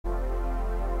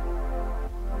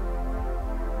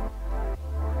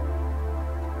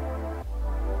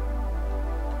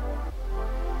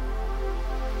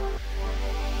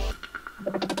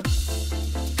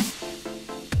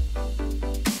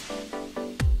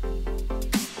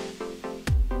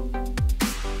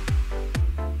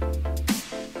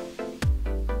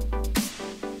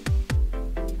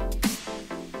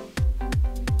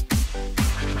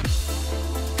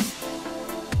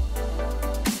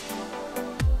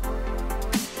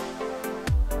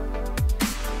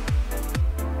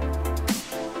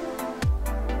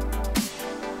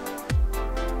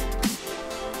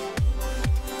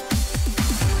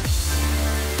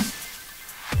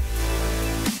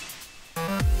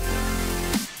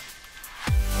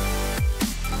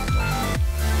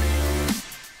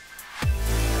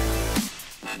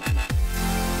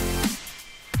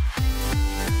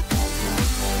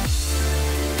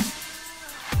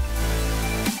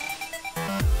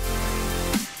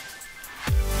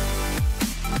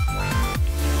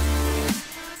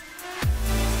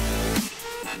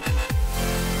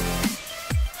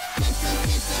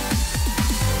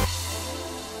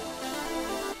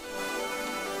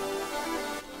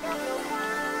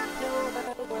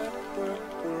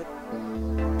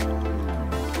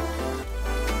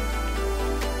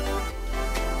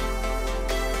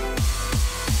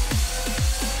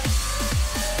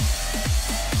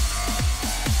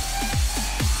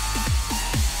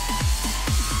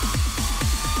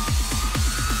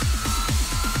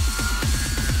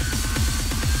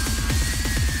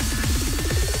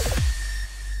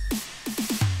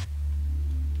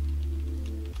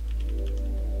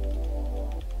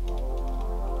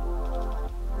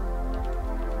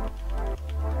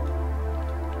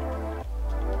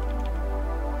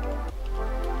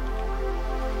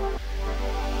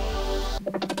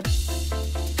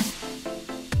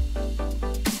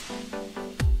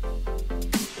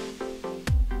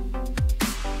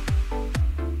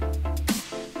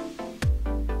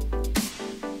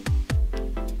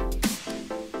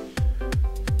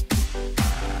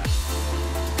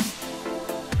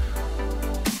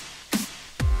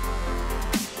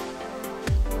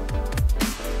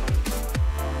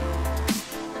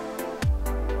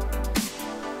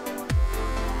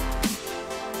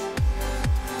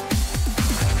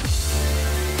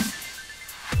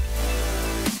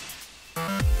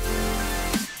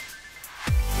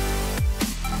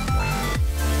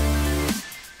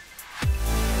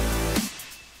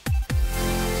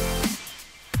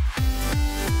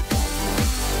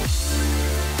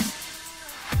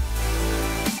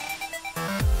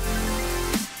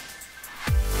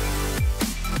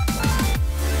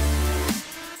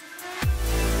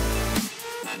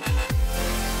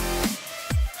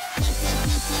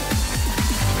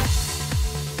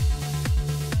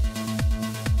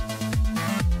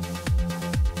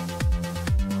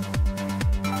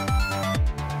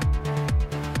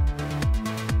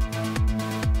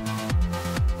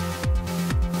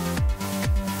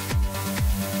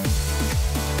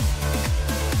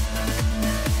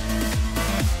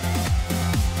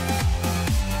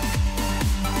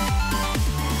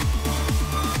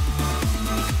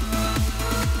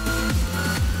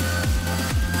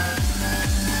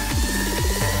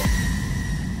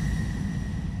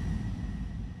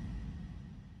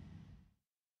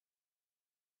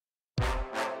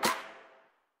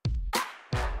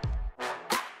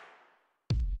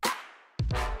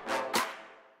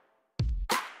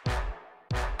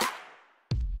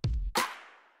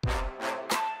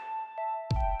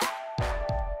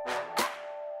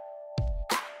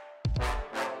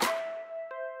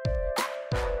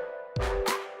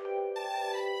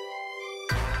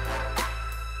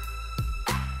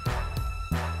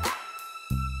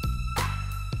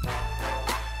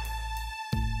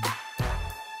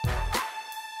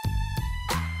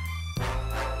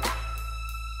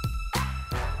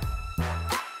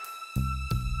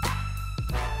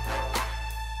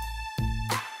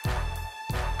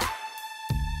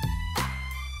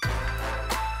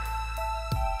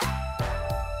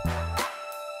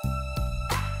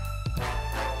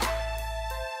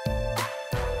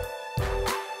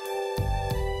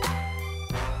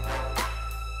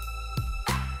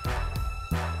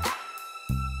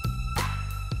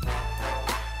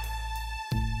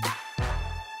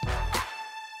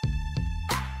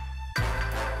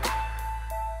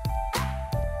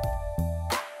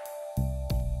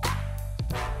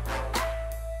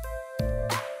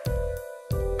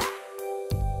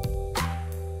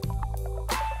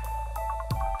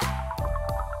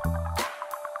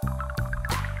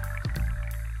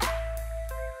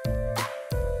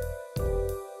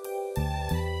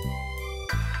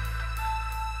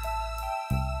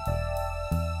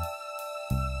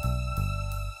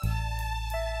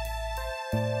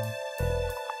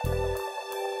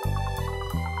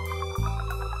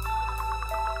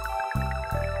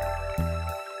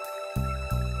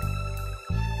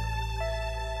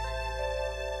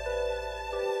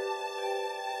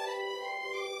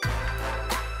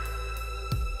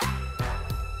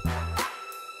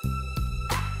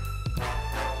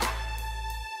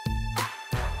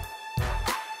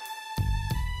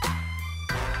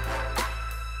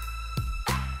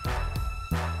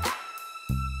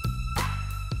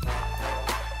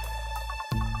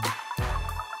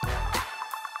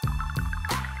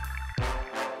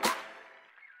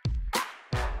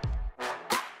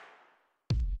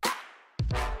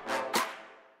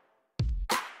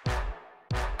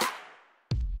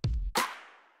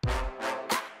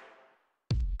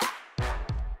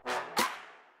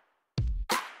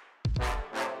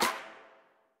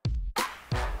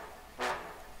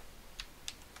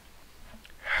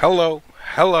Hello,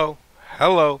 hello,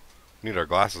 hello. We need our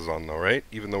glasses on though, right?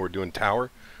 Even though we're doing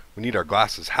tower, we need our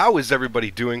glasses. How is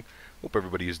everybody doing? Hope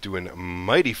everybody is doing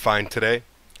mighty fine today.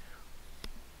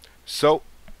 So,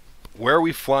 where are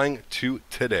we flying to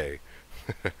today?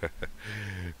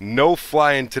 No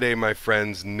flying today, my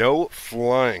friends. No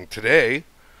flying today.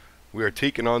 We are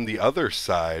taking on the other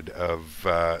side of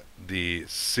the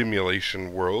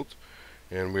simulation world,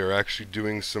 and we are actually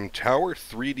doing some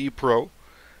Tower3D Pro,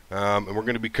 and we're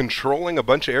going to be controlling a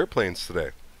bunch of airplanes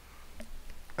today.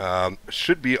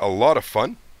 Should be a lot of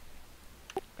fun.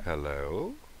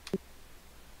 Hello.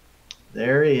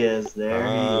 There he is. There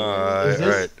he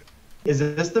is. Is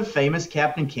this the famous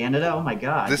CptCanada? Oh my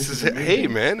God! This is it. Hey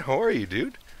man, how are you,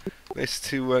 dude? Nice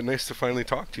to finally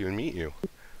talk to you and meet you.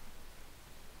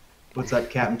 What's up,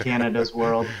 CptCanada's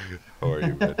world? How are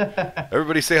you, man?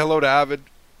 Everybody say hello to Avid.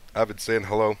 Avid saying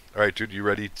hello. All right, dude, you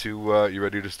ready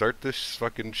to start this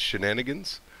fucking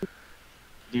shenanigans?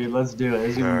 Dude, let's do it.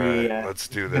 It's gonna be. Let's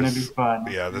do this. It's gonna be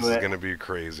fun. Yeah, this is gonna be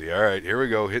crazy. All right, here we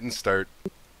go. Hitting start.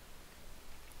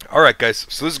 All right, guys.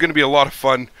 So this is gonna be a lot of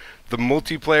fun. The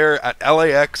multiplayer at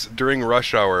LAX during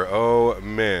rush hour. Oh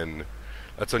man,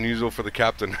 that's unusual for the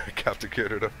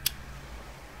CptCanada.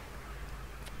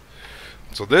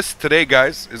 So this today,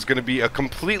 guys, is going to be a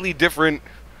completely different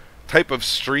type of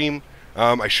stream.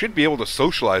 I should be able to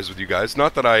socialize with you guys.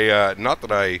 Not that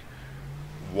I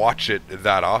watch it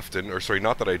that often, or sorry,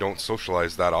 not that I don't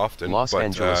socialize that often. Los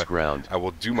Angeles ground. I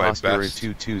will do my best.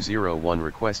 2201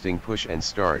 requesting push and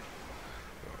start.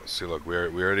 See, look, we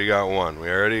already got one. We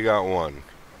already got one.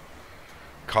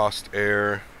 Cost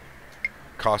Air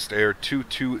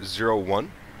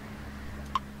 2201.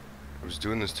 Who's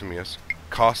doing this to me? Yes.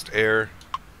 Cost Air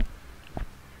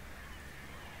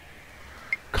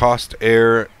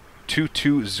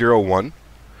 2201.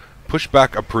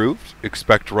 Pushback approved.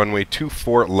 Expect runway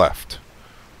 24 left.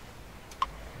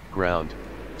 Ground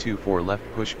 24 left,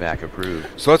 pushback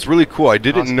approved. So that's really cool. I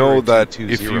didn't Oscar know that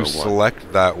 2201. if you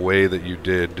select that way that you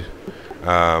did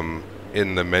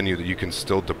in the menu, that you can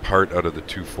still depart out of the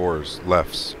 24s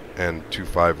lefts and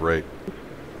 25 right.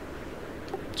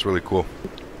 It's really cool.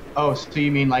 Oh, so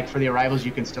you mean like for the arrivals,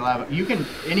 you can still have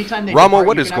anytime they Ramo, depart,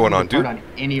 what you is can have going them on, dude? depart on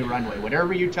any runway,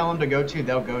 whatever you tell them to go to,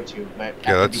 they'll go to. But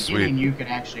Yeah, at that's the beginning, sweet. you can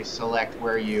actually select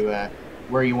where you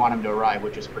want them to arrive,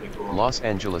 which is pretty cool. Los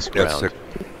Angeles That's ground.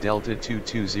 Delta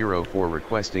 2204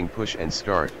 requesting push and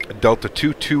start. Delta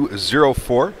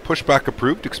 2204, pushback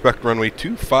approved. Expect runway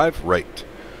 25 right.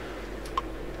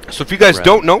 So if you guys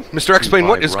don't know, Mr. Explain,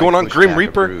 what is going on? Grim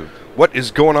Reaper, approved. what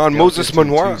is going on? Delta Moses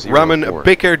Manoir, 2204. Raman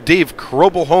Baker, Dave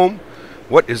Krobel home.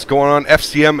 What is going on?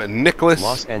 FCM Nicholas.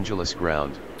 Los Angeles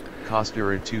ground.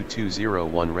 Coster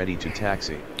 2201 ready to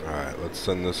taxi. Alright, let's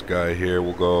send this guy here.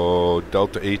 We'll go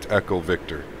Delta 8 Echo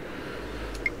Victor.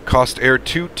 Cost Air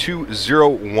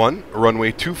 2201,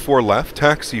 runway 24 left,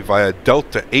 taxi via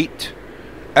Delta 8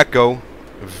 Echo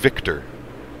Victor.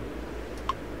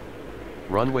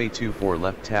 Runway 24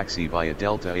 left, taxi via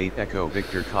Delta 8 Echo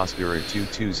Victor, Coster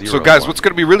 2201. So guys, what's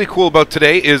going to be really cool about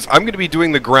today is I'm going to be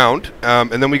doing the ground,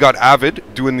 and then we got Avid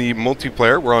doing the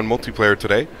multiplayer. We're on multiplayer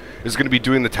today. Is going to be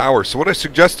doing the tower. So what I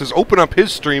suggest is open up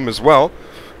his stream as well.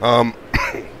 And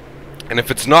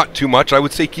if it's not too much, I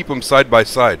would say keep them side by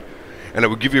side. And it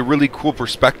would give you a really cool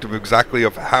perspective exactly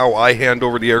of how I hand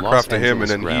over the aircraft to him, and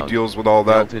then he deals with all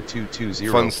that Delta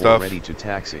 2204 fun stuff. ready to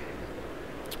taxi.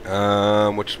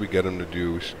 What should we get him to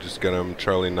do? We should just get him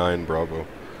Charlie 9 Bravo.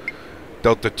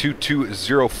 Delta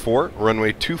 2204,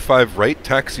 runway 25 right,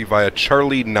 taxi via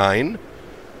Charlie 9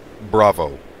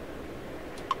 Bravo.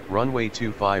 Runway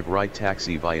 25 right,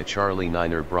 taxi via Charlie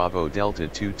 9er Bravo Delta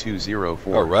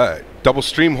 2204. Alright. Double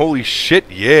stream, holy shit,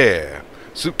 yeah.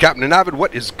 Soup Captain and Avid,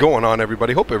 what is going on,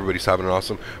 everybody? Hope everybody's having an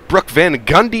awesome. Brooke Van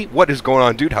Gundy, what is going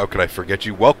on, dude? How could I forget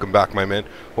you? Welcome back, my man.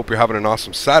 Hope you're having an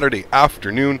awesome Saturday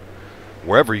afternoon,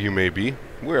 wherever you may be.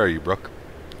 Where are you, Brooke?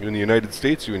 You in the United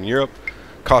States? You in Europe?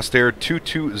 Cost Air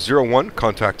 2201,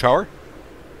 contact tower.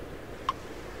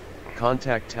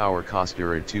 Contact Tower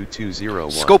Coster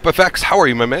 2201. Scope FX, how are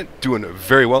you, my man? Doing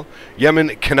very well. Yemen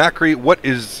Kanakri, what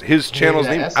is his channel's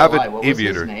name? SLI, Avid what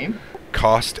Aviator. was his name?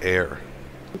 Cost Air.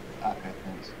 Okay,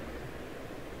 thanks.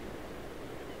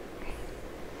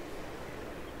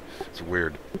 It's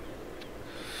weird.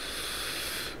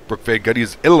 Brooke Van Gundy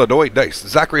is Illinois. Nice.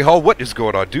 Zachary Hall, what is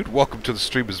going on, dude? Welcome to the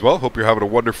stream as well. Hope you're having a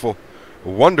wonderful,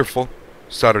 wonderful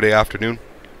Saturday afternoon.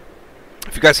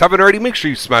 If you guys haven't already, make sure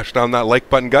you smash down that like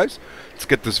button, guys. Let's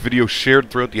get this video shared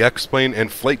throughout the X-Plane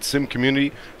and Flight Sim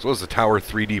community, as well as the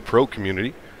Tower3D Pro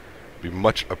community. Be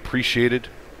much appreciated.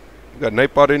 We got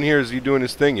Nightbot in here. Is he doing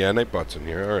his thing? Yeah, Nightbot's in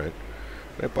here. All right.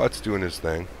 Nightbot's doing his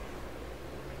thing.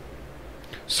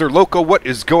 Sir Loco, what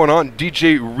is going on?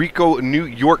 DJ Rico, New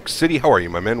York City. How are you,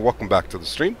 my man? Welcome back to the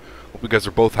stream. Hope you guys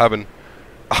are both having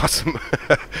awesome.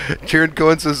 Kieran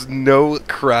Cohen says no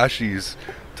crashies.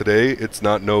 Today, it's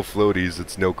not no floaties,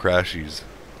 it's no crashies.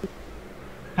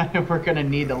 We're going to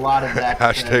need a lot of that.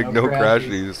 Hashtag no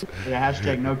crashies. Yeah,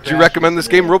 hashtag no crashies. Do you recommend this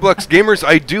game, Roblox Gamers?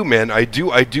 I do, man. I do.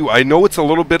 I know it's a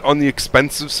little bit on the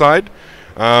expensive side.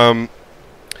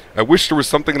 I wish there was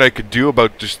something that I could do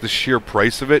about just the sheer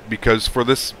price of it, because for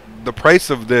this, the price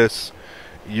of this,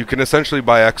 you can essentially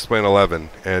buy X-Plane 11,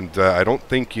 and I don't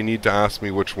think you need to ask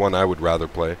me which one I would rather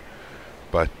play.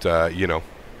 But, you know.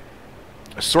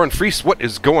 Soren Freese, what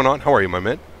is going on? How are you, my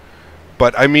man?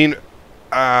 But, I mean,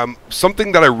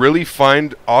 something that I really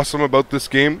find awesome about this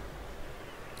game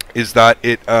is that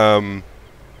it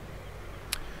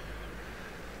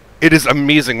is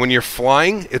amazing. When you're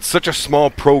flying, it's such a small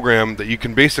program that you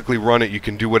can basically run it. You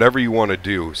can do whatever you want to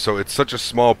do. So it's such a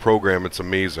small program, it's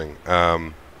amazing.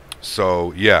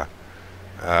 So, yeah.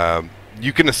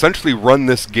 You can essentially run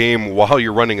this game while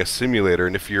you're running a simulator.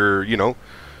 And if you're, you know,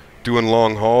 doing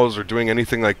long hauls or doing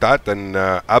anything like that, then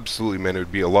absolutely, man, it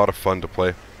would be a lot of fun to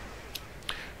play.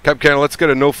 CptCanada, let's get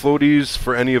a no floaties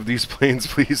for any of these planes,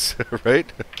 please.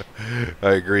 Right?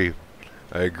 I agree.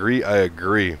 I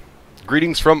agree.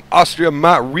 Greetings from Austria,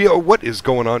 Matt Rio. What is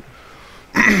going on?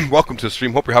 Welcome to the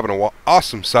stream. Hope you're having an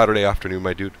awesome Saturday afternoon,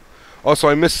 my dude. Also,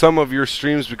 I missed some of your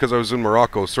streams because I was in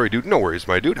Morocco. Sorry, dude. No worries,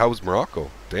 my dude. How was Morocco?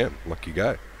 Damn, lucky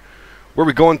guy. Where are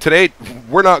we going today?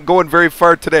 We're not going very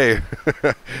far today.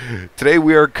 Today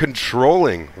we are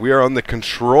controlling. We are on the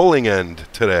controlling end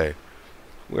today.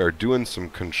 We are doing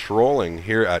some controlling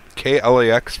here at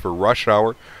KLAX for rush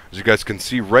hour. As you guys can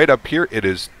see right up here, it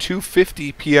is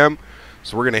 2:50 p.m.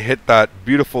 So we're going to hit that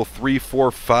beautiful 3, 4,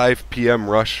 5 p.m.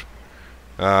 rush.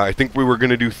 I think we were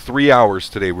going to do 3 hours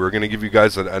today. We were going to give you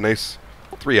guys a nice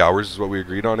 3 hours is what we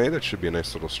agreed on, eh? That should be a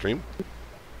nice little stream.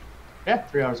 Yeah,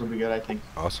 3 hours will be good, I think.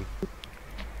 Awesome.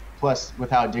 Plus,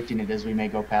 with how addicting it is, we may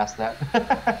go past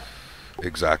that.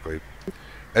 Exactly.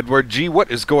 Edward G, what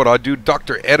is going on, dude?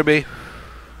 Dr. Anime,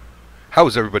 how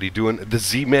is everybody doing? The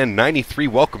Z-Man 93,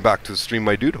 welcome back to the stream,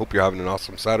 my dude. Hope you're having an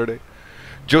awesome Saturday.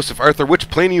 Joseph Arthur, which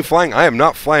plane are you flying? I am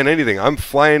not flying anything. I'm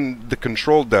flying the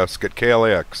control desk at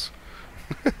KLAX.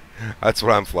 That's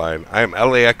what I'm flying. I am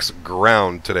LAX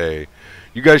ground today.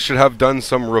 You guys should have done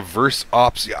some reverse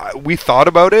ops. We thought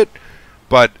about it,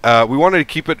 but we wanted to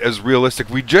keep it as realistic.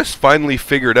 We just finally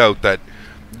figured out that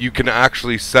you can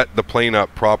actually set the plane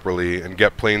up properly and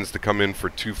get planes to come in for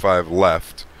 25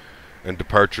 left and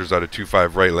departures out of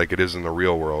 25 right like it is in the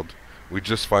real world. We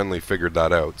just finally figured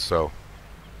that out, so...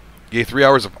 Yay, 3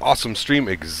 hours of awesome stream,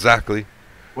 exactly.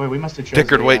 Boy, we must have chosen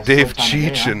Dickard White Dave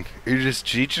cheeching. You're just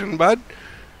cheeching, bud?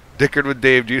 Dickard with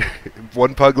Dave, dude.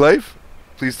 One pug life?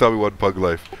 Please tell me one pug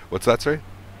life. What's that, sorry?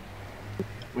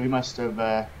 We must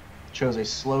have chose a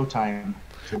slow time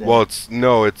today. Well,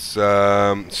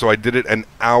 so I did it an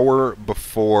hour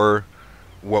before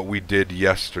what we did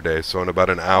yesterday. So in about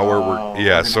an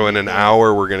hour, so in an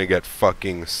hour we're going to get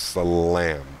fucking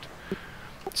slammed.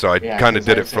 So I kind of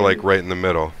did it for like right in the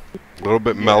middle. A little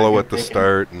bit mellow at the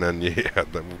start, and then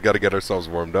we've got to get ourselves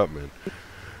warmed up, man.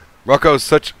 Rocco is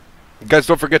such... Guys,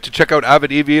 don't forget to check out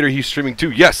Avid Aviator. He's streaming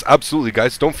too. Yes, absolutely,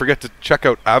 guys. Don't forget to check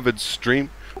out Avid's stream.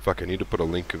 Fuck, I need to put a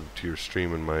link to your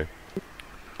stream in my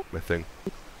thing.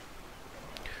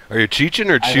 Are you cheeching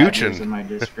or chooching? In my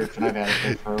description. I've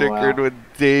had it for a Dickard while. with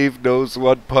Dave knows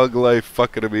one pug life.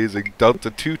 Fucking amazing. Delta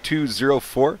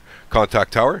 2204.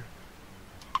 Contact Tower.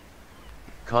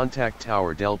 Contact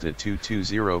Tower Delta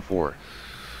 2204.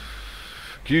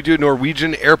 Can you do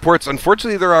Norwegian airports?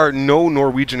 Unfortunately, there are no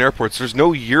Norwegian airports. There's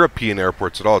no European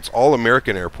airports at all. It's all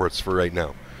American airports for right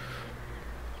now.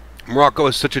 Morocco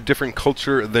is such a different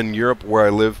culture than Europe where I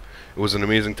live. It was an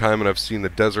amazing time, and I've seen the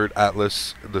desert,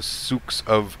 Atlas, the souks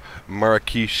of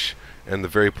Marrakech, and the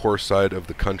very poor side of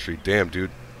the country. Damn,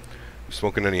 dude. You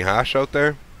smoking any hash out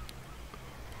there?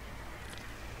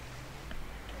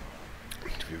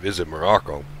 If you visit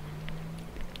Morocco.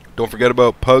 Don't forget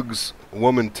about Pug's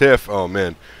Woman Tiff. Oh,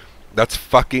 man. That's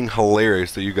fucking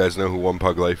hilarious that you guys know who One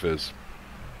Pug Life is.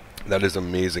 That is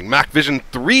amazing. MacVision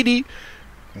 3D.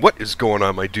 What is going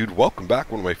on, my dude? Welcome back,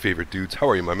 one of my favorite dudes. How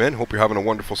are you, my man? Hope you're having a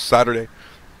wonderful Saturday.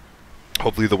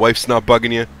 Hopefully the wife's not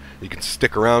bugging you. You can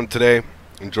stick around today.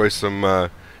 Enjoy some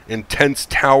intense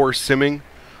tower simming.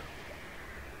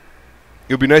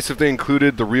 It would be nice if they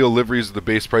included the real liveries of the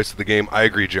base price of the game. I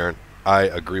agree, Jaren. I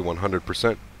agree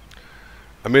 100%.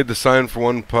 I made the sign for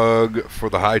One Pug for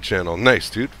the High channel. Nice,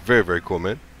 dude. Very, very cool,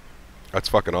 man. That's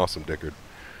fucking awesome, Dickard.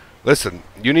 Listen,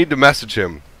 you need to message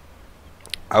him.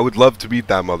 I would love to beat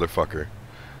that motherfucker.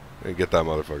 Hey, get that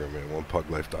motherfucker, man.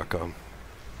 OnePugLife.com.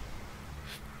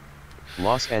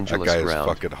 Los Angeles that guy ground.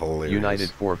 is fucking hilarious. United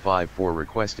 454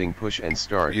 requesting push and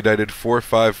start. United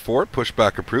 454,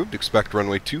 pushback approved. Expect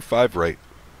runway 25 right.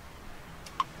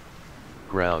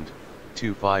 Ground.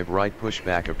 25 right,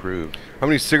 pushback approved. How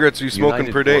many cigarettes are you smoking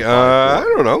United per day?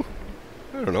 454.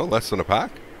 I don't know. Less than a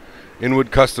pack.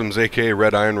 Inwood Customs, aka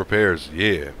Red Iron Repairs.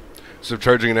 Yeah. So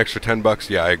charging an extra $10.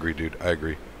 Yeah, I agree, dude. I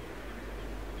agree.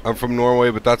 I'm from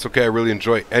Norway, but that's okay. I really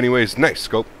enjoy it. Anyways, nice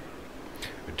scope.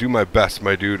 I do my best,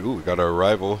 my dude. Ooh, we got our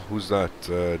rival. Who's that?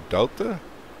 Delta?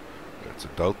 That's a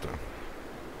Delta.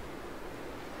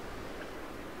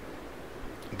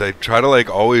 They try to like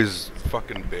always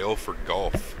fucking bail for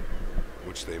golf,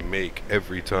 which they make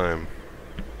every time.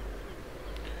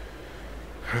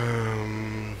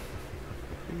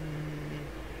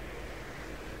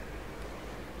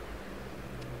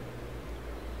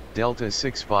 Delta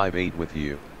 658 with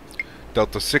you.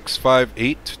 Delta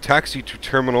 658, taxi to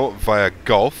terminal via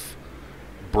Golf,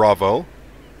 Bravo,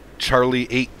 Charlie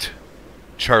 8,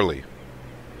 Charlie.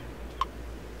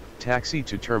 Taxi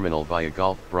to terminal via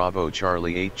Golf Bravo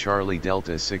Charlie 8 Charlie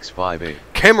Delta 658.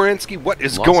 Kamaransky, what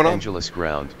is Los going on? Angeles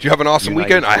ground. Do you have an awesome United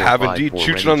weekend? I have indeed.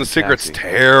 454 Chooching on the ready to cigarettes, taxi.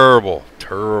 terrible,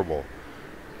 terrible.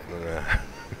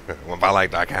 If I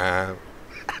like that kind.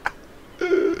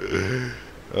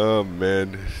 Oh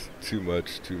man, too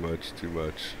much, too much, too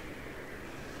much.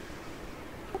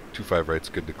 25 right's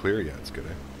good to clear. Yeah, it's good.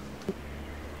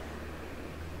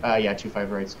 Yeah,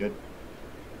 25 right's good.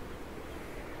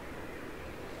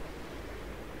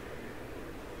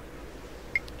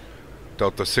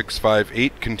 Delta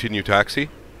 658, continue taxi.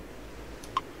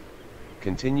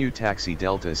 Continue taxi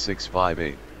Delta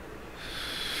 658.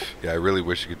 Yeah, I really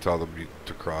wish you could tell them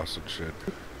to cross and shit.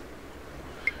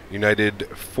 United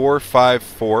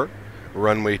 454,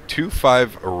 runway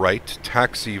 25 right,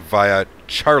 taxi via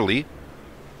Charlie,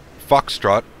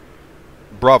 Foxtrot,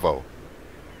 Bravo.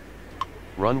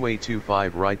 Runway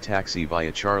 25 right taxi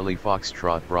via Charlie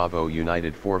Foxtrot Bravo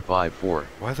United 454.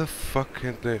 Why the fuck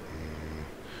can't they?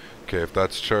 Okay, if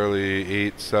that's Charlie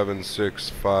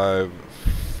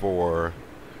 87654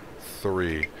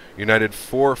 United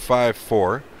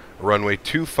 454, runway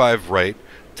 25 right,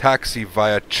 taxi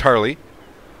via Charlie,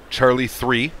 Charlie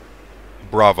 3,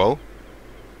 Bravo.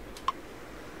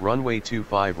 Runway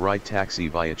 25 right taxi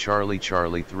via Charlie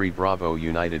Charlie 3 Bravo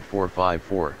United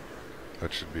 454.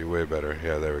 That should be way better.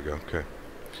 Yeah, there we go. Okay.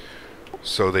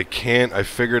 So they can't, I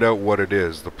figured out what it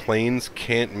is. The planes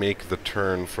can't make the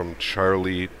turn from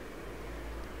Charlie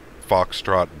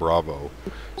Foxtrot Bravo.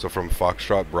 So from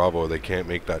Foxtrot Bravo, they can't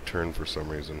make that turn for some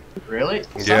reason. Really?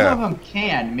 Yeah. Some of them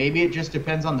can. Maybe it just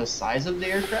depends on the size of the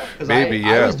aircraft. Because Maybe, I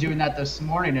yeah. was doing that this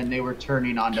morning, and they were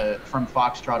turning from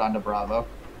Foxtrot onto Bravo.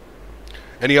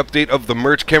 Any update of the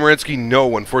merch, Kamaransky?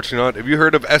 No, unfortunately not. Have you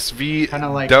heard of SV Kind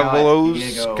of like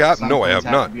Develos Cap? Some No, I have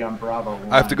planes not. To be on Bravo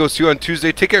I have to 1. go see you on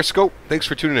Tuesday. Take care, Scope. Thanks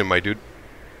for tuning in, my dude.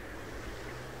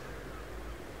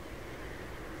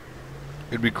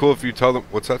 It'd be cool if you tell them...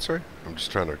 What's that, sorry? I'm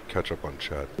just trying to catch up on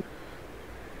chat.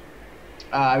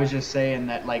 I was just saying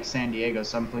that, like San Diego,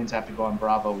 some planes have to go on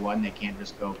Bravo 1. They can't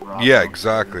just go Bravo. Yeah,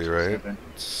 exactly, right? 7.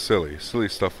 It's silly. Silly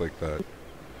stuff like that.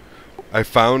 I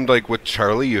found, like, with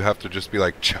Charlie, you have to just be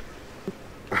like, Ch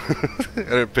and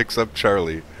it picks up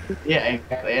Charlie. Yeah,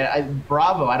 exactly.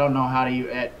 Bravo, I don't know how to use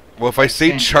it. Well, if I say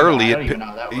San Diego, Charlie, I don't even know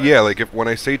how that works. yeah, like when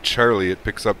I say Charlie, it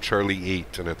picks up Charlie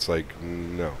 8, and it's like,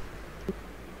 no.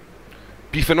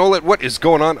 Beef and Olet, what is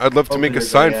going on? I'd love to make a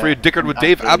sign for you. Dickard with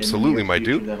Dave? Absolutely, my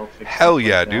dude. Hell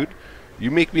yeah, dude.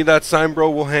 You make me that sign, bro,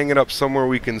 we'll hang it up somewhere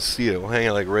we can see it. We'll hang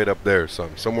it like right up there,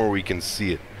 somewhere we can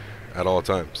see it at all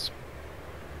times.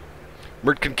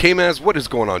 Mertkin K-Maz, what is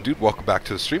going on, dude? Welcome back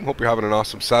to the stream. Hope you're having an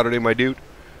awesome Saturday, my dude.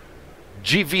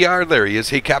 GVR, there he is.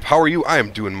 Hey, Cap, how are you? I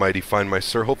am doing mighty fine, my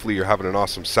sir. Hopefully you're having an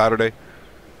awesome Saturday.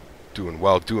 Doing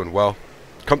well, doing well.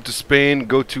 Come to Spain,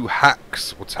 go to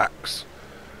Hacks. What's Hacks?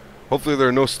 Hopefully there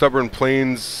are no stubborn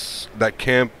planes that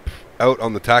camp out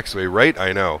on the taxiway, right?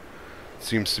 I know.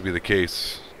 Seems to be the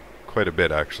case. Quite a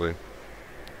bit, actually.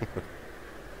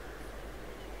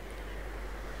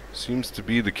 Seems to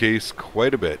be the case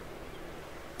quite a bit.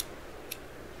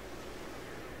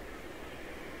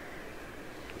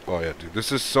 Oh yeah, dude,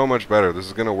 this is so much better. This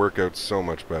is gonna work out so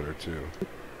much better too.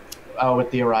 Oh,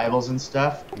 with the arrivals and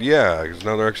stuff? Yeah, because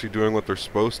now they're actually doing what they're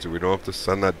supposed to. We don't have to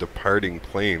send that departing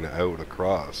plane out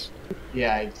across.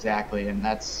 Yeah, exactly, and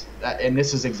and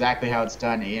this is exactly how it's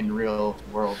done in real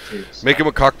world too. So. Make him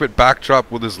a cockpit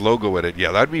backdrop with his logo in it.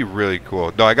 Yeah, that'd be really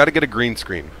cool. No, I got to get a green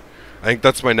screen. I think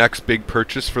that's my next big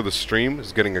purchase for the stream,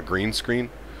 is getting a green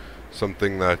screen.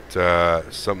 Something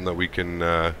that we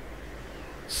can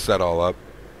set all up.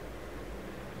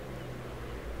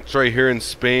 Sorry, here in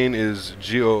Spain is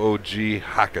Goog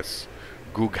Hackis.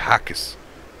 Goog Hackis.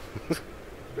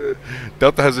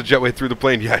 Delta has a jetway through the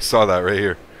plane. Yeah, I saw that right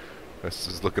here. I was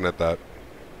just looking at that.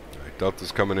 All right,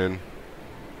 Delta's coming in.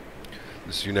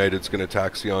 This United's going to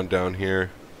taxi on down here.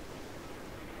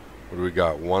 What do we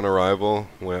got? One arrival.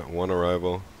 One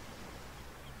arrival.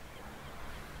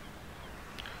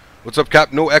 What's up,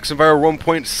 Cap? No X Enviro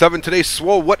 1.7 today.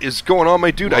 Swole, what is going on,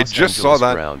 my dude? Los I just saw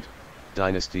that. Ground.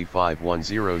 Dynasty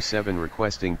 5107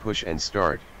 requesting push and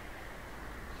start.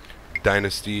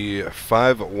 Dynasty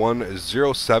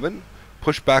 5107.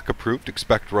 Pushback approved.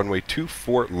 Expect runway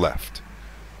 24 left.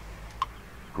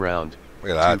 Ground.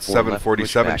 Look at that.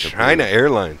 747 China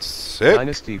Airlines. Sick.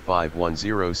 Dynasty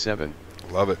 5107.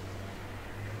 Love it.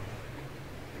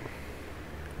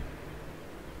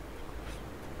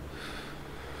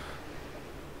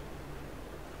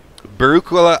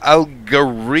 Barukula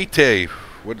Algarite.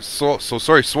 What is so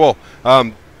sorry, Swole.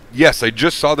 Yes, I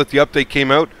just saw that the update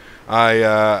came out.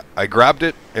 I grabbed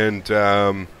it and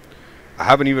I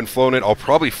haven't even flown it. I'll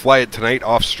probably fly it tonight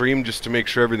off stream just to make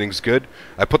sure everything's good.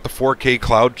 I put the 4K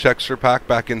cloud texture pack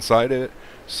back inside it,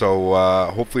 so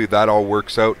hopefully that all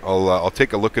works out. I'll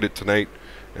take a look at it tonight,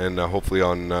 and hopefully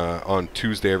on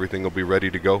Tuesday everything will be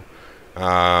ready to go.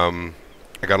 I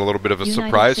got a little bit of a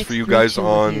surprise for you guys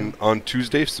on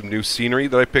Tuesday. Some new scenery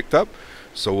that I picked up.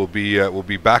 So we'll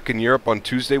be back in Europe on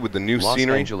Tuesday with the new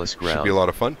scenery. Angeles ground. Should be a lot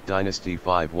of fun. Dynasty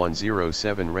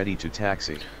 5107 ready to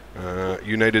taxi.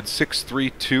 United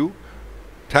 632,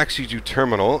 taxi to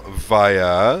terminal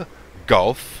via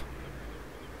Gulf.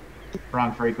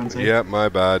 Wrong frequency. Yeah, my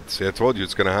bad. See, I told you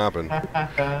it's going to happen.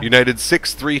 United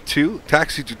 632,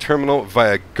 taxi to terminal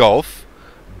via Gulf,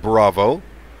 Bravo,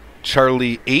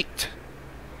 Charlie 8.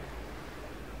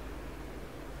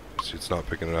 See, it's not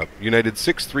picking it up. United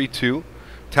 632,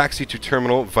 taxi to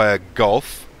terminal via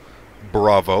Gulf,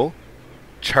 Bravo,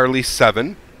 Charlie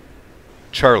 7,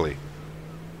 Charlie.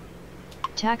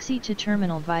 Taxi to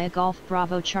terminal via Golf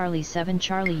Bravo Charlie 7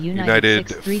 Charlie United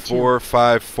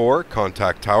 454,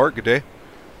 contact tower, good day.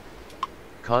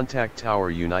 Contact tower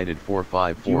United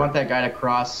 454. Do you want that guy to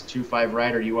cross 25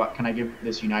 right, or can I give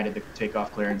this United the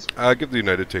takeoff clearance? Give the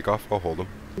United takeoff, I'll hold him.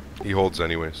 He holds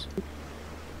anyways.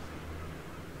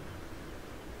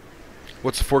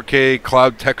 What's the 4K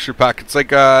cloud texture pack? It's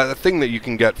like a thing that you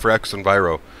can get for X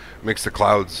Enviro. It makes the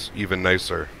clouds even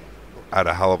nicer. Add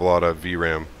a hell of a lot of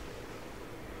VRAM.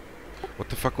 What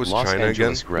the fuck was Los China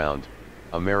Angeles again? Ground.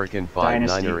 American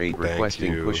 598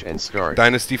 requesting push and start.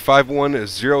 Dynasty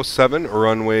 5107,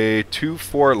 runway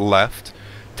 24 left.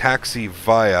 Taxi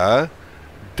via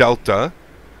Delta,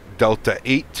 Delta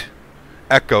 8,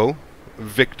 Echo,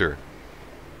 Victor.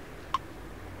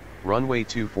 Runway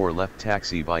 24 left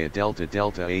taxi via Delta,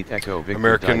 Delta 8 Echo, Victor.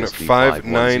 American Dynasty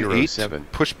 598, 5107.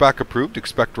 pushback approved.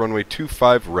 Expect runway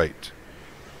 25 right.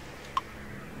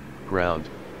 Ground.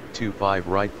 25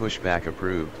 right pushback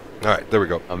approved. Alright, there we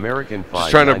go. American 598.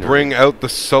 Just trying to bring out the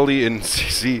Sully in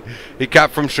CC. Hey,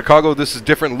 Cap from Chicago, this is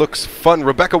different, looks fun.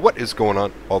 Rebecca, what is going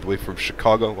on? All the way from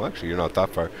Chicago. Well, actually, you're not that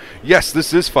far. Yes,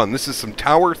 this is fun. This is some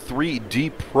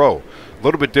Tower3D Pro. A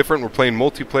little bit different. We're playing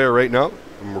multiplayer right now.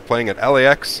 And we're playing at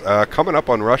LAX, coming up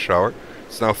on rush hour.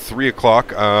 It's now 3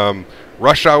 o'clock.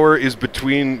 Rush hour is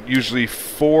between usually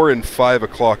 4 and 5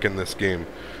 o'clock in this game.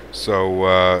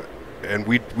 So, and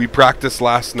we practiced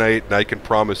last night, and I can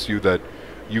promise you that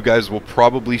you guys will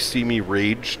probably see me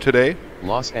rage today.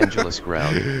 Los Angeles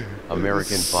ground.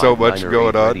 American so much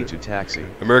going on. Ready to taxi.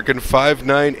 American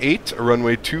 598,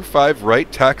 runway 25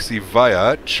 right, taxi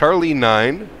via Charlie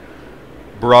 9,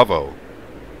 Bravo.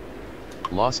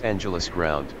 Los Angeles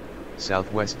ground.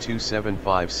 Southwest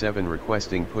 2757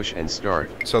 requesting push and start.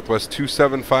 Southwest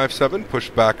 2757,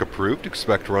 pushback approved.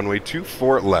 Expect runway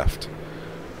 24 left.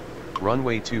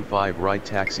 Runway 25 right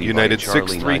taxi. United Charlie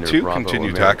 632, Bravo, continue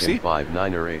American taxi.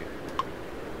 598.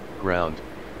 Ground.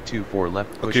 24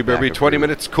 left push. Okay, baby, 20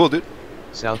 minutes. Cool, dude.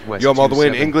 Southwest. Yo, I'm all the way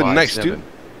in England. Nice, dude.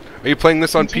 Are you playing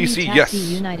this on Continue PC? taxi, Yes,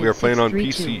 United we are playing on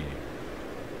 632. PC.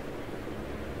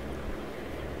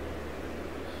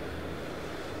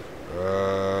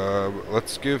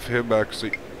 Let's give him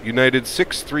actually United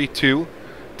 632,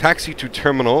 taxi to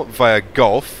terminal via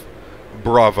Gulf,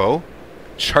 Bravo,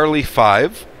 Charlie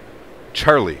 5,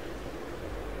 Charlie.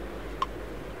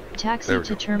 Taxi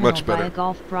to terminal via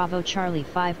Golf Bravo Charlie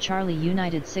 5 Charlie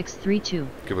United 632.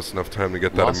 Give us enough time to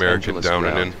get that Los American Angeles down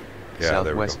ground. and in. Yeah, Southwest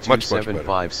there we go. Much better.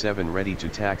 2757 ready to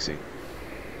taxi.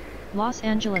 Los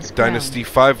Angeles Dynasty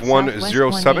ground.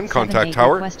 5107, contact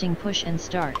tower. Requesting push and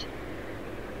start.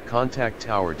 Contact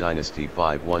tower Dynasty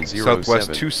 5107.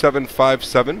 Southwest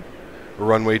 2757,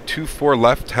 runway 24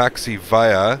 left, taxi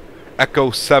via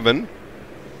Echo 7,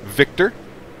 Victor.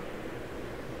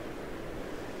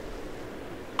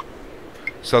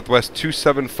 Southwest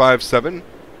 2757,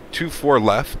 24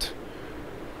 left.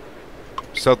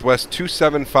 Southwest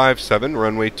 2757,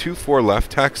 runway 24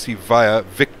 left, taxi via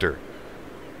Victor.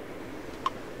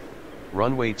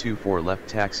 Runway 24 left,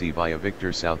 taxi via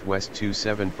Victor, Southwest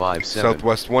 2757.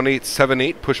 Southwest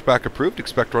 1878, pushback approved,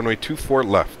 expect runway 24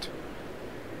 left.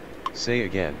 Say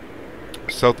again.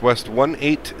 Southwest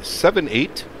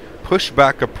 1878,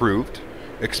 pushback approved,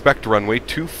 expect runway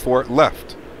 24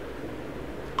 left.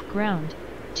 Ground,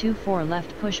 24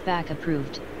 left, pushback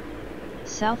approved.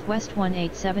 Southwest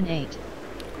 1878.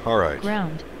 Alright.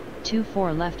 Ground,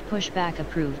 24 left, pushback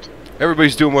approved.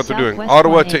 Everybody's doing what they're doing. Southwest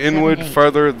Ottawa to Inwood, 1878.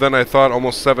 farther than I thought,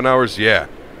 almost 7 hours. Yeah,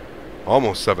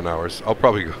 almost 7 hours. I'll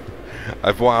probably go.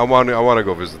 I want to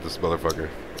go visit this motherfucker.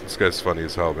 This guy's funny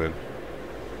as hell, man.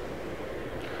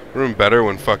 Would have been better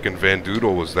when fucking Van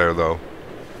Doodle was there, though.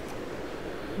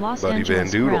 Los Buddy Van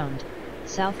Angeles Doodle. ground,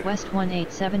 Southwest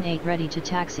 1878 ready to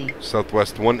taxi.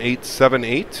 Southwest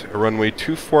 1878, runway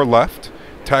 24 left,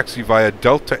 taxi via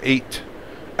Delta 8,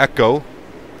 Echo,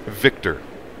 Victor.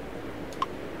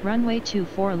 Runway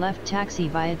 24 left, taxi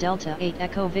via Delta 8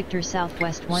 Echo Victor,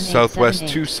 Southwest 1878. Southwest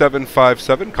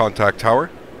 2757, contact tower.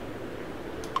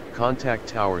 Contact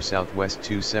Tower, Southwest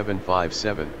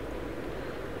 2757.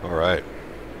 Alright.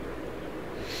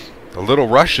 The little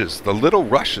rushes, the little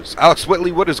rushes. Alex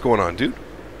Whitley, what is going on, dude?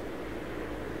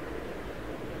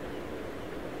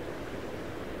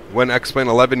 When X-Plane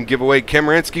 11 giveaway,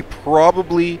 Kamaransky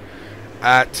probably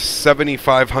at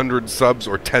 7,500 subs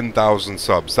or 10,000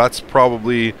 subs. That's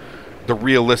probably the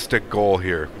realistic goal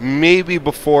here. Maybe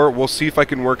before, we'll see if I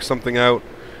can work something out.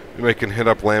 Maybe I can hit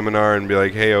up Laminar and be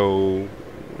like, hey, oh,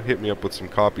 hit me up with some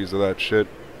copies of that shit.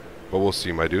 But we'll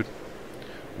see, my dude.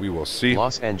 We will see.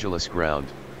 Los Angeles ground,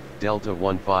 Delta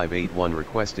 1581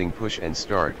 requesting push and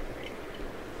start.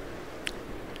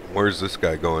 Where's this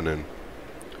guy going in?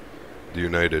 The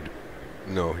United.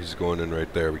 No, he's going in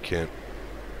right there. We can't.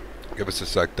 Give us a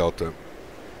sec, Delta.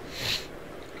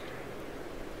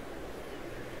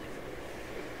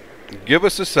 Give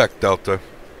us a sec, Delta.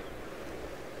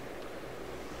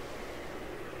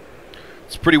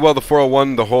 It's pretty well the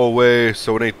 401 the whole way,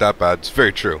 so it ain't that bad. It's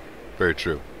very true. Very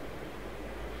true.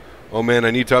 Oh man,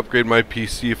 I need to upgrade my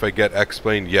PC if I get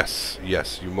X-Plane. Yes,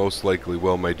 yes, you most likely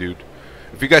will, my dude.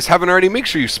 If you guys haven't already, make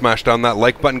sure you smash down that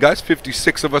like button, guys.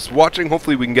 56 of us watching.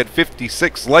 Hopefully we can get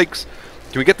 56 likes.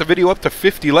 Can we get the video up to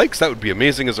 50 likes? That would be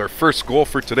amazing as our first goal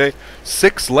for today.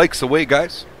 6 likes away,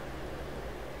 guys.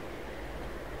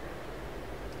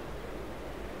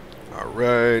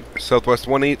 Alright, Southwest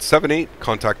 1878,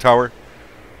 contact tower.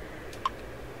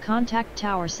 Contact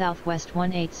Tower, Southwest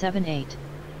 1878.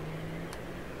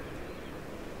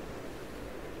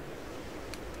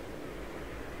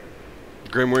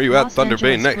 Grim, where you at? Los Thunder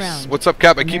Bay, Angeles nice. ground. What's up,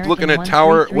 Cap? I keep American looking at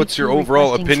Tower. 1332 What's your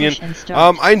overall requesting opinion? push and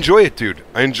start. I enjoy it, dude.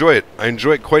 I enjoy it. I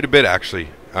enjoy it quite a bit, actually.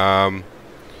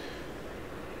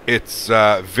 It's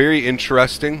very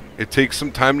interesting. It takes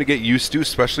some time to get used to,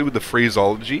 especially with the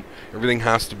phraseology. Everything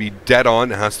has to be dead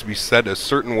on. It has to be said a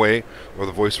certain way, or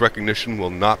the voice recognition will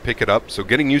not pick it up. So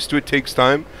getting used to it takes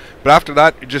time. But after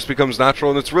that, it just becomes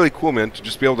natural, and it's really cool, man, to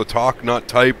just be able to talk, not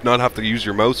type, not have to use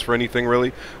your mouse for anything,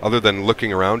 really, other than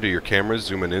looking around to your cameras,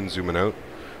 zooming in, zooming out.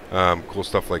 Cool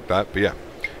stuff like that. But yeah,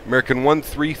 American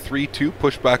 1332,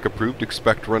 pushback approved,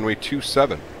 expect runway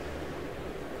 27.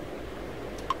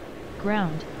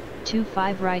 Ground,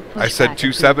 25 right, pushback I said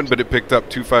 27, approved. but it picked up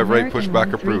 25 right, American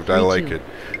pushback approved. I like 1332.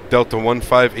 it. Delta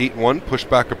 1581,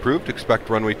 pushback approved, expect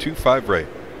runway 25 right.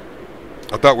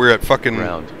 I thought we were at fucking...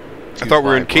 Ground, I thought we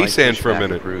were in 25 right, K-Sand for a pushback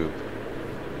minute. approved.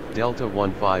 Delta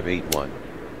 1581.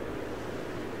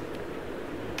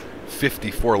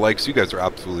 54 likes. You guys are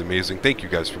absolutely amazing. Thank you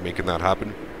guys for making that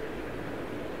happen.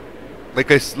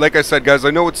 Like I said, guys, I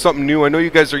know it's something new. I know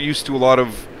you guys are used to a lot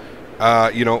of,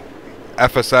 you know,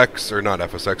 FSX, or not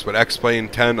FSX, but X-Plane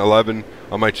 10, 11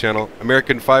 on my channel.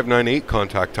 American 598,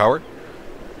 contact tower.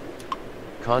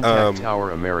 Contact Tower,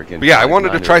 American. But yeah, I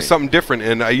wanted to try 598. something different,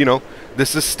 and you know,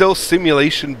 this is still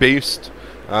simulation based.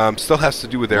 Still has to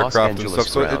do with Los aircraft and Angeles stuff,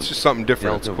 so ground, it's just something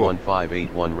different. Delta It's cool.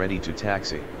 1581 ready to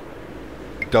taxi.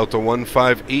 Delta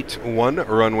 1581,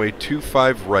 runway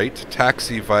 25 right,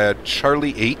 taxi via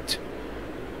Charlie 8,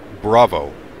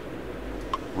 Bravo.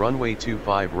 Runway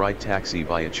 25 right, taxi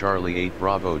via Charlie 8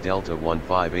 Bravo Delta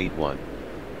 1581.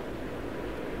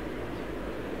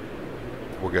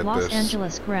 We'll get Los this.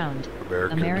 Angeles ground,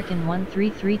 American. American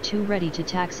 1332 ready to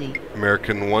taxi.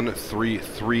 American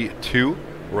 1332,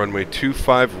 runway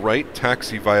 25 right,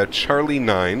 taxi via Charlie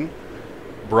 9,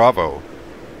 Bravo.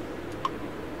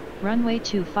 Runway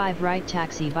 25 right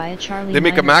taxi via Charlie. They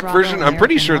make a 9 Mac Bravo version? I'm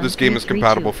pretty American sure this game is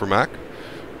compatible 1332. for Mac.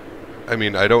 I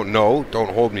mean, I don't know.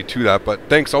 Don't hold me to that. But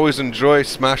thanks. Always enjoy.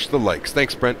 Smash the likes.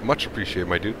 Thanks, Brent. Much appreciated,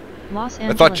 my dude. Los I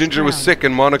Angeles thought Ginger was ground. sick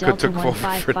and Monica Delta took over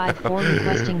for now. 1554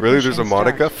 requesting Really? push There's a and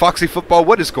Monica? start. Foxy Football,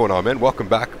 what is going on, man? Welcome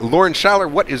back. Lauren Schaller,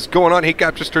 what is going on? Hey,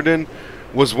 Cap just turned in.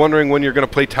 Was wondering when you're going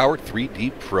to play Tower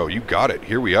 3D Pro. You got it.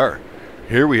 Here we are.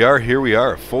 Here we are. Here we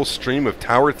are. A full stream of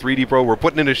Tower 3D Pro. We're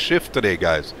putting in a shift today,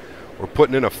 guys. We're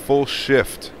putting in a full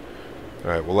shift.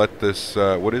 All right, we'll let this,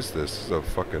 what is this? This is a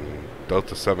fucking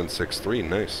Delta 763.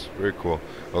 Nice. Very cool.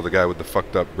 Oh, the guy with the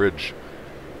fucked up bridge.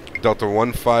 Delta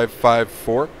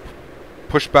 1554.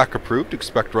 Pushback approved.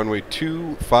 Expect runway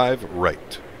 25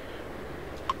 right.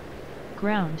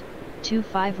 Ground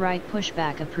 25 right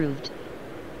pushback approved.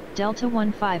 Delta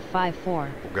 1554.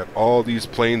 We'll get all these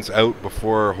planes out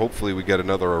before hopefully we get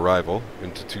another arrival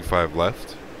into 25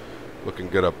 left. Looking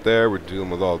good up there. We're dealing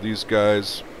with all these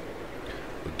guys.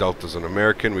 The Delta's an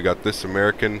American. We got this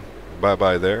American.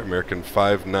 Bye-bye there. American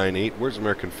 598. Where's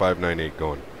American 598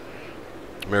 going?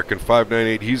 American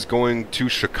 598. He's going to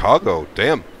Chicago.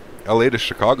 Damn. LA to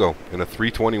Chicago in a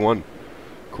 321.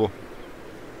 Cool.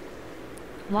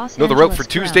 Los No, the route for Angeles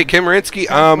Tuesday, ground. Kamarinski.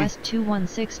 Southwest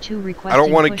 2162 I requesting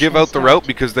don't want to push give and out the start. route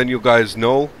because then you guys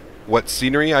know what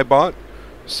scenery I bought.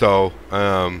 So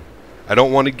I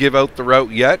don't want to give out the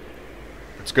route yet.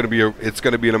 It's gonna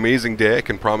be an amazing day. I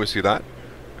can promise you that.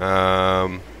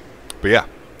 But yeah,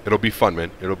 it'll be fun, man.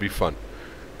 It'll be fun.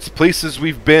 It's places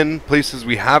we've been, places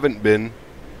we haven't been.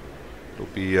 It'll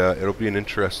be an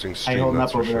interesting stream. How you holding that's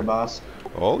up for over sure. there, boss?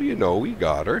 Oh, you know we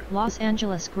got her. Los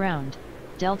Angeles ground.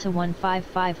 Delta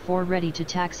 1554 ready to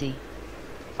taxi.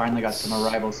 Finally got some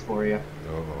arrivals for you.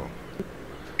 Oh.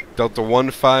 Delta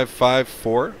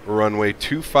 1554, runway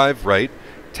 25 right,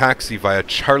 taxi via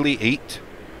Charlie 8,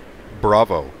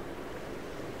 Bravo.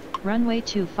 Runway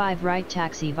 25 right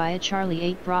taxi via Charlie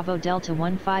 8 Bravo Delta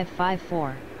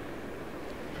 1554.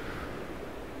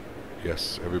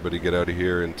 Yes, everybody get out of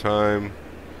here in time.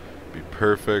 Be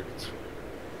perfect.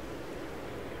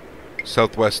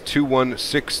 Southwest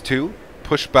 2162,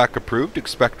 pushback approved.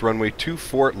 Expect runway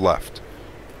 24 left.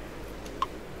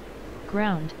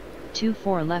 Ground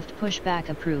 24 left pushback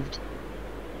approved.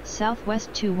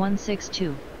 Southwest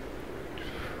 2162.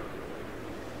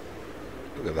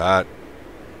 Look at that.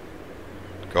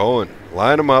 Going.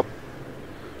 Line them up.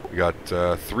 We got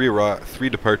three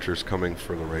departures coming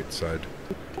for the right side.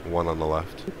 One on the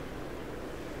left.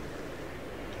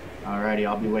 Alrighty,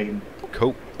 I'll be waiting.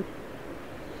 Cool.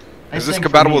 Nice Is this thing for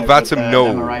compatible me with is VATSIM? them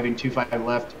No. arriving 25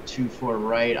 left, 24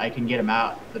 right. I can get them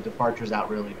out, the departures out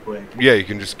really quick. Yeah, you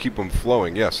can just keep them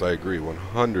flowing. Yes, I agree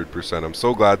 100%. I'm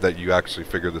so glad that you actually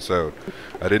figured this out.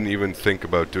 I didn't even think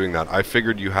about doing that. I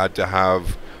figured you had to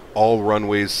have all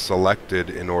runways selected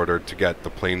in order to get the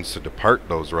planes to depart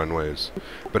those runways.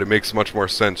 But it makes much more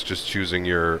sense just choosing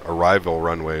your arrival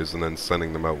runways and then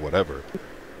sending them out whatever.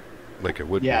 Like it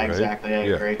would be, right? Exactly. I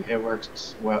agree. It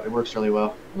works well. It works really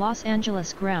well. Los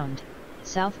Angeles ground.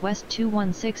 Southwest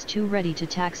 2162 ready to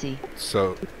taxi.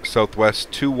 So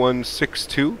Southwest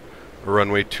 2162,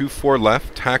 runway 24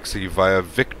 left, taxi via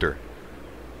Victor.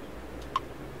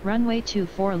 Runway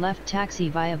 24 left taxi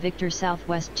via Victor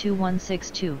Southwest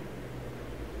 2162.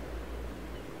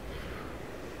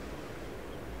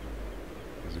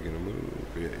 Is he gonna move?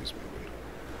 Yeah, he's moving.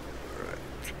 Alright.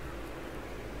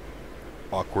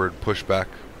 Awkward pushback.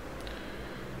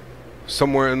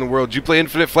 Somewhere in the world. Do you play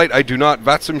Infinite Flight? I do not.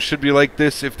 VATSIM should be like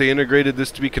this. If they integrated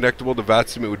this to be connectable to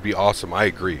VATSIM, it would be awesome. I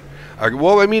agree.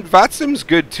 Well, I mean, VATSIM's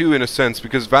good too in a sense,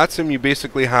 because VATSIM, you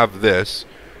basically have this.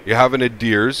 You have an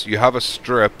ADIRS, you have a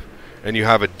strip, and you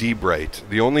have a D-Bright.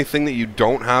 The only thing that you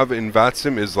don't have in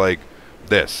VATSIM is like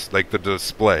this, like the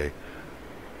display.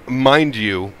 Mind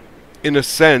you, in a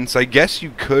sense, I guess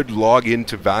you could log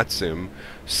into VATSIM,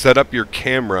 set up your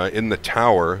camera in the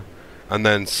tower, and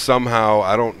then somehow,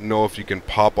 I don't know if you can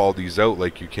pop all these out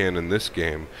like you can in this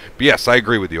game. But yes, I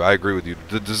agree with you. I agree with you.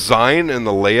 The design and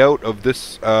the layout of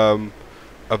this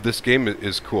game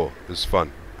is cool. Is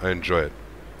fun. I enjoy it.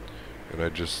 And I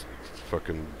just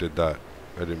fucking did that.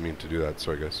 I didn't mean to do that,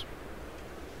 sorry guys.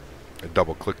 I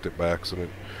double clicked it by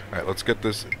accident. Alright, let's get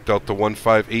this Delta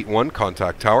 1581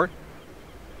 contact tower.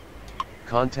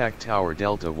 Contact Tower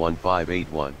Delta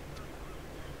 1581.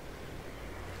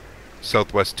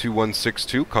 Southwest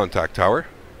 2162 contact tower.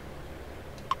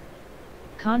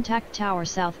 Contact Tower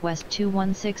Southwest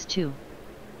 2162.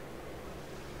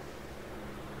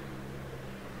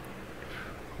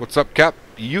 What's up, Cap?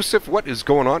 Yusuf, what is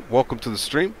going on? Welcome to the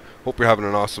stream. Hope you're having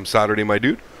an awesome Saturday, my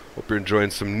dude. Hope you're enjoying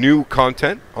some new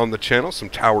content on the channel, some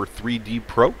Tower 3D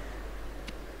Pro.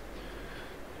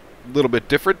 little bit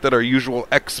different than our usual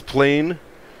X-plane.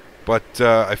 But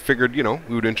I figured, you know,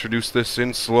 we would introduce this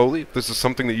in slowly. If this is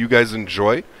something that you guys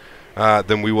enjoy,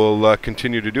 then we will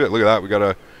continue to do it. Look at that. We got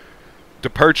a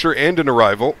departure and an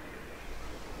arrival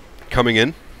coming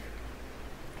in.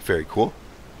 Very cool.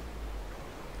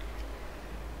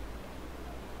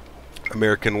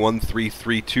 American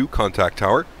 1332 contact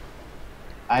tower.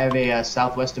 I have a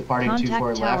Southwest departing Contact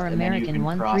 24 tower, left, American and then you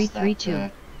can cross 1332.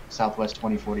 that Southwest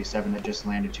 2047 that just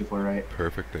landed 24 right.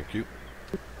 Perfect, thank you.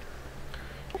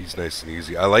 He's nice and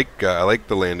easy. I like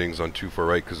the landings on 24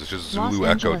 right because it's just Los Zulu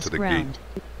Angeles Echo to the ground.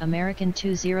 gate. American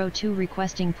 202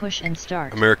 requesting push and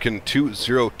start. American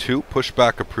 202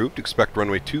 pushback approved. Expect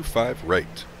runway 25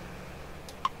 right.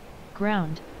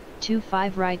 Ground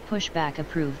 25 right pushback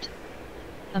approved.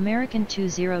 American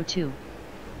 202.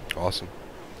 Awesome.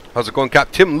 How's it going,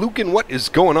 Cap? Tim Lucan, what is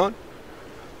going on?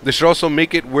 They should also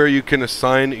make it where you can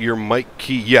assign your mic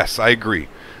key. Yes, I agree.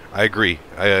 I agree.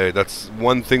 That's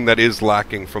one thing that is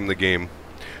lacking from the game.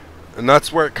 And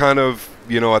that's where it kind of,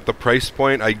 you know, at the price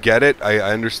point, I get it. I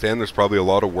understand there's probably a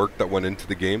lot of work that went into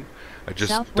the game. I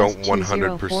just Southwest don't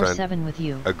 100% with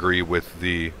you. agree with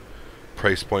the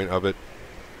price point of it.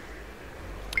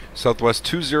 Southwest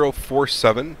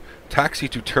 2047, taxi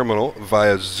to terminal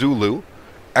via Zulu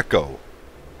Echo.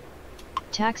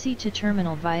 Taxi to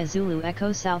terminal via Zulu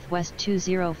Echo Southwest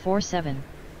 2047.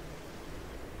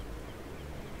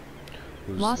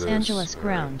 Los Angeles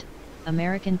ground.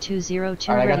 American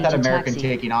 202 Alright, I ready got that to American taxi.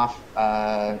 taking off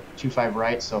 25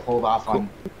 right, so hold off on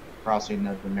crossing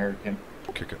the American.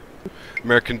 Kick it.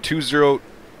 American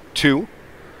 202,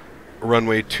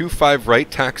 runway 25 right,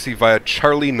 taxi via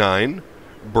Charlie 9,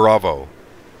 Bravo.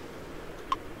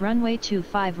 Runway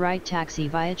 25 right taxi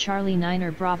via Charlie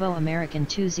 9er Bravo American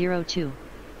 202.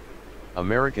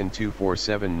 American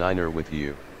 2479er with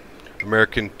you.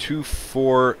 American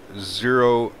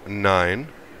 2409.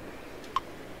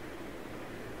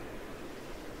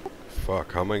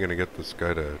 Fuck, how am I going to get this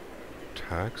guy to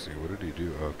taxi? What did he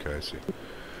do? Okay, I see.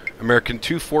 American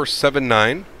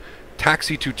 2479,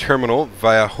 taxi to terminal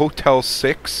via Hotel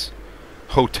 6,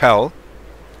 Hotel,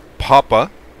 Papa,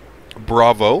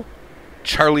 Bravo,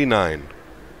 Charlie 9.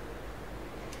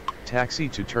 Taxi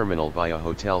to terminal via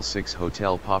Hotel 6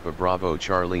 Hotel Papa Bravo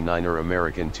Charlie 9er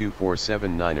American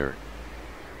 2479er.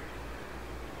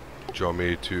 Do you want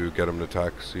me to get him to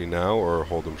taxi now or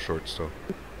hold him short still?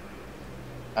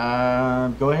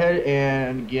 Go ahead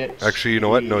and get... Actually, you know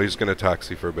what? No, he's going to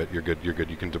taxi for a bit. You're good. You're good.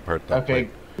 You can depart that Okay.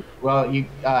 plane. Well, you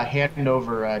hand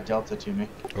over Delta to me.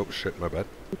 Oh, shit. My bad.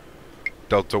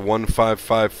 Delta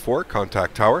 1554,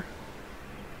 contact tower.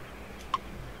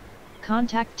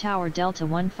 Contact tower Delta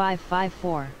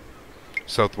 1554.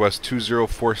 Southwest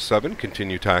 2047,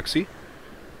 continue taxi.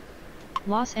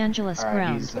 Los Angeles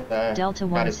ground. Delta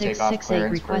got his takeoff 1668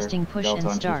 clearance requesting for push Delta and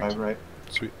on start. 25 right.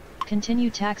 Sweet. Continue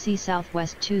taxi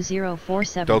Southwest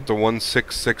 2047. Delta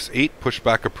 1668,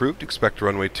 pushback approved. Expect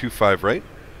runway 25 right.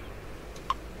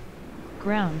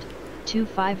 Ground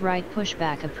 25 right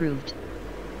pushback approved.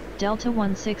 Delta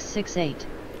 1668.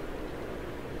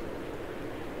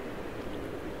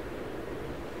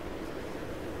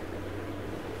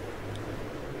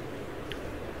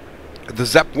 The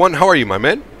Zep 1, how are you, my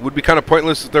man? Would be kind of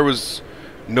pointless if there was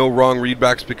no wrong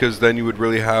readbacks, because then you would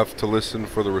really have to listen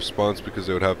for the response, because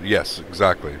they would have... Yes,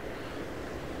 exactly.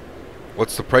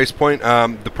 What's the price point?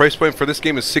 The price point for this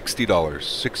game is $60.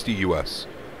 60 US.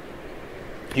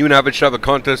 You and Avid should have a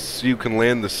contest so you can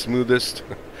land the smoothest.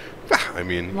 I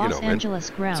mean, Los you know, Angeles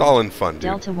man. ground. It's all in fun, dude.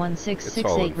 Delta It's all in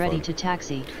 1668 ready fun. to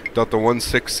taxi. Delta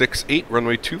 1668,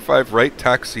 runway 25 right,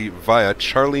 taxi via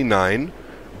Charlie 9,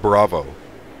 Bravo.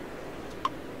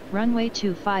 Runway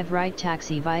 25 right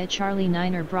taxi via Charlie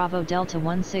 9er Bravo Delta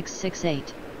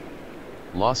 1668.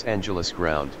 Los Angeles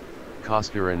ground.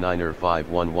 Cost Air 9er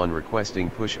 511 requesting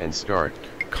push and start.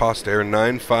 Cost Air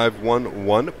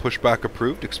 9511, pushback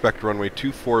approved. Expect runway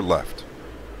 24 left.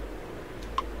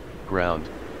 Ground.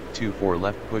 24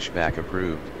 left pushback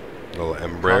approved. Little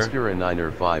Embraer. Cost Air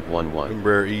 9er 511.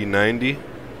 Embraer E90,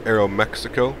 Aero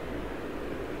Mexico.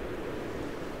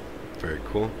 Very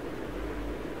cool.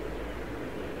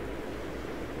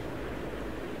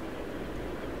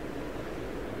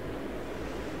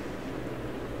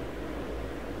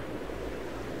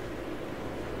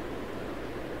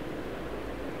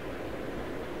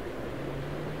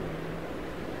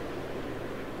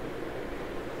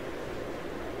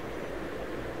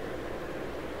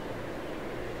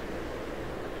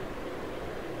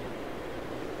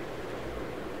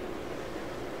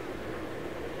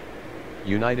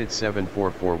 United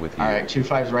 744 with you. All right,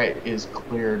 25's right is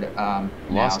cleared now.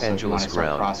 Los so Angeles if you want to start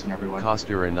ground. crossing everyone.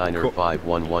 Coster and Niner Cool.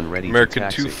 511 ready American to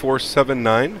taxi.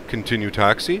 2479, continue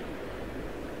taxi.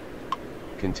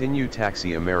 Continue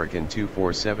taxi American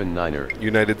 2479er.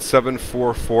 United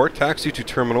 744, taxi to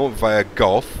terminal via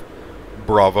Gulf,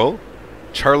 Bravo,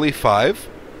 Charlie 5,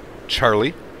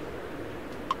 Charlie.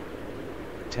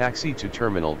 Taxi to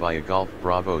terminal via Golf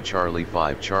Bravo Charlie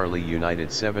 5 Charlie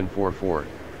United 744.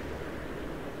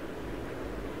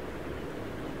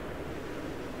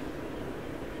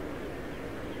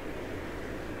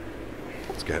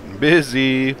 It's getting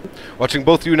busy. Watching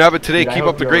both you and Avid today. Dude, I Keep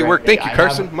hope up the you're great right. work. Thank you, I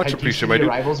Carson. have- Much do you see appreciated, the my dude.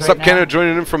 arrivals What's up, right Canada? now?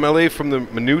 Joining in from LA from the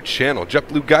new channel.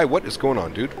 JetBlue Guy, what is going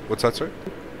on, dude? What's that, sir?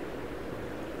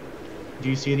 Do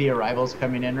you see the arrivals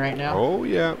coming in right now? Oh,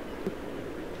 yeah.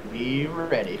 Be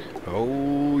ready.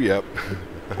 Oh, yep.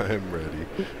 I'm ready.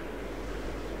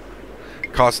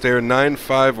 Cost Air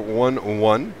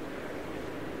 9511.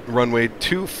 Runway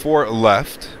 24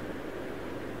 left.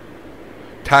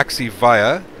 Taxi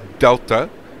via Delta.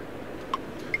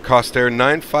 Cost Air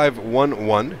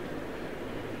 9511.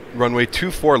 Runway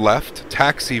 24 left.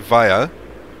 Taxi via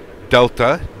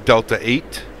Delta. Delta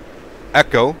 8.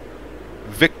 Echo.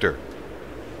 Victor.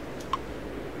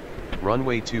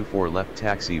 Runway 24 left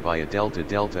taxi via Delta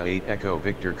Delta 8 Echo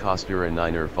Victor Coster and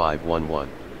Niner 511.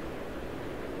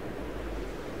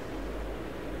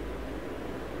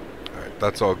 Alright,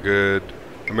 that's all good.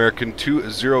 American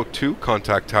 202,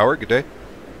 contact tower. Good day.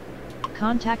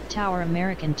 Contact Tower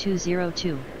American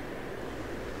 202.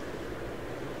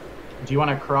 Do you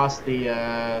want to cross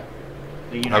the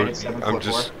United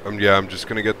 744? I'm just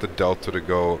gonna get the Delta to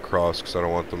go across because I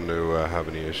don't want them to have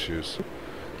any issues.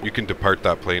 You can depart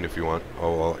that plane if you want.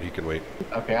 Oh, well, he can wait.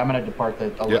 Okay, I'm gonna depart the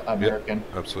Yep, American.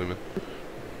 Yep, absolutely, man.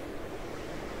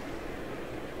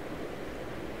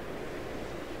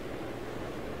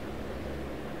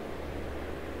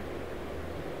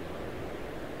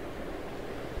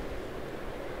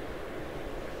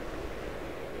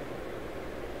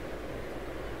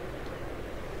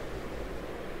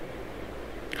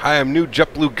 Hi, I'm new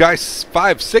JetBlue Guy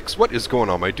 56. What is going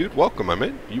on, my dude? Welcome, my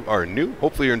man. You are new.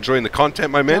 Hopefully you're enjoying the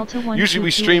content, my man. Delta 1, Usually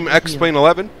we 2, stream 2, X-Plane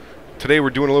 11. Today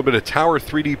we're doing a little bit of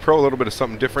Tower3D Pro, a little bit of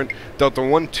something different. Delta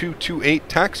 1228,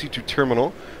 taxi to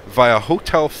terminal via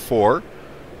Hotel 4,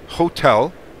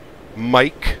 Hotel,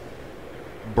 Mike,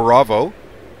 Bravo,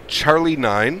 Charlie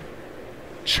 9,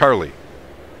 Charlie.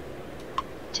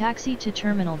 Taxi to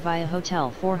terminal via Hotel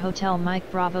 4 Hotel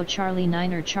Mike Bravo Charlie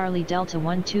 9 or Charlie Delta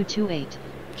 1228.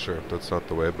 Sure, that's not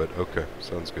the way, but okay,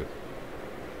 sounds good.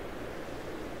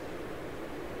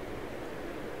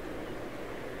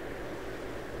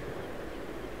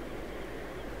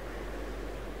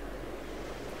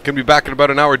 Gonna be back in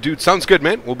about an hour, dude. Sounds good,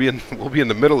 man. We'll be in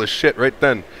the middle of shit right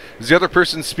then. Is the other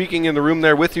person speaking in the room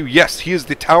there with you? Yes, he is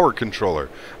the tower controller.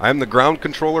 I am the ground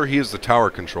controller. He is the tower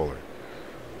controller.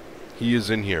 He is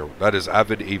in here. That is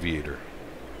Avid Aviator.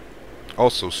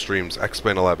 Also streams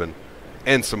X-Plane 11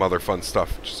 and some other fun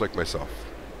stuff, just like myself.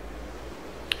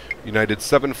 United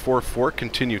 744,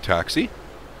 continue taxi.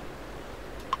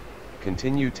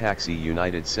 Continue taxi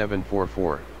United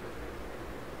 744.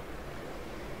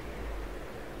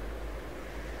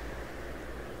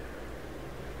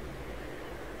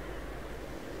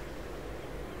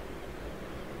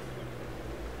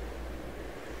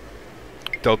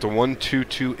 Delta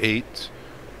 1228,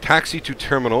 taxi to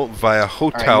terminal via All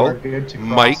Hotel, right, we're good to cross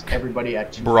Mike, everybody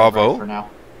at 25 Bravo, right for now.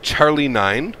 Charlie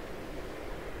 9.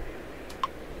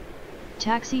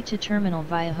 Taxi to terminal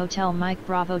via Hotel Mike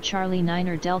Bravo Charlie 9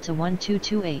 or Delta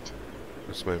 1228.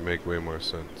 This might make way more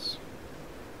sense.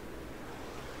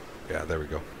 Yeah, there we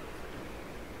go.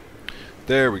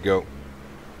 There we go.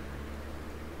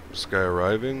 This guy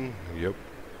arriving? Yep.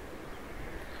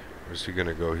 Where's he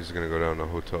gonna go? He's gonna go down to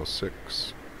Hotel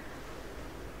 6.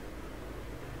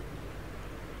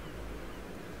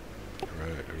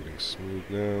 Alright, everything's smooth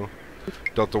now.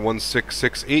 Delta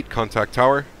 1668, contact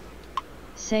tower.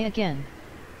 Say again.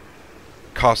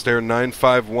 Cost Air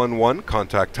 9511,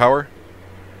 contact tower.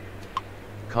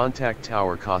 Contact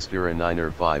Tower Coster and Niner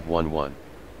 511.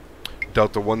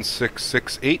 Delta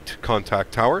 1668,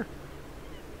 contact tower.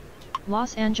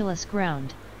 Los Angeles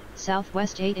ground.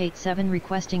 Southwest 887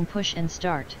 requesting push and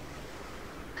start.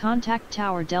 Contact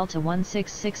Tower Delta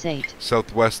 1668.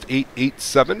 Southwest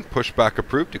 887, pushback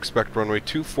approved. Expect runway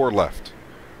 24 left.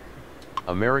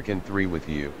 American 3 with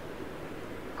you.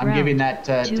 I'm Ground. giving that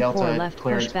 24 Delta left,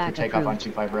 clearance for pushback takeoff on approved.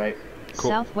 25 right. Cool.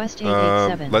 Southwest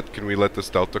 887. Can we let this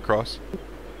Delta cross?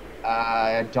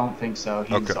 I don't think so.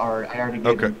 He's Okay. I already gave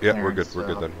Okay, him yeah, clearance, we're good. We're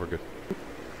so- good then. We're good.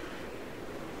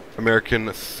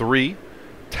 American 3,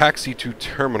 taxi to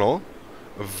terminal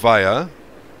via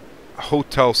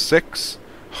Hotel 6,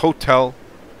 Hotel,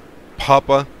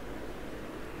 Papa,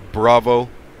 Bravo,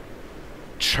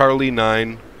 Charlie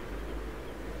 9,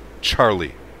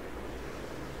 Charlie.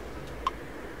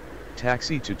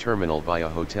 Taxi to terminal via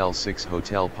Hotel 6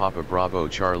 Hotel Papa Bravo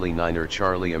Charlie 9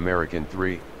 Charlie American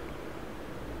 3.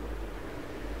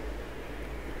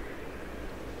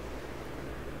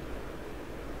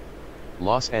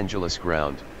 Los Angeles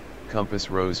ground, Compass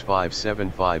Rose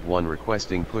 5751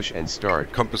 requesting push and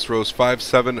start. Compass Rose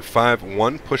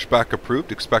 5751, pushback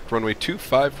approved, expect runway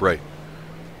 25 right.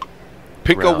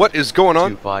 Pinko, Ground, what is going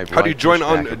on? 25 How do you right, join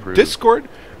on pushback approved. Discord? You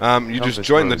Compass just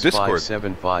join the Rose Discord.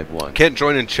 5751. Can't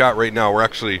join in chat right now. We're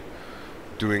actually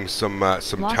doing some Los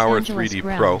Tower Angeles 3D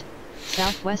ground. Pro.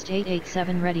 Southwest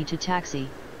 887 ready to taxi.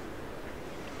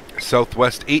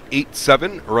 Southwest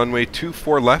 887, runway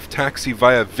 24 left, taxi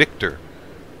via Victor.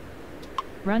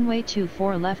 Runway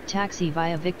 24 left taxi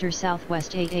via Victor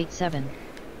Southwest 887.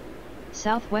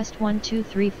 Southwest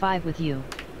 1235 with you.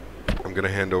 I'm going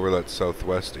to hand over that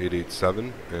Southwest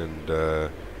 887, and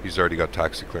he's already got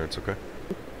taxi clearance, okay?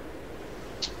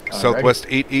 Southwest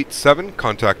 887,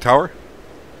 contact Tower.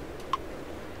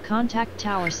 Contact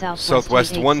Tower Southwest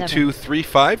Southwest 887.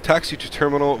 1235, taxi to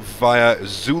terminal via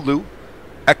Zulu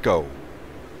Echo.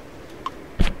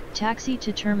 Taxi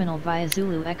to terminal via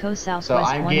Zulu Echo Southwest So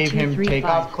I gave him 1235.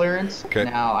 takeoff clearance. Okay.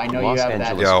 Now I know Los you have that.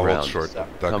 Angeles Yeah, I'll hold ground, short. So,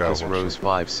 That guy Compass will hold Rose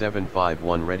short.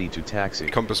 5751 ready to taxi.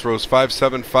 Compass Rose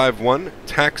 5751,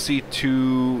 taxi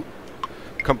to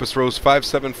Compass Rose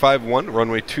 5751,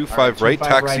 runway 25 Alright, right, 25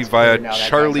 taxi right's via clear now, that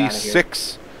Charlie guy's outta here.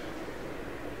 6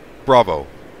 Bravo.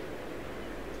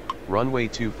 Runway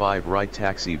 25 right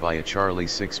taxi via Charlie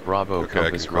 6 Bravo Okay, I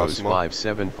Compass can cross Rose them all. Yeah, you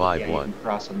 5751. can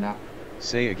cross him now.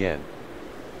 Say again.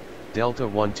 Delta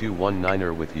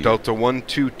 1219 with you. Delta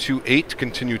 1228,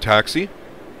 continue taxi.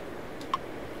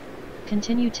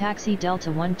 Continue taxi Delta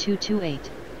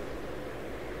 1228.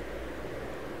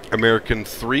 American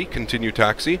 3, continue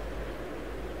taxi.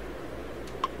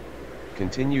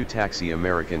 Continue taxi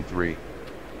American 3.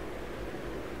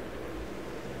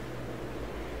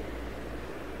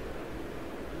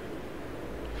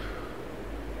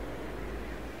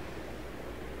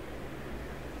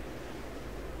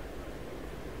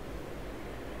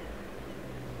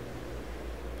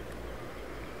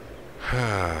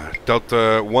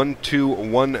 Delta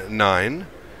 1219,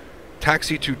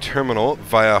 taxi to terminal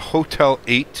via Hotel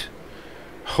 8,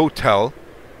 Hotel,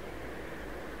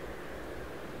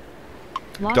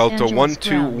 Los Delta Angeles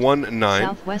ground. 1219,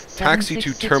 Southwest taxi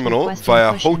to 766 terminal requesting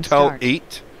via push and Hotel start.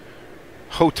 8,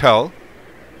 Hotel,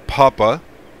 Papa,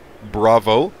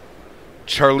 Bravo,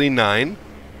 Charlie 9,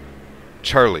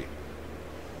 Charlie.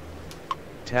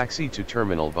 Taxi to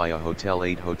terminal via Hotel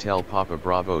 8 Hotel Papa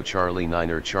Bravo Charlie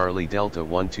 9 Charlie Delta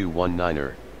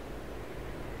 1219.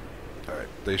 Alright,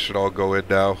 they should all go in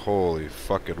now. Holy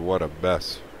fucking what a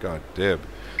mess. God damn.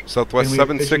 Southwest Can we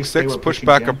officially 766, say we're pushing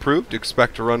pushback down? approved.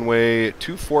 Expect runway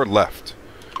 24 left.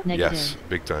 Negative. Yes,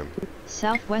 big time.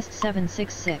 Southwest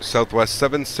 766. Southwest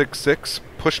 766,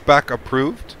 pushback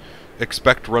approved.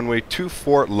 Expect runway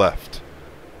 24 left.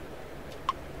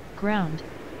 Ground.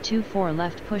 24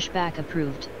 left pushback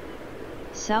approved.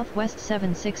 Southwest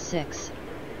 766.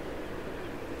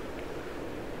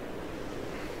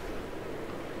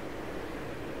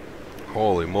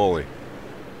 Holy moly.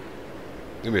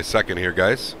 Give me a second here,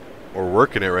 guys. We're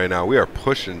working it right now. We are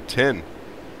pushing 10.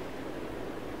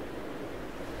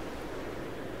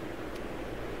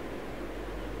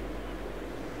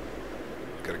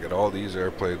 Gotta get all these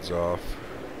airplanes off.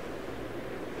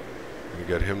 Gonna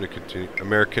get him to continue.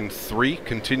 American 3,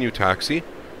 continue taxi.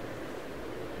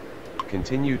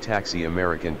 Continue taxi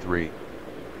American 3.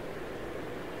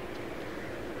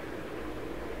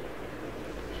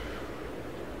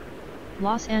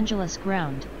 Los Angeles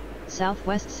ground.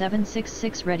 Southwest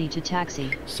 766 ready to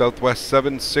taxi. Southwest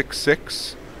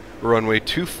 766, runway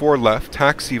 24 left,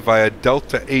 taxi via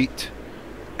Delta 8,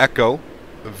 Echo,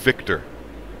 Victor.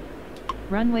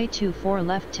 Runway 24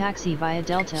 left taxi via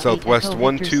Delta 8 Southwest Echo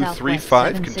Victor,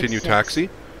 1235, Southwest continue 766. taxi.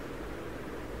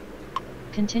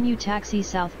 Continue taxi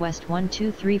Southwest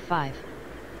 1235.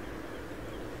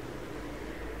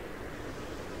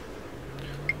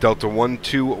 Delta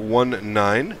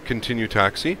 1219, continue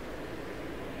taxi.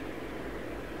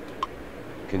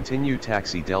 Continue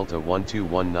taxi Delta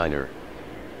 1219.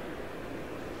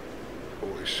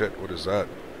 Holy shit, what is that?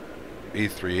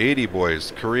 A380,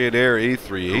 boys. Korean Air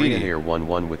A380. Korean Air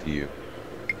 11 with you.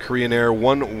 Korean Air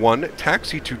 11,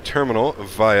 taxi to terminal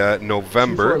via 24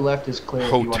 November, left is clear.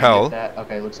 If you wanna Hotel, get that.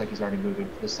 Okay, looks like he's already moving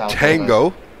to the south.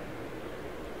 Tango,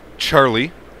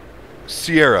 Charlie,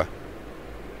 Sierra.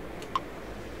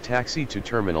 Taxi to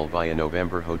terminal via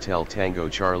November Hotel Tango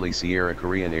Charlie Sierra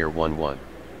Korean Air 11.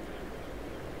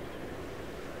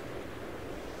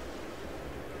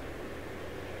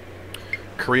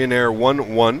 Korean Air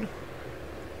 11.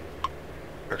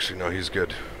 Actually, no, he's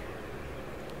good.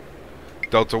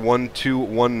 Delta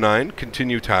 1219,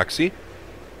 continue taxi.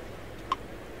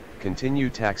 Continue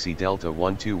taxi Delta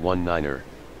 1219er.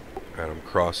 And I'm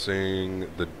crossing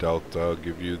the Delta. I'll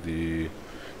give you the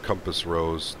compass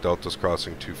rose. Delta's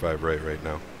crossing 25 right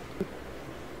now.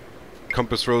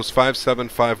 Compass rose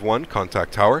 5751,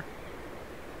 contact tower.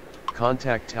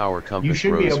 Contact tower compass You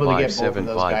should rose be able to get both of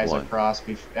those guys 5751. across,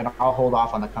 and I'll hold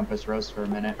off on the compass rose for a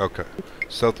minute. Okay.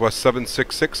 Southwest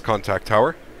 766, contact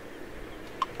tower.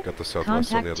 Got the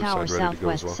Southwest on the Contact other tower side ready to go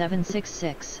as Southwest well.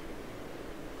 766.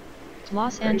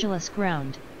 Los Angeles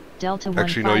ground. Delta 1536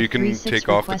 Actually, no, you can take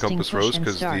off the requesting compass push rose and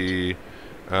because start.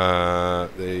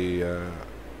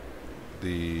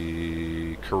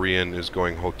 the Korean is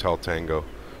going Hotel Tango,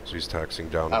 so he's taxiing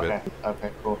down a bit.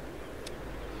 Okay, cool.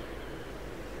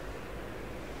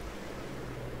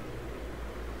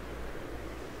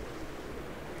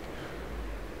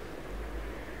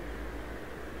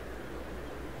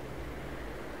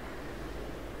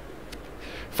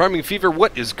 Farming Fever,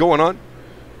 what is going on?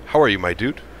 How are you, my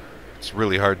dude? It's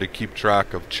really hard to keep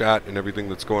track of chat and everything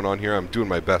that's going on here. I'm doing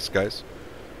my best, guys.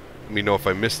 Let me know if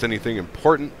I missed anything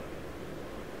important.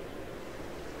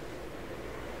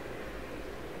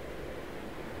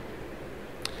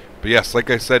 But yes, like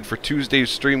I said, for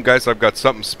Tuesday's stream, guys, I've got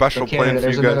something special So planned Canada, for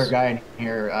you there's guys. another guy in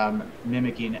here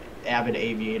mimicking Avid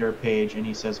Aviator page, and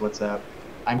he says, "What's up?"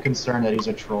 I'm concerned that he's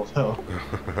a troll, though.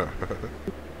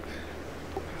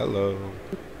 Hello.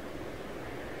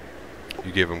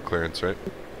 You gave him clearance, right?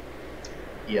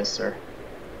 Yes, sir.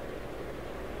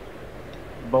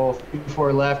 Both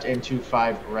 24 left and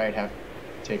 25 right have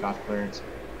takeoff clearance.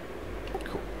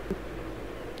 Cool.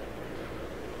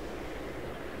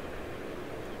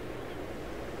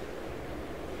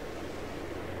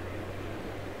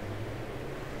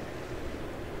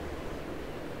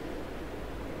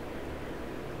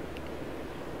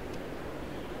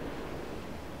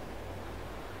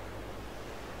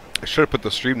 I should have put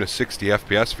the stream to 60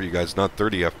 FPS for you guys, not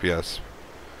 30 FPS.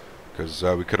 Because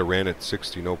we could have ran it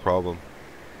 60, no problem.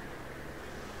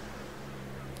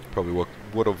 Probably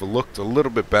would have looked a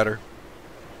little bit better.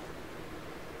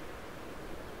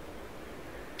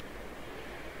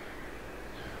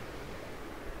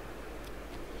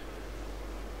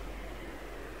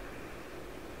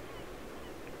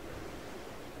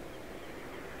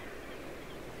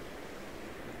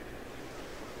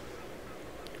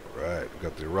 Right, we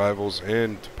got the arrivals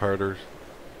and departers.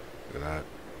 Look at that.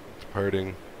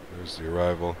 Departing. There's the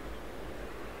arrival.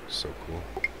 So cool.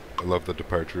 I love the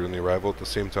departure and the arrival at the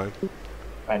same time.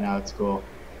 I know, it's cool.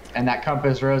 And that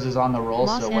compass rose is on the roll,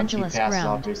 Los so once he Angeles passes, ground.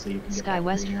 obviously you can get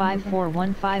SkyWest that green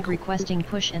 5415 requesting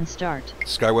push and start.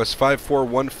 SkyWest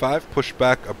 5415,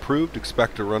 pushback approved.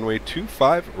 Expect a runway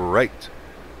 25 right.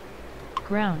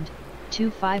 Ground.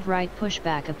 25 right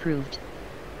pushback approved.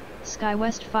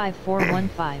 SkyWest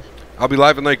 5415. I'll be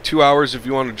live in like 2 hours if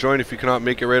you want to join. If you cannot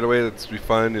make it right away, that's be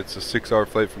fine. It's a 6-hour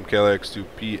flight from KLAX to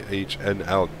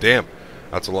PHNL. Damn,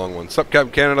 that's a long one. Sup,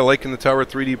 CptCanada, liking the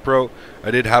Tower3D Pro.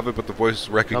 I did have it, but the voice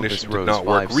recognition did not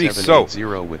work. Reese, so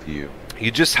with you.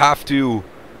 You just have to,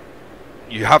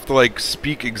 like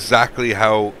speak exactly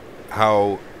how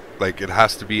like it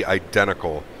has to be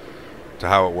identical to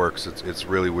how it works. It's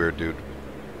really weird, dude.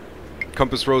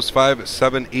 Compass Rose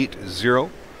 5780.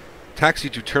 Taxi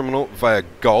to terminal via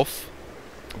Golf,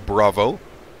 Bravo,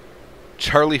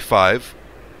 Charlie 5,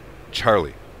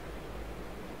 Charlie.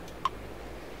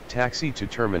 Taxi to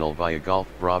terminal via Golf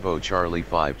Bravo Charlie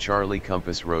 5 Charlie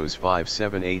Compass Rose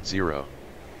 5780.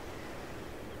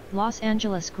 Los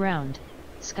Angeles ground.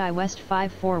 SkyWest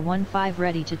 5415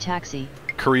 ready to taxi.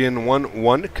 Korean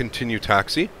 11, continue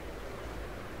taxi.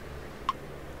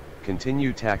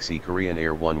 Continue taxi Korean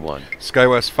Air 11.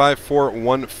 SkyWest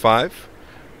 5415.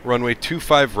 Runway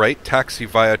 25 right, taxi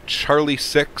via Charlie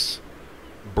 6,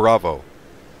 Bravo.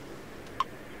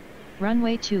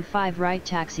 Runway 25 right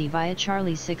taxi via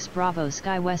Charlie 6 Bravo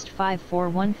SkyWest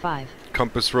 5415.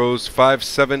 Compass Rose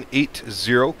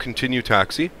 5780, continue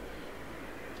taxi.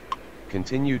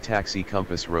 Continue taxi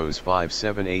Compass Rose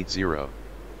 5780.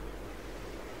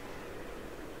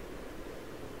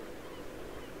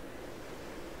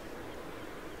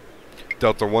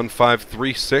 Delta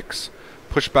 1536.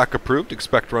 Pushback approved.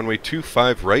 Expect runway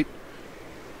 25 right.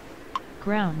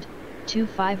 Ground.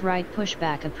 25 right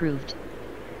pushback approved.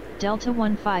 Delta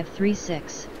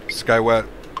 1536. Skywest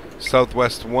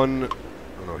Southwest 1.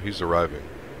 Oh no, he's arriving.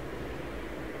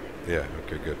 Yeah,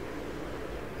 okay, good.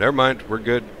 Never mind, we're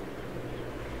good.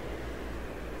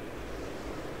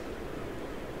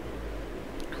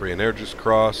 Korean Air just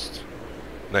crossed.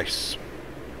 Nice.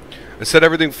 I said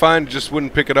everything fine, just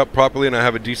wouldn't pick it up properly, and I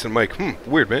have a decent mic.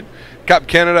 Weird, man.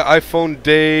 CptCanada, iPhone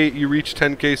day, you reach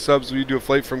 10K subs. Will you do a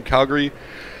flight from Calgary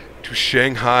to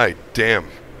Shanghai? Damn.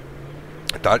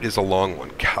 That is a long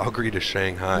one. Calgary to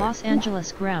Shanghai. Los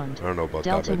Angeles ground. I don't know about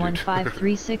Delta that, my dude.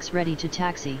 1536 ready to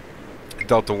taxi.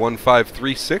 Delta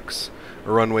 1536,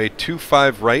 runway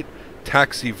 25 right,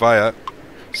 taxi via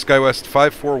SkyWest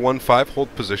 5415,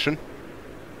 hold position.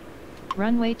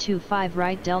 Runway 25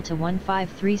 right Delta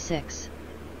 1536.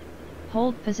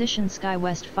 Hold position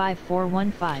SkyWest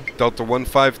 5415. Delta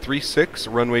 1536,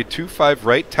 runway 25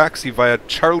 right, taxi via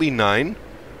Charlie 9,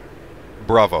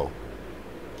 Bravo.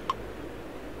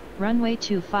 Runway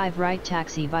 25 right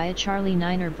taxi via Charlie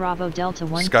 9 or Bravo Delta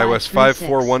 1536. SkyWest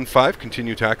 5415,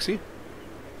 continue taxi.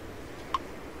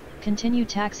 Continue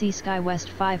taxi SkyWest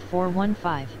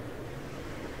 5415.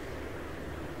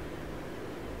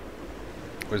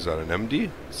 What is that, an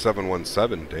MD?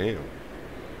 717, damn.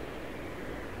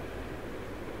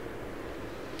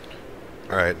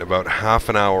 Alright, in about half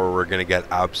an hour we're going to get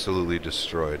absolutely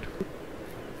destroyed.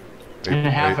 In a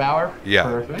half hour? Yeah,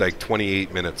 Perfect. like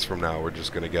 28 minutes from now we're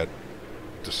just going to get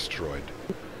destroyed.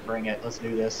 Bring it. Let's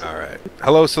do this. Alright.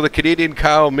 Hello, so the Canadian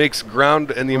Kyle makes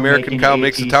ground and the We're American making Kyle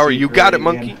makes the ATC tower. You got it, great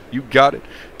monkey. again. You got it.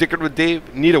 Dickard with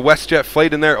Dave. Need a WestJet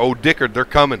flight in there? Oh, Dickard, they're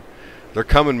coming. They're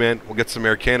coming, man. We'll get some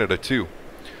Air Canada, too.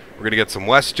 We're going to get some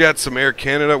WestJet, some Air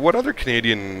Canada. What other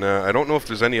Canadian? I don't know if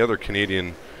there's any other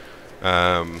Canadian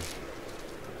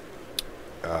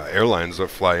airlines that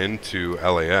fly into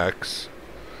LAX.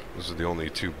 Those are the only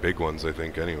two big ones, I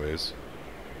think, anyways.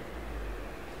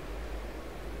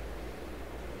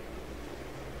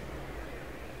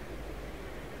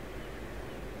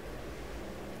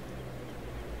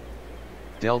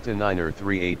 Delta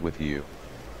 9er38 with you.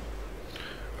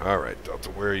 Alright,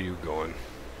 Delta, where are you going?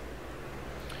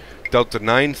 Delta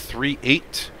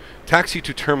 938, taxi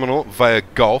to terminal via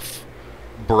Golf,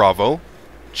 Bravo,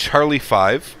 Charlie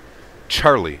 5,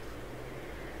 Charlie.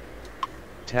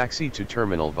 Taxi to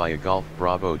terminal via Golf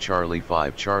Bravo Charlie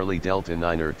 5 Charlie Delta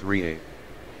 9er38.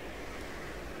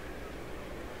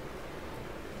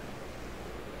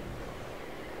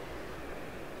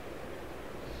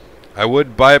 I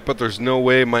would buy it, but there's no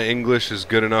way my English is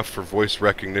good enough for voice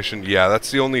recognition. Yeah,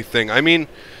 that's the only thing. I mean,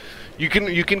 you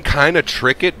can kind of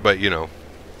trick it, but you know.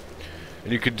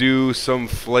 And you could do some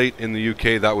flight in the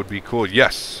UK. That would be cool.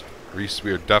 Yes, Reese,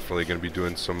 we are definitely going to be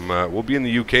doing some. We'll be in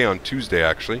the UK on Tuesday,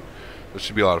 actually. This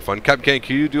should be a lot of fun. CptCanada,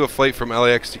 can you do a flight from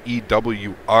LAX to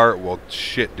EWR? Well,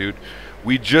 shit, dude.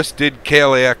 We just did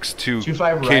KLAX to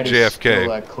 25 right is KJFK.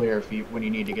 still clear if you, when you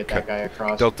need to get that guy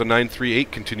across. Delta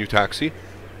 938, continue taxi.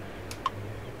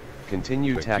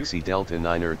 Continue Thank taxi you. Delta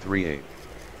 9er38.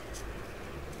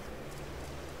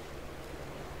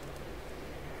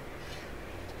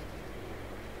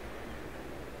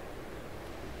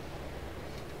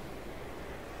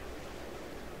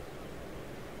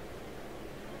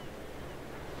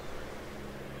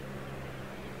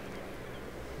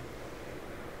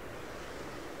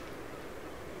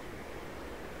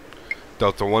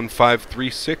 Delta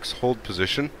 1536, hold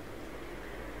position.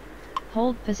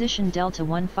 Hold position Delta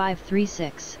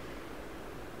 1536.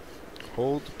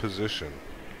 Hold position.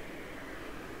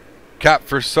 Cap,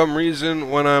 for some reason,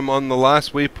 when I'm on the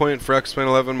last waypoint for X-Plane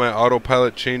 11, my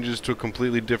autopilot changes to a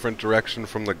completely different direction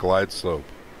from the glide slope.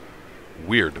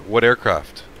 Weird. What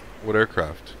aircraft? What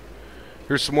aircraft?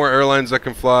 Here's some more airlines that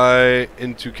can fly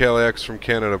into KLAX from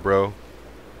Canada, bro.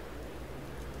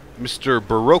 Mr.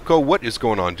 Barocco, what is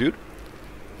going on, dude?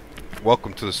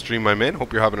 Welcome to the stream, my man.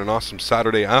 Hope you're having an awesome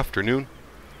Saturday afternoon.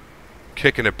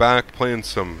 Kicking it back, playing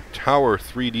some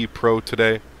Tower3D Pro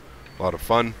today. A lot of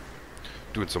fun.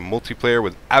 Doing some multiplayer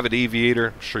with Avid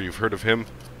Aviator. I'm sure you've heard of him.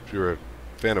 If you're a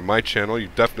fan of my channel,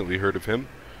 you've definitely heard of him.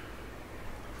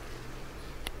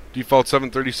 Default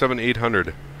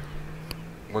 737-800.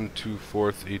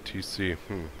 124th ATC.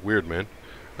 Weird, man.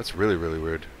 That's really, really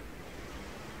weird.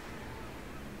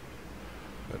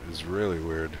 That is really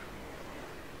weird.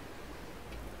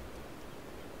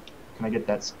 Can I get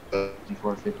that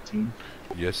 5415?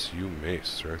 Yes, you may,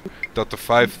 sir. Delta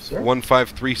Sir?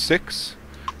 1536.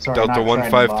 Sorry, Delta not trying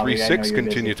to bother you. I know 1536, you're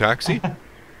continue busy. taxi.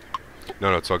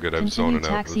 No, it's all good. I'm Continue zoning out.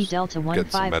 taxi Let's Delta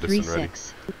get some medicine ready.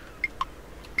 1536.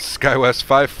 SkyWest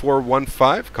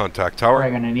 5415, contact tower. We're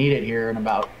going to need it here in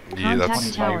about Yeah, that's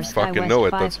Contact tower I fucking SkyWest know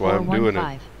it. That's why I'm doing it.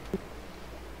 5415.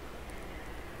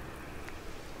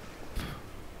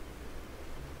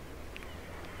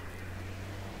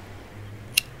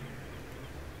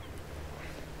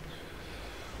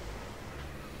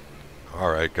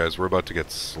 Alright, guys, we're about to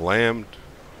get slammed.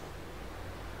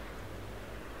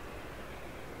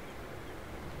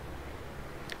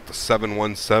 The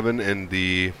 717 and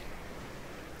the...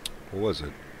 What was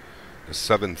it? The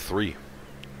 7-3.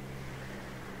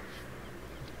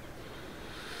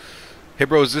 Hey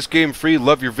bro, is this game free?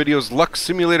 Love your videos. Luck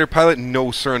Simulator Pilot? No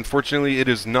sir, unfortunately it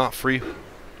is not free.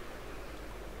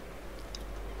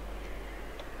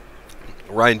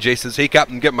 Ryan J says, hey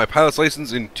Captain, get my pilot's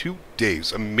license in 2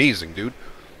 days. Amazing, dude.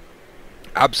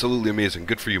 Absolutely amazing.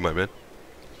 Good for you, my man.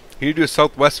 Can you do a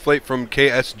Southwest flight from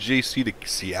KSJC to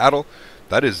Seattle?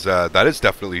 That is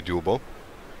definitely doable.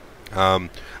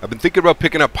 I've been thinking about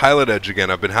picking up Pilot Edge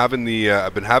again. I've been having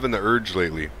the urge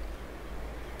lately.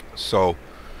 So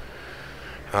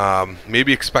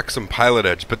maybe expect some Pilot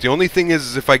Edge. But the only thing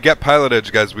is if I get Pilot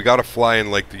Edge, guys, we gotta fly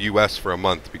in like the US for a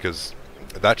month because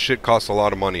that shit costs a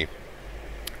lot of money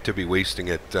to be wasting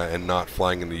it and not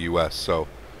flying in the US. So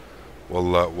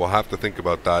we'll have to think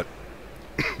about that.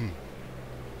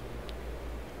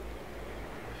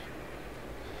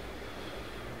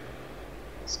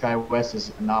 SkyWest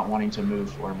is not wanting to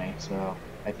move for me, so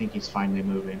I think he's finally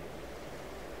moving.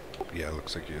 Yeah, it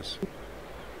looks like he is.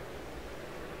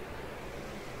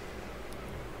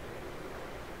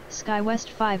 SkyWest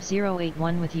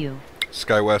 5081 with you.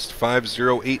 SkyWest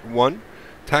 5081.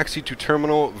 Taxi to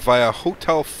terminal via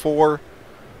Hotel 4,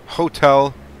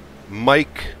 Hotel,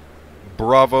 Mike,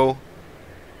 Bravo,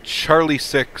 Charlie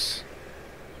 6.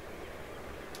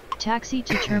 Taxi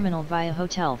to terminal via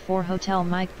Hotel 4 Hotel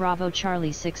Mike Bravo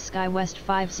Charlie 6 SkyWest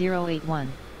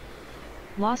 5081.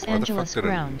 Los Angeles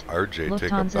ground. RJ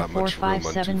take up Lufthansa that much room on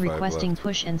 457 25 requesting left.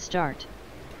 push and start.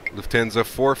 Lufthansa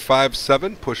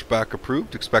 457, pushback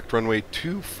approved. Expect runway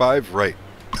 25 right.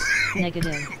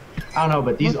 Negative. I don't know,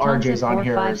 but these Lufthansa RJs on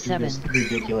here are 457. just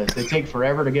ridiculous. They take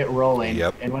forever to get rolling,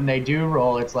 Yep. and when they do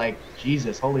roll, it's like,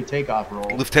 Jesus, holy takeoff roll.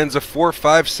 Lufthansa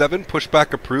 457,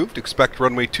 pushback approved. Expect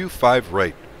runway 25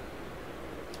 right.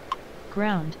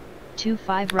 Ground.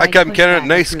 25 Hi, right. Captain Canada. pushback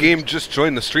Nice approved. game. Just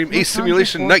joined the stream. Ace Lufthansa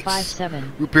Simulation, nice.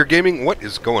 457. Root Beer Gaming, what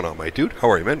is going on, my dude? How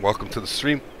are you, man? Welcome to the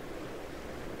stream.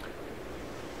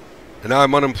 And now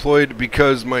I'm unemployed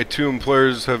because my 2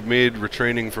 employers have made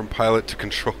retraining from pilot to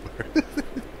controller.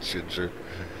 Ginger.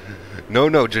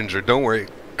 No, Ginger, don't worry.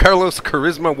 Carlos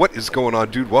Charisma, what is going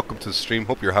on, dude? Welcome to the stream.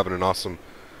 Hope you're having an awesome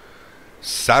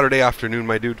Saturday afternoon,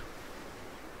 my dude.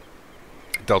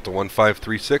 Delta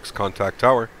 1536, contact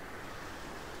tower.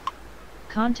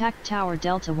 Contact Tower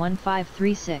Delta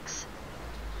 1536.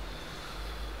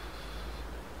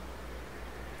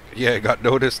 Yeah, I got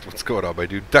noticed. What's going on, my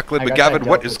dude? Declan I got McGavin, that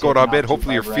what Delta is going on, taken man? off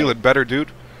Hopefully you're 25 feeling right. better,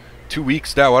 dude. 2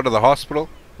 weeks now out of the hospital.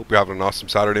 Hope you're having an awesome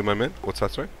Saturday, my man. What's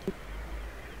that, sorry?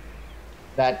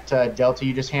 That Delta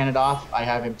you just handed off, I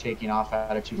have him taking off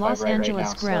out of 25 Los right Angeles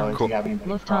right now. ground. So if Cool. you have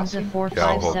anybody Lufthansa crossing,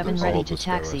 457 I'll ready hold to this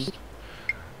taxi. SkyWest.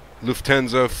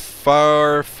 Lufthansa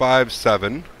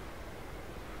 457.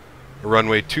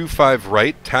 Runway 25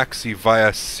 right. Taxi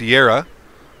via Sierra.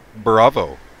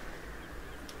 Bravo.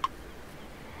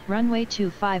 Runway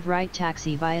 25 right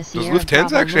taxi via Sierra Lufthansa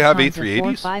Bravo, actually have Lufthansa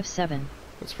A380s? 457.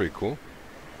 That's pretty cool.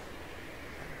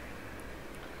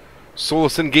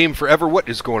 Solison Game Forever, what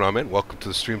is going on, man? Welcome to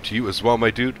the stream to you as well, my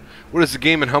dude. What is the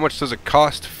game and how much does it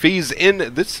cost? Phase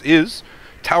in. This is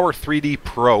Tower3D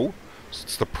Pro. So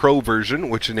it's the Pro version,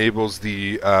 which enables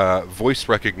the voice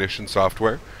recognition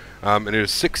software. And it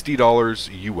is $60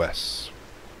 US.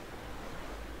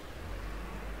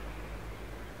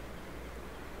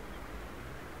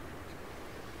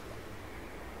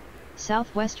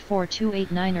 Southwest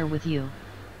 4289er with you.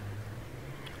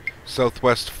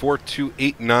 Southwest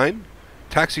 4289.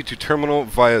 Taxi to terminal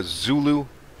via Zulu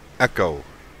Echo.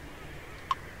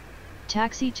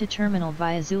 Taxi to terminal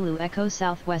via Zulu Echo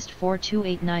Southwest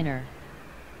 4289er.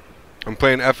 I'm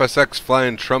playing FSX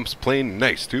flying Trump's plane.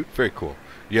 Nice, dude. Very cool.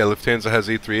 Yeah, Lufthansa has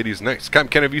A380s. Nice. Ken,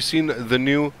 have you seen the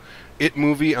new It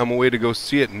movie? I'm away to go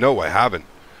see it. No, I haven't.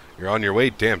 You're on your way?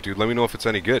 Damn, dude. Let me know if it's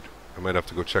any good. I might have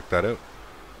to go check that out.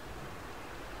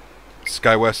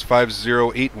 SkyWest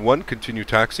 5081. Continue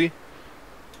taxi.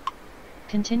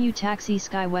 Continue taxi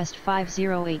SkyWest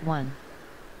 5081.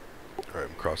 Alright,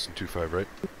 I'm crossing 25 right.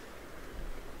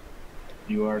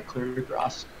 you are clear to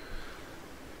cross.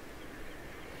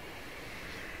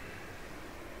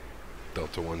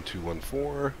 Delta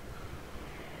 1214.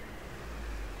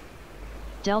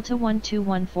 Delta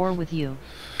 1214 with you.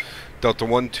 Delta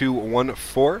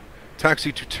 1214.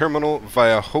 Taxi to terminal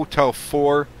via Hotel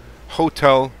 4,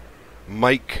 Hotel,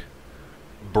 Mike,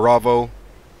 Bravo,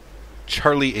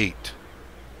 Charlie 8.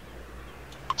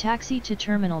 Taxi to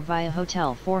terminal via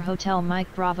Hotel 4 Hotel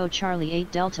Mike Bravo Charlie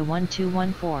 8 Delta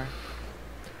 1214.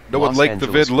 No one Los liked the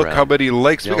Angeles vid. Look how ground. many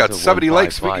likes. We got Delta 70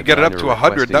 likes. If we could get it up to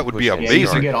 100, that would be requesting push and Yeah, you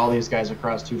amazing. can get all these guys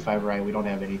across 2-5 right. We don't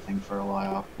have anything for a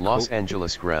while. Los Cool.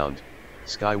 Angeles ground.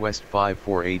 SkyWest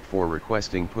 5484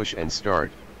 requesting push and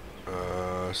start.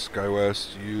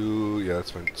 SkyWest, yeah,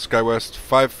 that's fine. SkyWest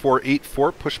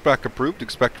 5484, pushback approved.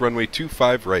 Expect runway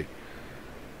 25 right.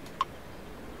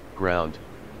 Ground.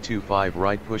 25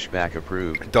 right pushback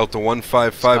approved. Delta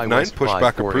 1559, SkyWest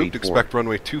pushback approved. 5484. Expect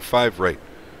runway 25 right.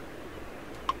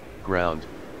 Ground.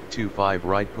 25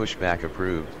 right pushback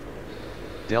approved.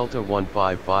 Delta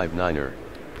 1559er.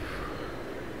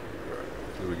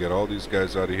 So we get all these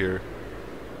guys out of here.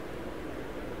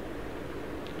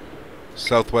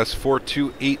 Southwest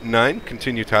 4289,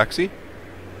 continue taxi.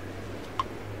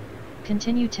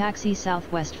 Continue taxi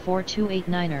Southwest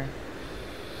 4289er.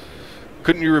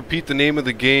 Couldn't you repeat the name of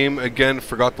the game again?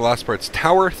 Forgot the last part. It's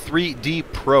Tower3D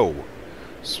Pro.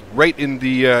 It's right in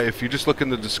the, if you just look in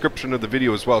the description of the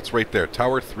video as well, it's right there.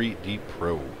 Tower3D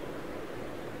Pro.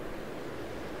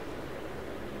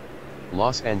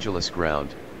 Los Angeles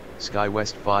ground.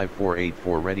 SkyWest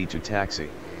 5484 ready to taxi.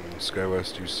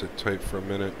 SkyWest, you sit tight for a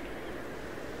minute.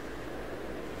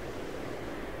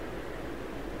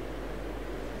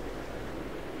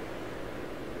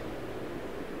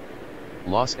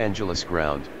 Los Angeles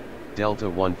ground. Delta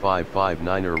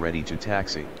 1559er ready to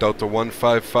taxi. Delta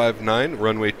 1559,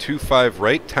 runway 25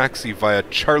 right, taxi via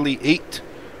Charlie 8,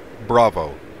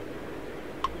 Bravo.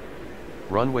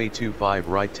 Runway 25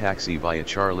 right taxi via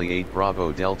Charlie 8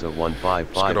 Bravo Delta Just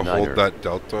gonna hold 1559er. that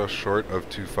Delta short of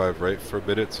 25 right for a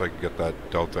bit so I can get that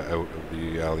Delta out of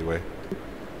the alleyway.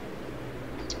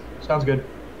 Sounds good.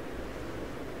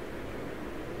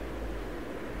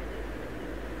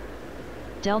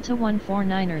 Delta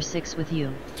 149er 6 with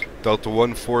you. Delta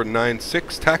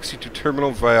 1496, taxi to terminal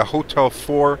via Hotel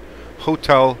 4,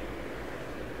 Hotel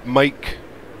Mike,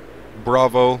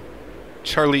 Bravo,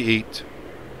 Charlie 8.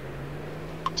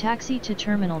 Taxi to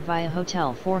terminal via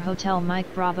Hotel 4 Hotel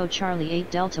Mike Bravo Charlie 8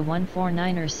 Delta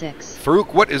 149er 6.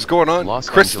 Farouk, what is going on? Los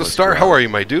Chris the Angeles Star, how ground. are you,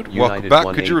 my dude? Welcome United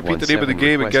back. Could you repeat the name of the 1817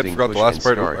 game again? requesting Forgot the push last and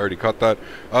part. I start. already caught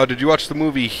that. Did you watch the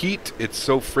movie Heat? It's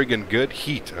so friggin' good.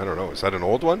 Heat. I don't know. Is that an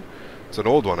old one? It's an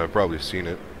old one. I've probably seen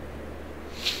it.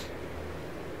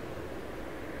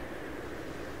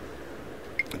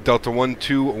 Delta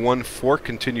 1214,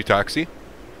 continue taxi.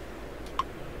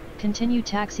 Continue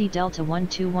taxi Delta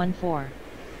 1214.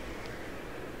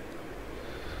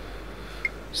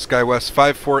 SkyWest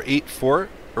 5484,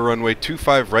 runway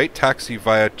 25 right, taxi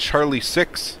via Charlie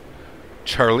 6,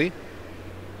 Charlie,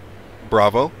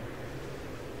 Bravo.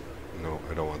 No,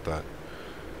 I don't want that.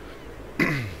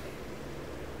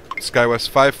 SkyWest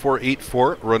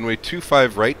 5484, runway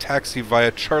 25 right, taxi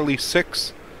via Charlie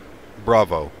 6,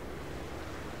 Bravo.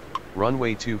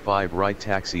 Runway 25 right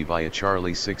taxi via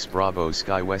Charlie 6 Bravo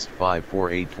SkyWest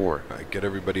 5484. Alright, get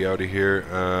everybody out of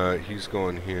here. He's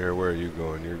going here. Where are you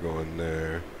going? You're going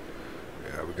there.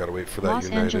 Yeah, we gotta wait for that Los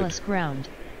United. Angeles ground.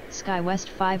 SkyWest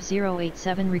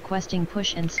 5087 requesting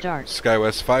push and start.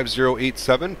 SkyWest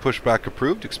 5087, pushback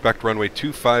approved. Expect runway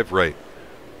 25 right.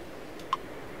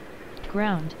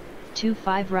 Ground.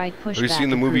 25 right push. Have you seen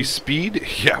the movie Speed?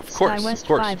 Yeah, of course, SkyWest of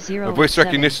course. 5087. My voice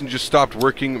recognition just stopped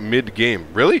working mid-game.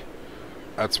 Really?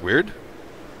 That's weird.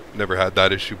 Never had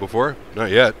that issue before. Not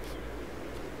yet.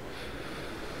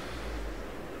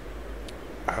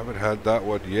 I haven't had that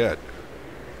one yet.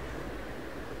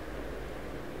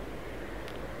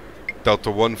 Delta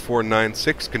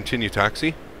 1496, continue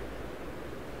taxi.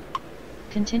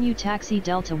 Continue taxi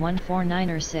Delta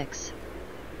 149er 6.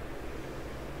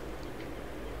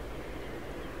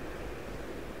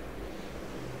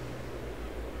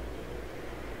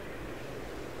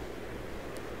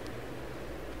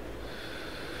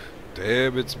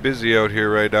 Damn, it's busy out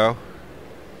here right now.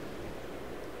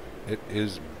 It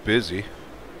is busy.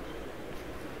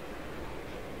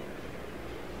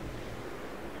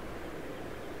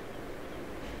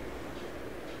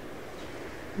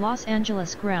 Los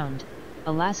Angeles ground.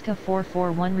 Alaska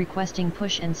 441 requesting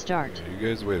push and start. You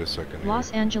guys wait a second here. Los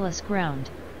Angeles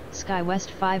ground. SkyWest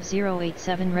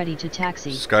 5087 ready to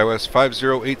taxi. SkyWest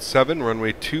 5087,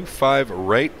 runway 25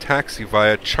 right, taxi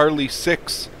via Charlie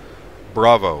 6,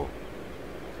 Bravo.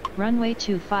 Runway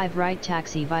 25 right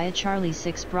taxi via Charlie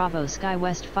 6 Bravo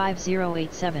SkyWest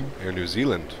 5087. Air New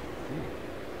Zealand.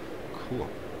 Cool.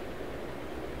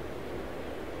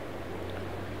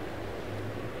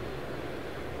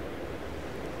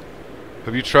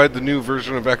 Have you tried the new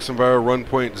version of XEnviro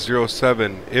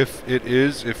 1.07?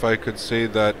 If I could say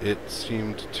that it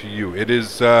seemed to you. It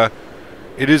is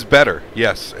better,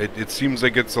 yes. It seems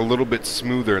like it's a little bit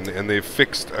smoother, and they've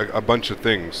fixed a bunch of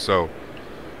things, so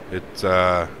it's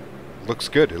Looks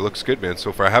good. It looks good, man.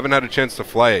 So far, I haven't had a chance to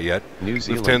fly it yet. New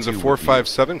Zealand Lufthansa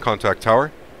 457, contact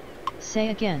tower. Say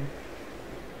again.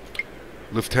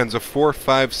 Lufthansa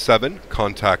 457,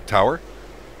 contact tower.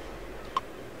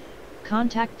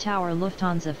 Contact tower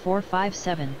Lufthansa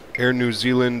 457. Air New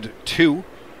Zealand 2.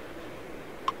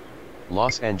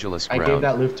 Los Angeles I ground. gave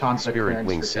that Lufthansa Spirit clearance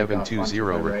Wing for takeoff 720 onto the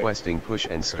right. requesting push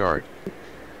and start.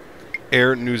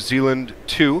 Air New Zealand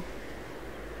 2.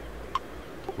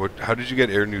 What? How did you get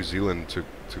Air New Zealand to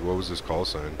what was this call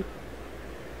sign?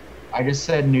 I just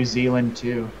said New Zealand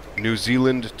 2. New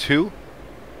Zealand 2.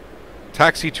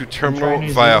 Taxi to Try terminal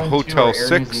New via Zealand 2 Hotel or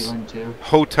Air New 6. Zealand 2.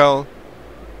 Hotel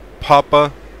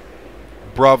Papa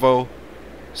Bravo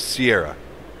Sierra.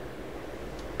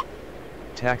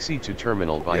 Taxi to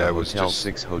terminal via Yeah, it was Hotel just,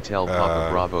 6 Hotel Papa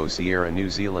Bravo Sierra New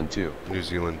Zealand 2. New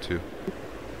Zealand 2.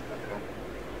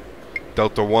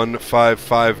 Delta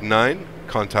 1559,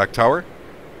 contact tower.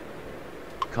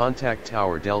 Contact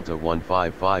tower Delta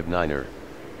 1559er.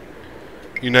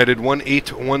 United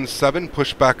 1817,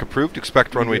 pushback approved.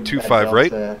 Expect runway 25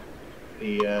 right.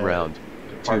 Ground.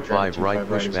 25 right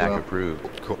pushback well.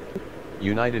 approved. Cool.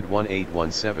 United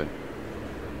 1817.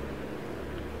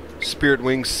 Spirit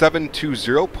Wing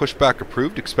 720, pushback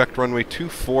approved. Expect runway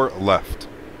 24 left.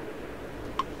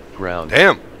 Ground.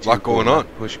 Damn, a lot going on.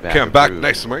 Pushback Okay, I'm back. approved.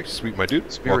 Nice, Murray. Sweet, my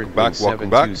dude. Spirit Welcome back. Wing Welcome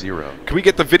back. 720. Can we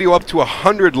get the video up to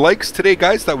 100 likes today,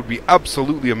 guys? That would be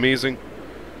absolutely amazing.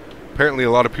 Apparently, a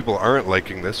lot of people aren't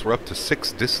liking this. We're up to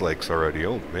 6 dislikes already.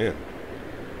 Oh, man.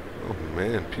 Oh,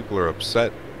 man. People are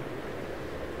upset.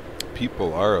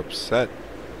 People are upset.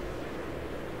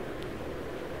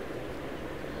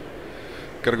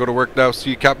 Gotta go to work now. See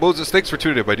you, Cap Moses. Thanks for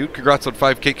tuning in, my dude. Congrats on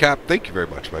 5K, Cap. Thank you very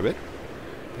much, my man.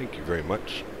 Thank you very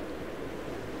much.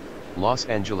 Los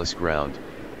Angeles ground.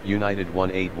 United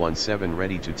 1817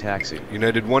 ready to taxi.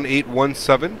 United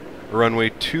 1817, runway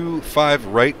 25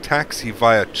 right, taxi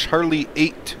via Charlie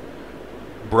 8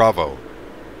 Bravo.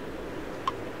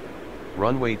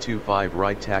 Runway 25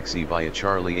 right taxi via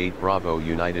Charlie 8 Bravo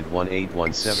United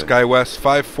 1817. SkyWest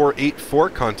 5484,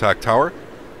 contact tower.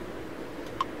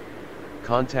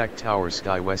 Contact tower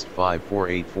SkyWest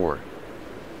 5484.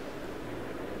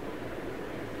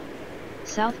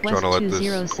 Southwest Do you want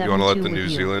 2072 to let the with New you.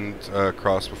 Zealand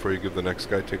cross before you give the next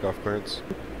guy takeoff clearance?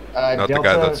 Not Delta, the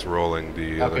guy that's rolling,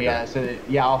 the other okay, guy. yeah, so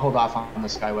yeah, I'll hold off on the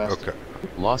SkyWest. Okay.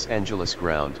 Los Angeles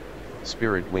ground.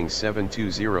 Spirit Wing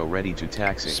 720 ready to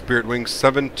taxi. Spirit Wing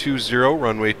 720,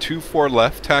 runway 24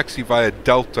 left, taxi via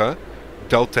Delta,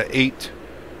 Delta 8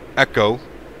 Echo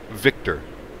Victor.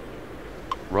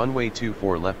 Runway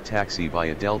 24 left taxi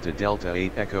via Delta Delta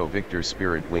 8 Echo Victor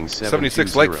Spirit Wing 720.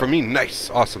 76 like from me. Nice.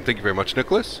 Awesome. Thank you very much,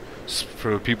 Nicholas.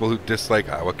 For the people who dislike,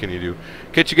 what can you do?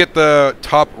 Can't you get the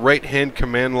top right-hand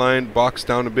command line box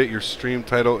down a bit? Your stream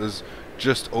title is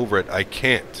just over it. I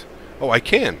can't. Oh, I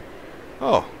can.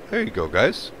 Oh, there you go,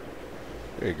 guys.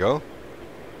 There you go.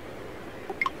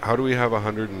 How do we have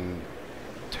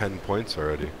 110 points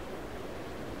already?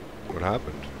 What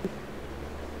happened?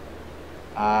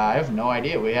 I have no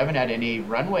idea. We haven't had any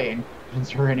runway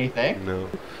increments or anything. No.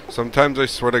 Sometimes I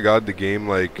swear to God, the game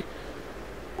like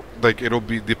it'll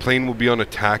be, the plane will be on a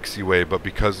taxiway, but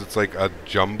because it's like a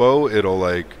jumbo, it'll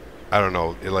like, I don't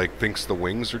know, it like thinks the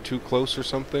wings are too close or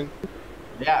something.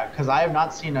 Yeah, because I have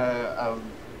not seen a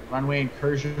runway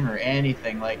incursion or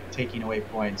anything like taking away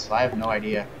points. So I have no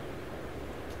idea.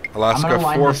 Alaska I'm gonna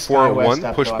line this 441, SkyWest up, though, on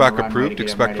the pushback runway approved. to get 'em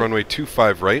Expect ready. runway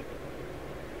 25 right.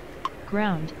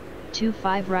 Ground.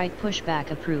 25 right pushback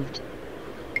approved.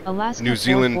 Alaska New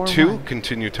Zealand 2, 441.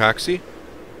 continue taxi.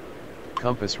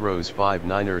 Compass Rose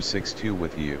 5962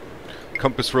 with you.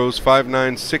 Compass Rose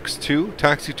 5962,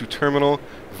 taxi to terminal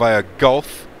via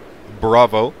Gulf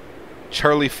Bravo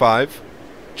Charlie 5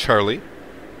 Charlie.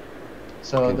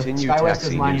 So Continue the SkyWest taxi,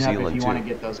 is New lining up if Zealand you want 2. to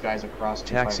get those guys across.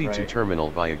 Taxi 25 to right. terminal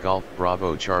via Golf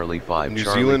Bravo Charlie 5 New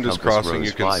Charlie Zealand is Compass crossing, Rose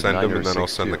you can send them and then I'll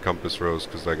 5962. send the Compass Rose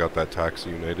because I got that taxi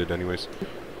United anyways.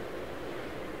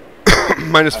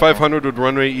 Minus Okay. 500 with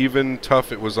runway even,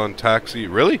 tough, it was on taxi.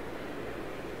 Really?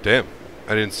 Damn,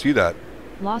 I didn't see that.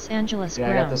 Los Angeles Yeah,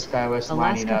 I got the ground. SkyWest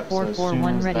lining Alaska up. So as soon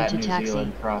 441 as ready that to New taxi.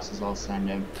 Zealand crosses, I'll send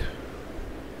him.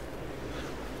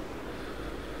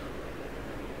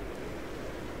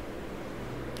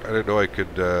 I didn't know I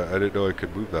could. I didn't know I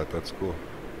could move that. That's cool.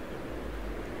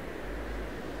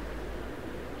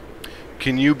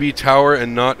 Can you be tower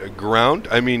and not ground?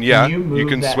 I mean, yeah, Can you move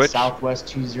can that switch. Southwest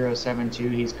 2072?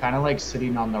 He's kind of like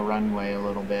sitting on the runway a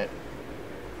little bit.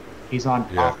 He's on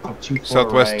Yeah. off of 24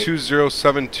 Southwest right.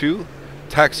 2072,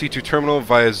 taxi to terminal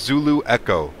via Zulu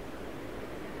Echo.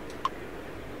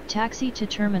 Taxi to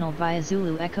terminal via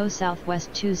Zulu Echo Southwest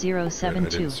I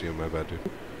 2072. didn't see him. My bad, dude.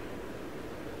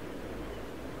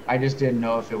 I just didn't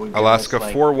know if it would. Alaska give us,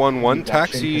 like, 411 reduction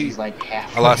 'cause taxi. he's, like,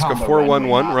 halfway Alaska down the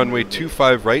 411 not runway moving.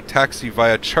 25 right, taxi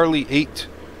via Charlie 8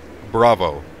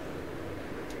 Bravo.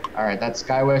 All right, that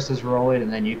SkyWest is rolling,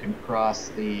 and then you can cross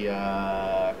the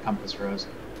compass rose.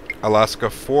 Alaska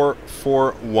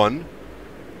 441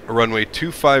 runway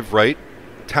 25 right,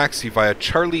 taxi via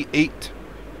Charlie 8.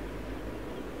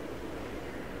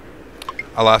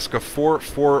 Alaska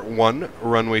 441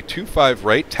 runway 25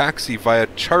 right, taxi via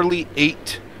Charlie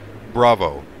 8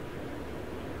 Bravo.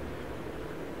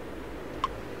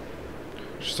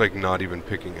 Just like not even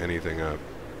picking anything up.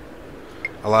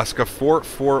 Alaska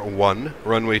 441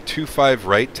 runway 25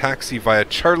 right, taxi via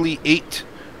Charlie 8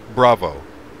 Bravo.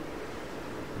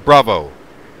 Bravo.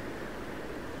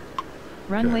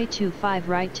 Runway Okay. 25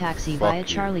 right, taxi Fuck via you.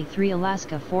 Charlie 3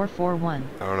 Alaska 441.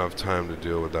 I don't have time to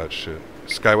deal with that shit.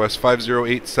 SkyWest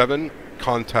 5087,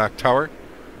 contact tower.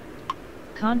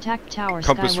 Contact tower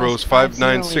Compass SkyWest Rose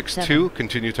 5087. 5962,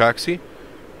 continue taxi.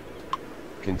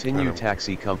 Continue I'm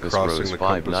taxi Compass crossing Rose the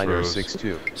Compass Rose.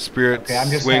 5962. Spirit Okay, I'm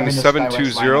just Swing having the SkyWest line up and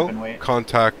 720, wait.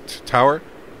 contact tower.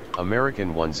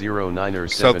 American 109er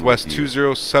 7 Southwest with you.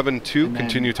 2072, And then,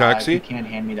 continue If taxi. you can't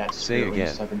hand me that Say Spirit Wing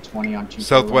again. 720 on 241.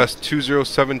 Southwest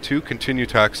 2072, continue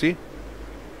taxi.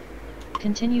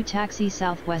 Continue taxi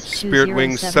Southwest Spirit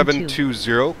Wing 2072.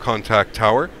 720, contact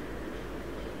tower.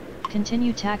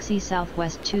 Continue taxi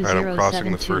Southwest Alright, I'm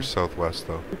crossing the 2072. first Southwest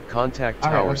though. Contact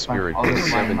All right, Tower that's fine. Spirit I'll Wing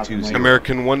just line them up and 720. wait.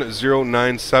 American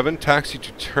 1097, taxi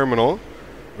to terminal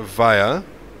via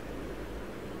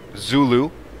Zulu,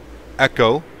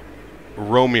 Echo,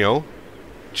 Romeo,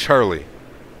 Charlie.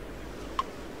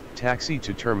 Taxi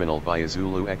to terminal via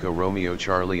Zulu Echo Romeo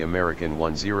Charlie American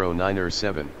 109er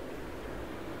 7.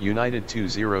 United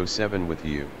 207 with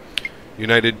you.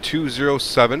 United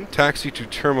 207, taxi to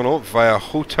terminal via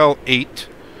Hotel 8,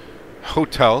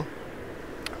 Hotel.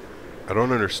 I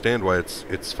don't understand why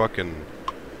it's fucking...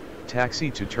 Taxi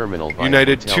to terminal via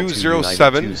United Hotel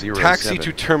 207, United 207. taxi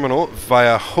to terminal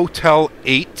via Hotel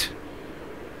 8.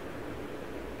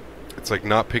 It's like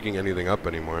not picking anything up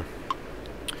anymore.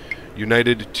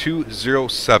 United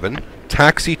 207,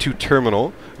 taxi to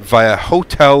terminal via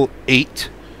Hotel 8,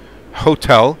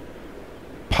 Hotel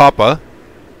Papa.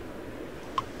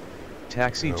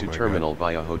 Taxi Oh to my terminal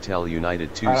via Hotel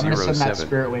United All right, I'm going to send that 207.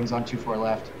 Spirit Wings on 24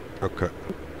 left. Okay.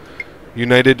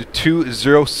 United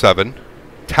 207,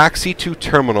 taxi to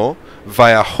terminal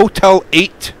via Hotel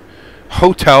 8,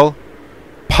 Hotel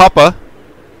Papa.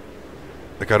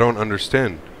 Like, I don't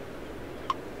understand.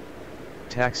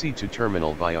 Taxi to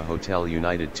terminal via Hotel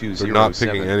United They're not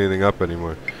picking 207. anything up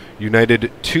anymore.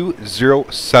 United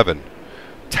 207,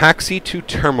 taxi to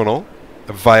terminal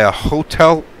via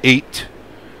Hotel 8,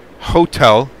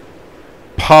 Hotel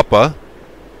Papa.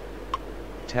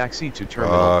 Taxi to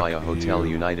terminal Fuck via Hotel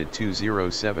you. United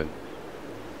 207.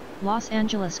 Los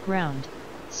Angeles ground.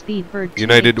 Speedbird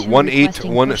United 282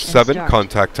 requesting push and 1817, start.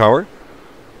 contact tower.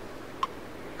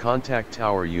 Contact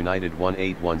Tower United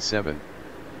 1817.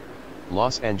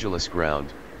 Los Angeles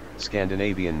ground.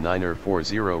 Scandinavian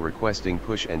 940 requesting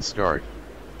push and start.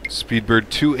 Speedbird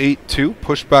 282,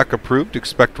 pushback approved.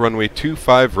 Expect runway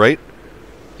 25 right.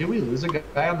 Did we lose a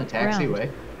guy on the taxiway?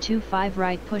 25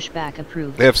 right pushback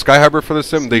approved. They have Sky Harbor for the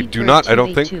sim. They do Speedbird not. I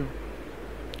don't think.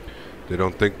 282. They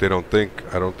don't think. They don't think.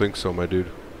 I don't think so, my dude.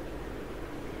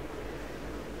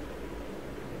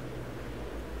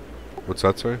 What's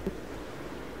that, sorry?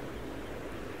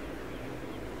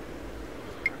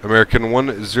 American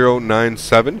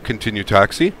 1097, continue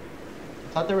taxi. I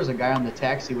thought there was a guy on the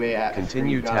taxiway at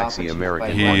Continue after he got off taxi at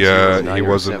American 251. He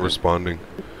wasn't 1097. responding.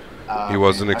 He Okay.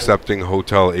 wasn't accepting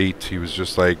Hotel 8. He was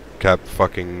just like kept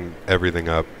fucking everything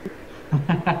up.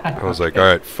 I was like, all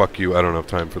right, fuck you. I don't have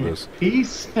time for this.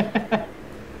 Peace.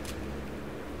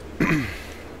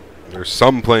 There's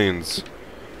some planes.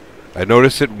 I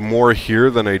notice it more here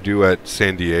than I do at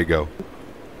San Diego.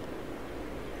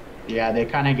 Yeah, they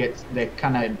kind of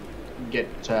get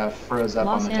froze up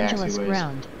Los on the Angeles taxiways.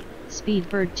 ground.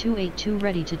 Speedbird 282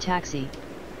 ready to taxi.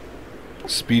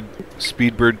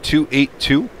 Speedbird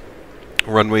 282,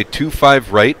 runway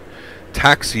 25 right,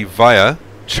 taxi via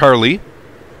Charlie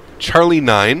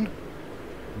 9,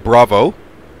 Bravo.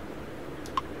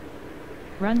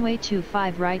 Runway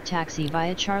 25 right taxi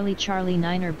via Charlie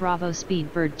 9er Bravo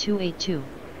Speedbird 282.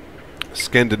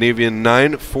 Scandinavian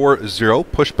 940,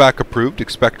 pushback approved.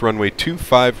 Expect runway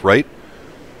 25 right.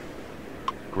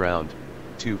 Ground.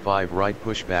 25 right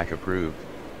pushback approved.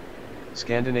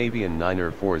 Scandinavian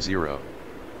 940.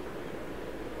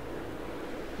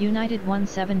 United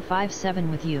 1757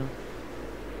 with you.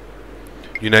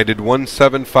 United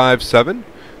 1757,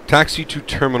 taxi to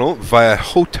terminal via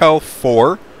Hotel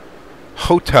 4,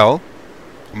 Hotel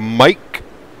Mike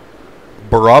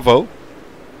Bravo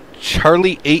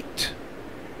Charlie 8.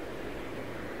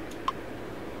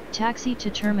 Taxi to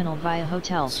terminal via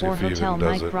Hotel See 4 if he Hotel even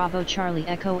does Mike it. Bravo Charlie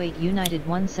Echo 8 United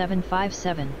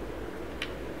 1757.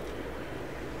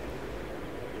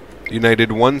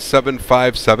 United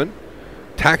 1757.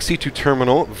 Taxi to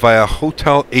terminal via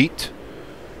Hotel 8.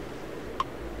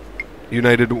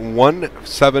 United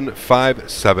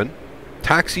 1757.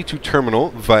 Taxi to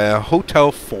terminal via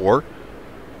Hotel 4.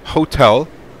 Hotel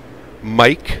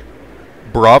Mike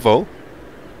Bravo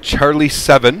Charlie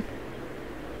 7.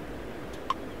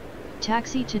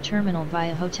 Taxi to terminal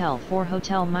via Hotel 4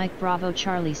 Hotel Mike Bravo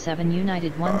Charlie 7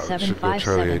 United Should go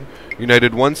Charlie 8. 1757.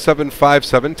 United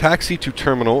 1757. Taxi to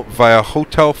terminal via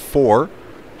Hotel 4.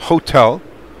 Hotel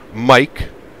Mike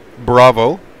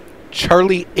Bravo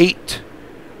Charlie 8.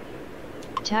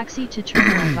 Taxi to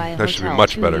terminal via That should be Hotel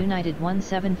much 2 better. United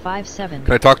 1757.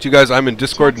 Can I talk to you guys? I'm in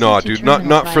Discord. Taxi No, to dude, not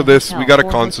terminal for via this. Hotel We gotta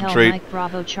 4 Hotel concentrate Mike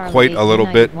Bravo Charlie quite 8 a little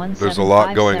United bit. There's a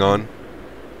lot going 1757. on.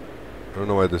 I don't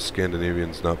know why the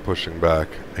Scandinavian's not pushing back.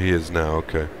 He is now.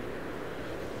 Okay.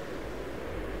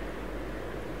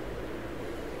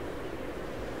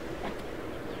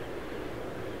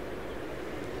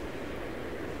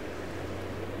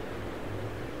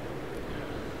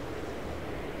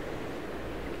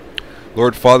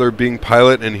 Lord Father, being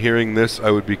pilot and hearing this, I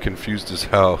would be confused as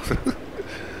hell.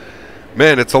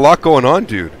 Man, it's a lot going on,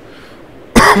 dude.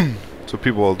 So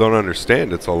people don't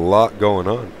understand. It's a lot going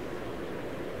on.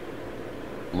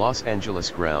 Los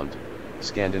Angeles ground,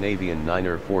 Scandinavian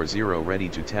 940 ready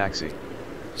to taxi.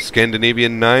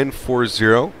 Scandinavian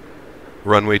 940,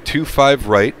 runway 25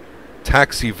 right,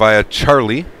 taxi via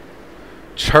Charlie,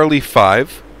 Charlie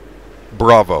 5,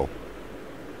 Bravo.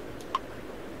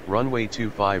 Runway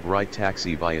 25 right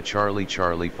taxi via Charlie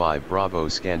Charlie 5 Bravo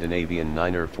Scandinavian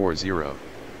 940.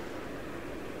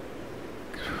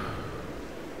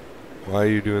 Why are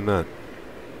you doing that?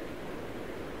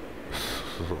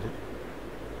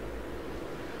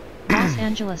 Los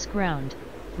Angeles ground,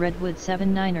 Redwood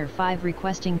 795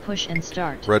 requesting push and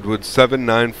start. Redwood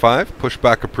 795,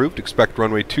 pushback approved, expect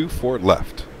runway 24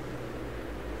 left.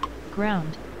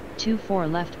 Ground, 24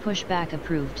 left pushback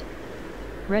approved.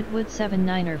 Redwood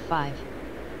 795.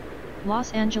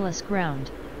 Los Angeles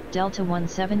ground, Delta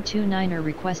 1729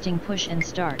 requesting push and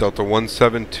start. Delta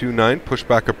 1729,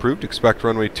 pushback approved, expect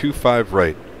runway 25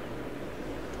 right.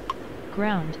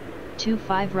 Ground,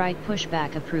 25 right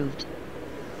pushback approved.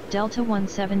 Delta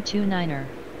 1729.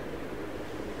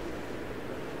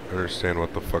 I understand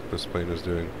what the fuck this plane is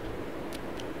doing.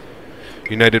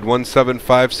 United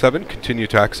 1757, continue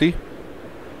taxi.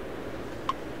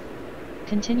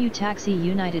 Continue taxi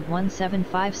United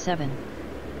 1757.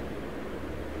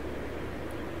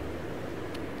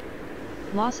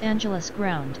 Los Angeles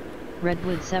ground,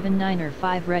 Redwood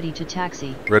 795 ready to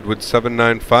taxi. Redwood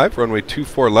 795, runway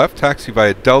 24 left, taxi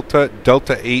via Delta,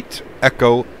 Delta 8,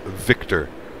 Echo, Victor.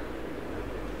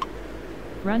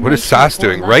 Runway What is Sass 24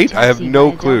 doing, left, right? I have taxi no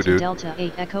via clue, Delta, dude. Delta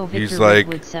 8 Echo Victor, He's like,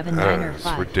 Redwood it's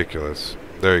 795. ridiculous.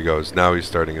 There he goes. Now he's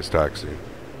starting his taxi.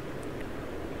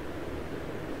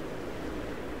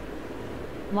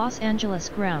 Los Angeles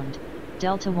ground,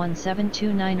 Delta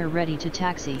 1729 ready to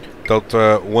taxi.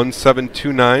 Delta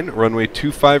 1729, runway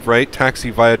 25 right,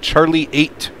 taxi via Charlie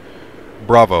 8,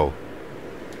 Bravo.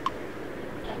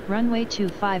 Runway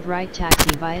 25 right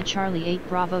taxi via Charlie 8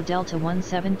 Bravo Delta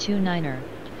 1729.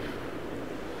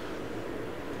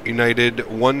 United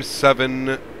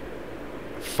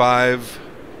 175.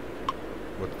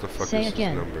 What the fuck Say is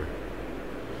again. this number?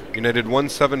 United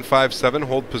 1757,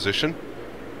 hold position.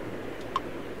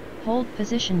 Hold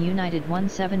position United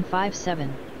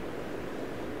 1757.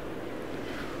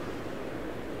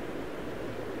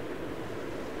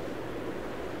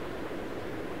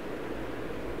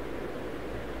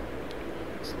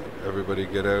 Let's let everybody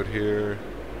get out here.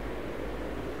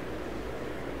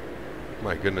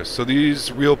 My goodness. So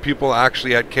these real people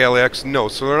actually at KLAX? No,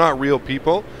 so they're not real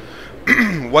people.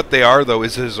 What they are, though,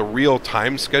 is a real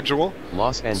time schedule.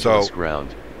 Los Angeles So,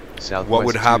 ground, Southwest what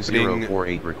would happening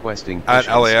 2048 requesting push at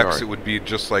and LAX, start. it would be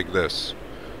just like this.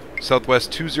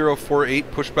 Southwest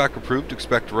 2048, pushback approved,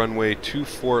 expect runway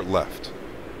 24 left.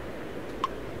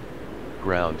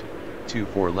 Ground,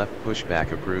 24 left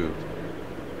pushback approved.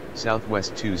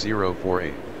 Southwest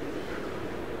 2048.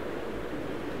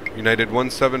 United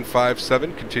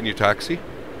 1757, continue taxi.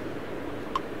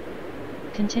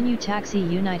 Continue taxi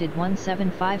United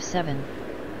 1757.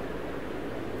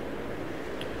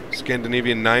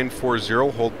 Scandinavian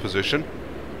 940, hold position.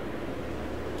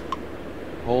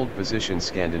 Hold position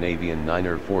Scandinavian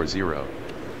 940.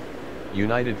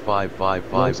 United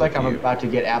 555. Looks like I'm with you. about to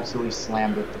get absolutely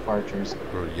slammed with departures.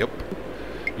 Yep.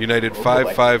 United Oh,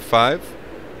 555.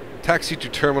 Taxi to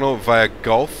terminal via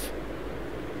Golf.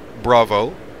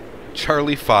 Bravo.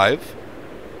 Charlie 5.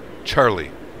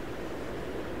 Charlie.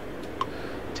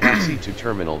 Taxi to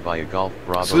terminal via Golf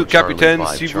Bravo. Salut, Charlie Capitaine.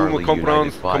 5, Si vous Charlie, me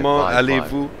comprenez, United comment 555.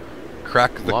 allez-vous?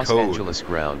 Crack the Los code. Angeles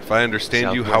ground. If I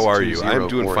understand you, Southwest how are you? I'm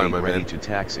doing 2048, fine, my ready man. to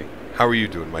taxi. How are you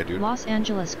doing, my dude? Los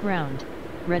Angeles ground.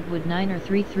 Redwood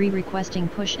 933 requesting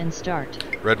push and start.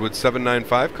 Redwood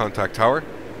 795, contact tower.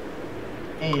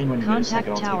 And when you get a second, Contact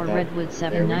I'll tower take that. Redwood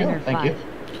There we go. Thank you.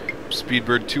 7905.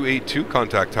 Speedbird 282,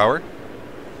 contact tower.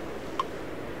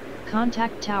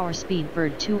 Contact tower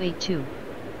Speedbird 282.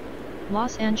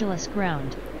 Los Angeles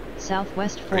ground.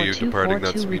 Southwest Are you departing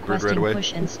that 4242 Speedbird requesting right away?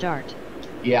 push and start.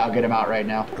 Yeah, I'll get him out right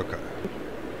now. Okay.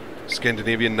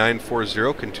 Scandinavian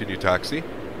 940, continue taxi.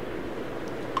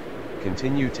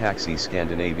 Continue taxi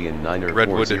Scandinavian 940.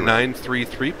 Redwood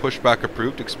 933, pushback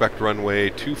approved. Expect runway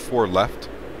 24 left.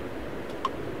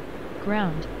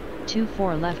 Ground.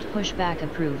 24 left pushback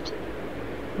approved.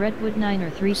 Redwood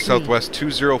 933. Southwest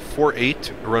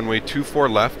 2048, runway 24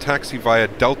 left. Taxi via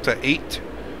Delta 8,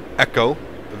 Echo,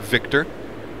 Victor.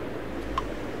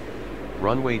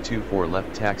 Runway 24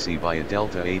 left taxi via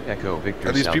Delta 8 Echo Victor.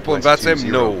 Are these people in Southwest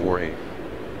VATSAM? No. 2048.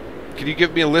 Can you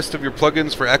give me a list of your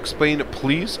plugins for X-Plane,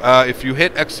 please? If you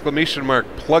hit exclamation mark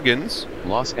plugins,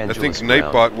 Los I Angeles think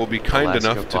ground. Nightbot will be kind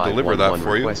Alaska enough to deliver that 511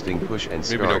 for you. requesting push and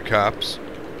Maybe no start. caps.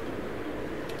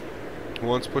 Who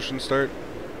wants push and start?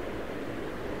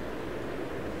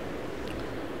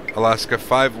 Alaska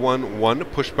 511,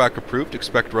 pushback approved.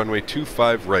 Expect runway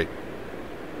 25 right.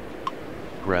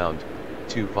 Ground.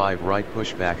 25 right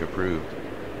pushback approved.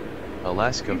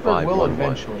 Alaska Speedbird will 511.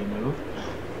 eventually move.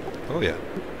 Oh yeah.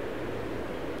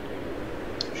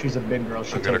 She's a big girl.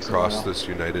 She I'm gonna takes a cross while. this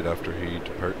United after he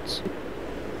departs.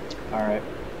 All right.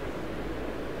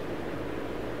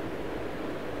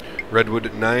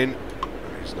 Redwood 9.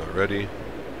 He's not ready.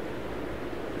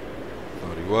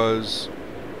 Thought he was.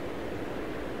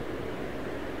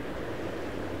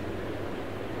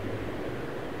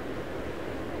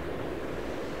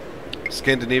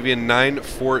 Scandinavian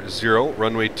 940,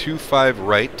 runway 25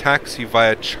 right, taxi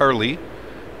via Charlie,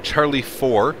 Charlie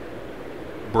 4,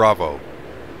 Bravo.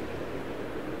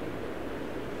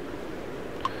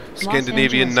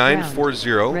 Scandinavian Angeles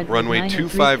 940, ground. runway Redwood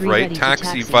 25 right, 933 taxi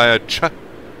ready to via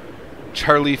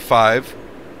Charlie 5.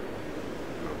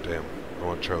 Oh damn, I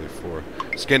want Charlie 4.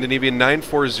 Scandinavian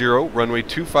 940, runway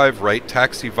 25 right,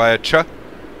 taxi via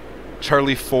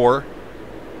Charlie 4,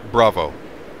 Bravo.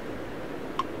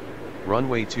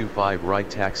 Runway 25 right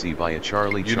taxi via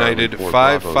Charlie United Charlie 4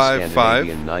 555. Bravo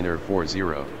Scandinavian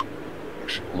 940.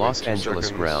 Los Wait 2 Angeles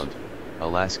seconds. ground.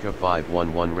 Alaska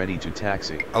 511 ready to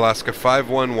taxi. Alaska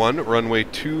 511, runway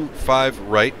 25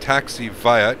 right, taxi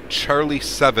via Charlie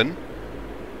 7,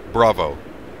 Bravo.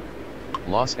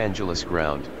 Los Angeles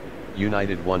ground.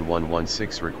 United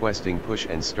 1116 requesting push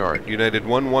and start. United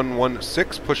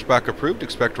 1116, pushback approved.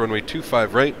 Expect runway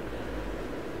 25 right.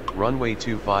 Runway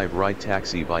 25 right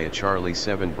taxi via Charlie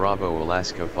 7 Bravo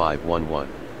Alaska 511.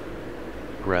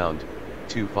 Ground.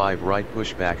 25 right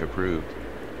pushback approved.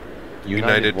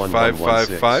 United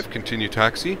 1116. 555, continue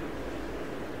taxi.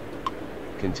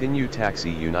 Continue taxi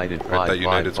United Alright, that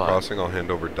United's 555. crossing. I'll hand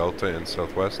over Delta and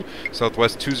Southwest.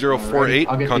 Southwest 2048,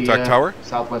 I'll get contact the, tower.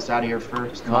 Southwest out of here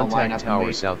first. and I'll line Contact up and tower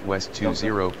wait. Southwest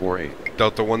 2048.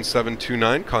 Delta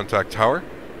 1729, contact tower.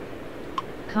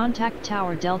 Contact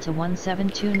tower Delta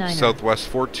 1729. Southwest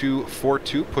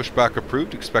 4242, pushback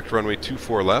approved. Expect runway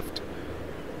 24 left.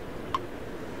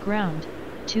 Ground.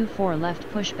 24 left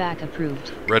pushback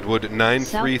approved. Redwood Southwest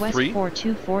 933,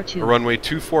 4242. runway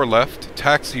 24 left,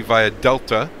 taxi via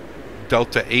Delta,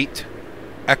 Delta 8,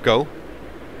 Echo,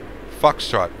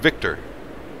 Foxtrot, Victor.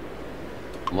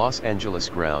 Los Angeles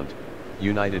ground.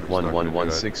 United not gonna do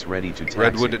 1116 ready to taxi.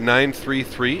 Redwood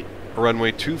 933,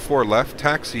 runway 24 left,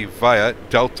 taxi via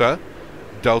Delta,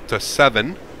 Delta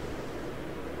 7,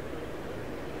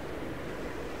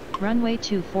 Runway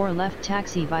 24 left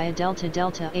taxi via Delta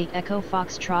Delta 8 Echo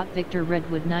Foxtrot Victor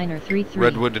Redwood 933.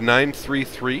 Redwood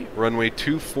 933, runway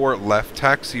 24 left,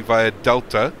 taxi via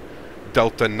Delta,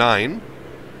 Delta 9,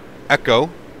 Echo,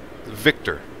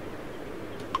 Victor.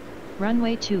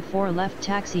 Runway 24 left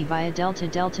taxi via Delta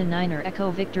Delta 9er Echo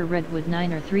Victor Redwood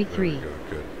 933. There we go,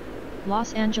 good.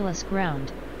 Los Angeles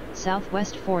ground.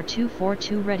 Southwest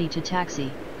 4242 ready to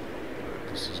taxi.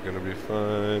 This is gonna be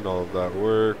fine, all of that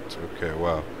worked. Okay,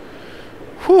 wow.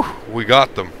 Whew, we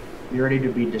got them. You're ready to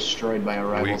be destroyed by We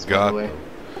arrivals, by got the way. them.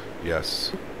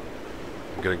 Yes.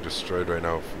 I'm getting destroyed right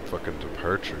now from fucking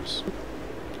departures.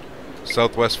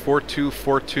 Southwest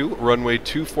 4242, runway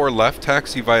 24 left,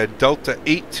 taxi via Delta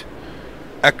 8,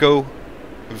 Echo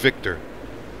Victor.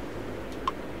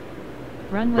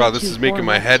 Runway Bro, this is 24 making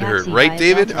my left, head hurt, taxi right, via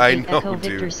David? Delta I 8 know, Echo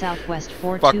Victor dude. Southwest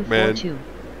Fuck, man. 4242.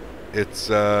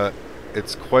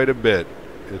 It's quite a bit.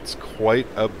 It's quite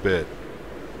a bit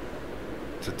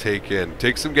to take in.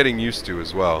 Takes some getting used to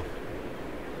as well.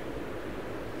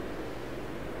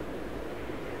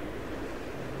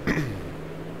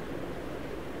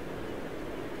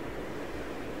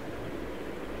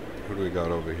 Who do we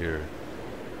got over here?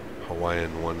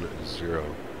 Hawaiian 10.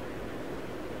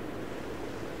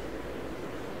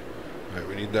 Alright,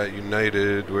 we need that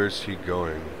United. Where's he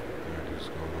going? There, he's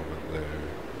going over there.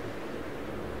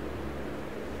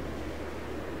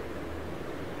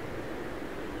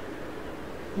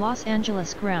 Los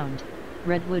Angeles ground.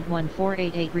 Redwood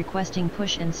 1488 requesting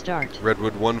push and start.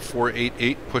 Redwood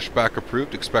 1488, pushback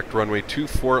approved. Expect runway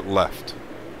 24 left.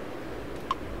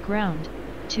 Ground.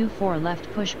 24 left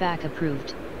pushback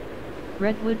approved.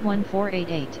 Redwood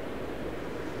 1488.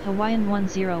 Hawaiian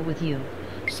 10 with you.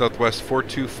 Southwest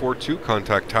 4242,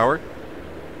 contact tower.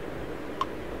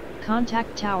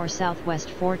 Contact tower Southwest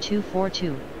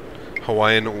 4242.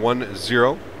 Hawaiian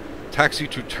 10. Taxi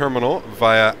to terminal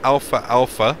via Alpha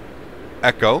Alpha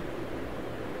Echo.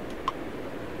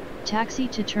 Taxi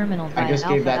to terminal I via just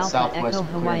gave that Alpha Alpha Southwest Echo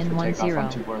clear Hawaiian for takeoff on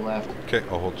 10. 24 left. Okay,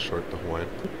 I'll hold short the Hawaiian.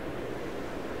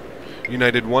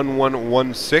 United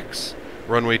 1116,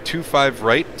 runway 25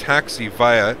 right, taxi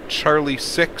via Charlie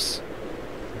 6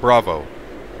 Bravo.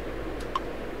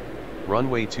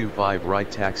 Runway 25 right,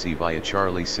 taxi via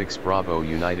Charlie 6 Bravo,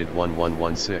 United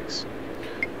 1116.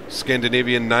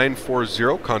 Scandinavian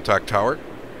 940, contact tower.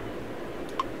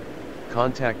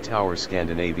 Contact tower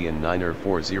Scandinavian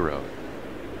 940.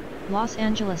 Los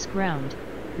Angeles ground.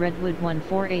 Redwood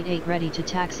 1488 ready to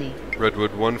taxi.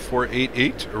 Redwood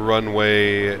 1488,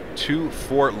 runway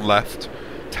 24 left,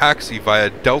 taxi via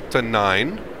Delta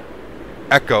 9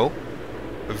 Echo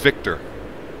Victor.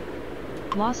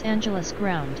 Los Angeles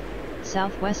ground.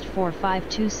 Southwest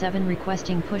 4527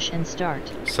 requesting push and start.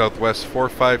 Southwest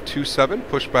 4527,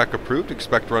 pushback approved.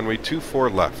 Expect runway 24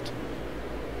 left.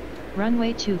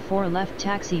 Runway 24 left,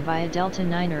 taxi via Delta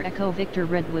 9 or Echo Victor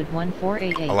Redwood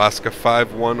 1488. Alaska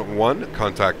 511,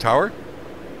 contact tower.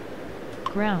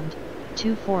 Ground.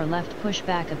 24 left,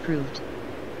 pushback approved.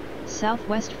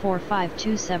 Southwest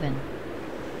 4527.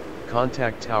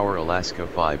 Contact tower Alaska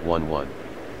 511.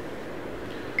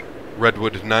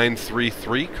 Redwood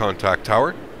 933, contact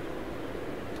tower.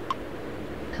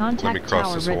 Contact Let me cross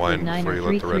tower this Redwood Hawaiian before you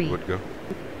let the 933. Redwood go.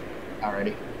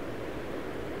 Alrighty.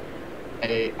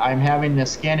 Hey, I'm having the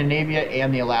Scandinavia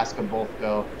and the Alaska both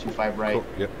go 25 right. Cool.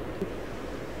 Yep.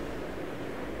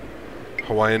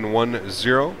 Hawaiian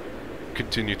 10,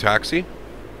 continue taxi.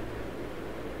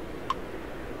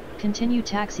 Continue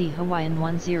taxi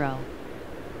Hawaiian 10.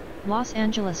 Los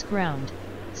Angeles ground.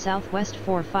 Southwest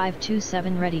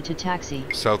 4527 ready to taxi.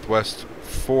 Southwest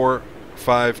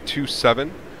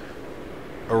 4527,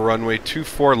 a runway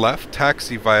 24 left,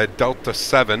 taxi via Delta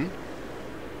 7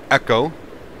 Echo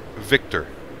Victor.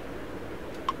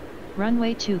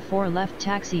 Runway 24 left,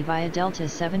 taxi via Delta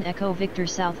 7 Echo Victor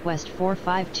Southwest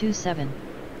 4527.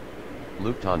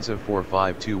 Lufthansa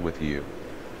 452 with you.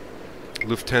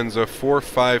 Lufthansa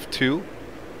 452,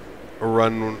 a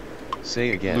run.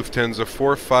 Say again. Lufthansa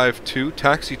 452,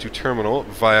 taxi to terminal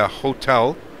via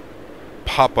Hotel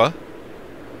Papa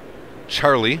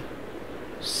Charlie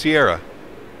Sierra.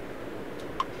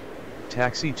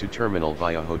 Taxi to terminal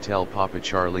via Hotel Papa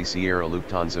Charlie Sierra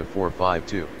Lufthansa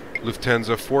 452.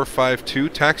 Lufthansa 452,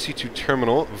 taxi to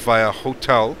terminal via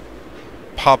Hotel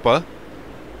Papa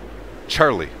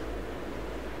Charlie.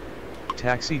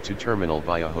 Taxi to terminal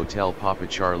via Hotel Papa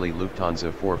Charlie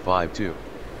Lufthansa 452.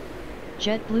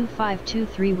 JetBlue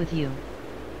 523 with you.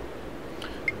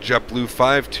 JetBlue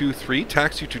 523,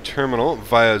 taxi to terminal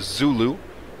via Zulu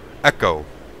Echo.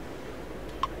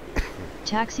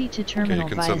 Taxi to terminal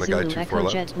can via send the guy Zulu 24 Echo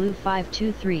left. JetBlue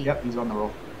 523. Yep, he's on the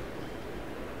roll.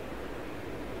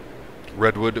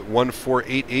 Redwood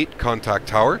 1488, contact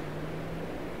tower.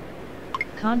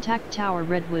 Contact tower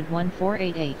Redwood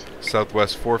 1488.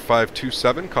 Southwest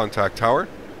 4527, contact tower.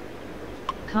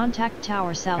 Contact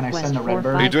tower Southwest send the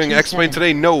Redbird? Are you doing X-Plane 4527.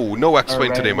 today? No, no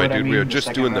X-Plane Or today, my Redwood, I dude. We mean, are the just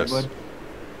second doing this. Redwood.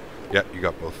 Yeah, you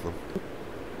got both of them.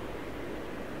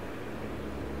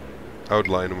 I would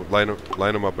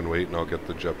line them up and wait, and I'll get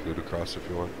the JetBlue to cross if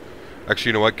you want. Actually,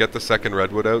 you know what? Get the second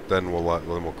Redwood out, then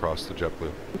we'll cross the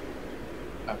JetBlue.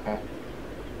 Okay.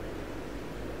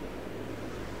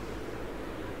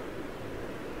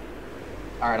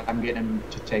 Alright, I'm getting him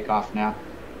to take off now.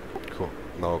 Cool.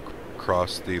 And I'll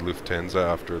cross the Lufthansa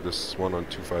after this one on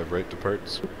 25 right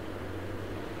departs.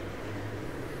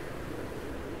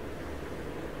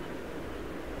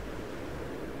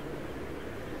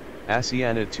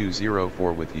 Asiana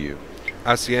 204 with you.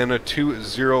 Asiana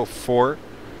 204.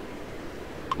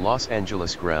 Los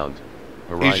Angeles ground.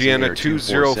 Asiana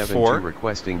 204.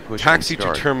 Requesting push Taxi and to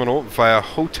start. terminal via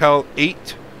Hotel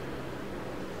 8.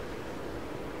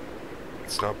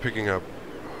 It's not picking up.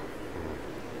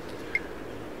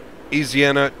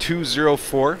 Asiana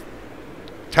 204.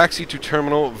 Taxi to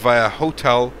terminal via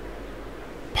Hotel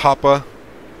Papa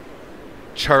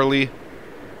Charlie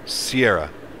Sierra.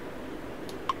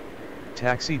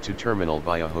 Taxi to terminal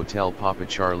via Hotel Papa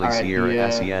Charlie All right, Sierra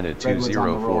Asiana Redwood's on the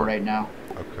roll 204. right now.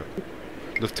 Okay.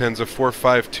 Lufthansa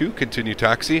 452, continue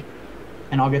taxi.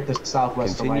 And I'll get the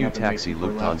Southwest to line Continue up and make taxi people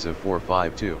left. Lufthansa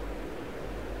 452.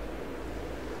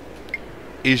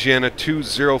 Asiana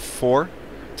 204.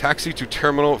 Taxi to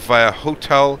terminal via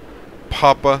Hotel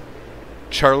Papa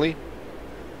Charlie.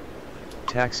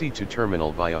 Taxi to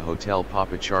terminal via Hotel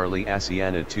Papa Charlie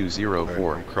Asiana 204.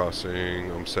 All right, I'm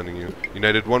crossing. I'm sending you.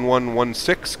 United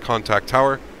 1116. Contact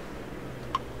tower.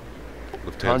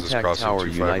 Lufthansa's Contact crossing Tower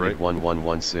 25 United right.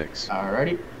 1116.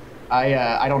 Alrighty.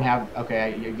 I don't have.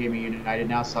 Okay, you gave me United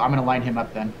now, so I'm gonna line him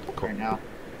up then. Cool. Right now.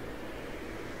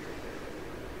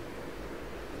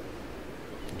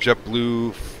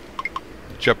 JetBlue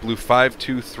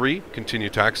 523. Continue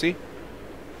taxi.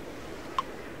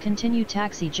 Continue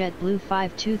taxi JetBlue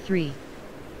 523.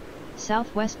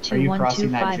 Southwest Are you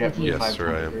crossing that 2125 with JetBlue you. Yes,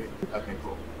 sir, I am. 523? Okay,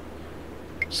 cool.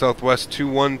 Southwest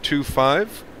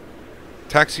 2125.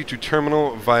 Taxi to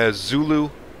terminal via Zulu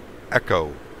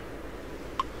Echo.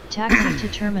 Taxi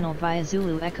to terminal via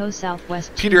Zulu Echo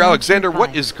Southwest. Peter Alexander,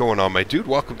 what 2125. is going on, my dude?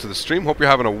 Welcome to the stream. Hope you're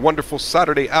having a wonderful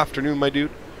Saturday afternoon, my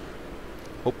dude.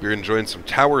 Hope you're enjoying some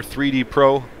Tower3D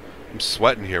Pro. I'm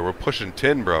sweating here. We're pushing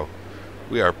tin, bro.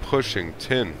 We are pushing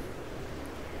tin.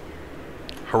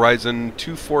 Horizon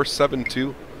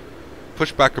 2472.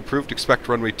 Pushback approved. Expect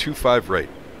runway 25 right.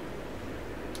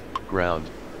 Ground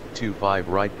 25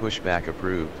 right pushback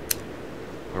approved.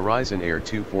 Horizon Air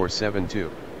 2472.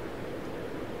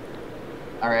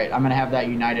 Alright, I'm gonna have that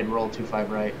United roll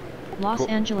 25 right. Los Cool.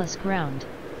 Angeles ground.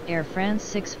 Air France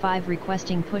 65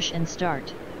 requesting push and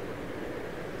start.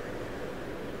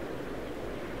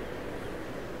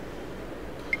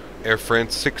 Air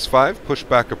France 65.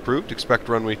 Pushback approved. Expect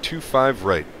runway 25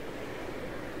 right.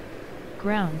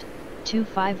 Ground.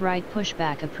 25 right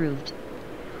pushback approved.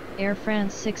 Air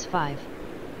France 65.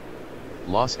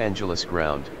 Los Angeles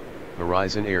ground.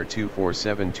 Horizon Air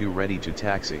 2472 ready to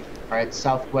taxi. Alright,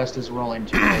 Southwest is rolling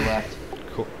to the left.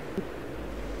 Cool.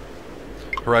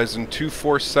 Horizon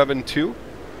 2472.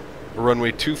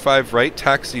 Runway 25 right.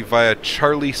 Taxi via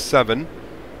Charlie 7.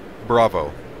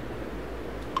 Bravo.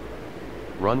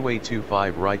 Runway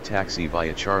 25 right taxi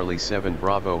via Charlie 7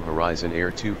 Bravo Horizon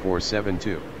Air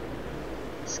 2472.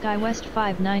 SkyWest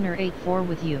 5984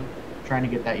 with you. Trying to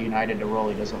get that United to roll,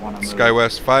 he doesn't want to move.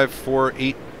 SkyWest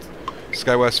 548.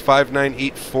 SkyWest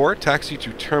 5984. Taxi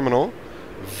to terminal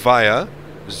via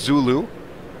Zulu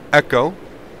Echo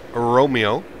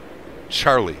Romeo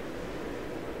Charlie.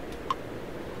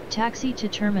 Taxi to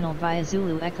terminal via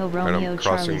Zulu Echo And Romeo I'm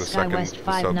crossing Charlie the second SkyWest the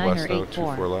Southwest now,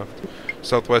 5984. 24 left.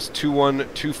 Southwest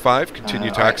 2125. Continue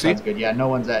Alright, taxi. sounds good. Yeah, no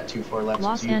one's at 24 left,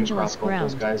 Los so you Angeles can cross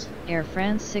both those ground. guys. Air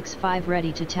France 65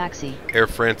 ready to taxi. Air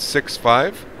France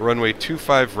 65. Runway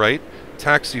 25 right.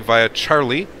 Taxi via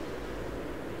Charlie.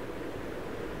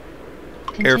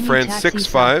 Continue France taxi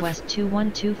 65. Southwest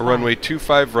 2125. Runway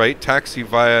 25 right. Taxi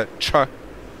via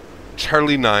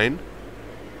Charlie 9.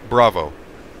 Bravo.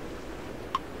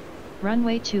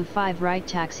 Runway 25 right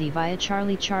taxi via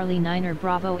Charlie 9er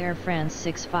Bravo Air France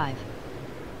 65.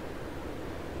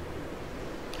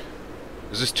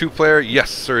 Is this two-player? Yes,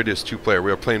 sir, it is two-player.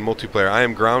 We are playing multiplayer. I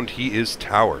am ground. He is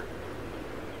tower.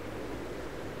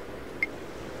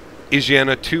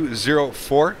 Asiana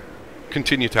 204.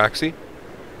 Continue taxi.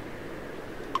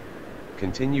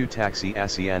 Continue taxi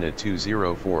Asiana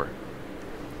 204.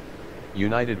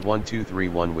 United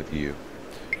 1231 with you.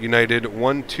 United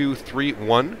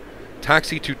 1231.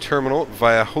 Taxi to terminal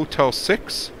via Hotel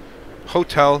 6.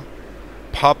 Hotel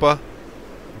Papa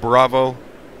Bravo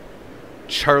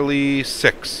Charlie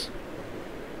 6.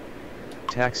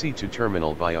 Taxi to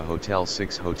terminal via Hotel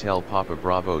 6 Hotel Papa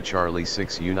Bravo Charlie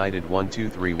 6 United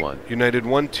 1231. United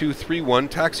 1231.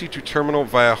 Taxi to terminal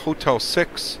via Hotel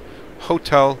 6.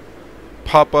 Hotel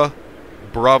Papa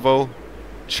Bravo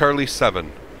Charlie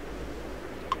 7.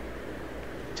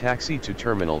 Taxi to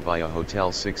terminal via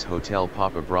Hotel 6 Hotel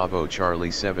Papa Bravo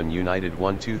Charlie 7 United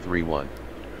 1231.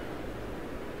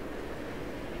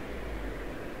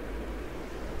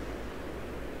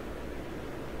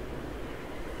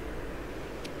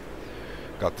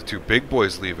 Got the two big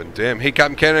boys leaving. Damn. Hey,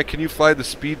 Captain Canada, can you fly the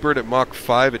Speedbird at Mach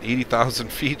 5 at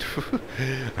 80,000 feet?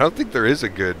 I don't think there is a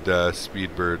good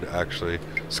Speedbird, actually.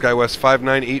 SkyWest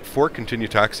 5984, continue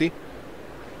taxi.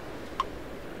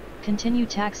 Continue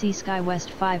taxi SkyWest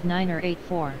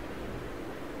 5984.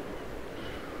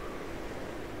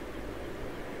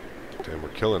 Damn, we're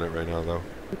killing it right now, though.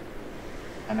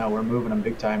 I know, we're moving them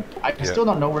big time. I still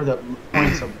don't know where the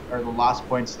points or the lost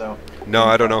points though. No,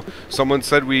 I don't know. Someone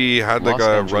said we had like Los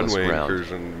a Angeles runway ground.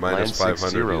 incursion Land minus 500.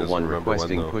 601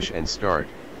 requesting push and start.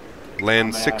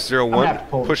 Land I'm gonna 601, have to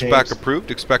pull the pushback tapes. approved.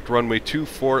 Expect runway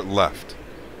 24 left.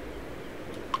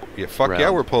 Yeah, fuck Ground. yeah,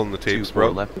 we're pulling the tapes, 24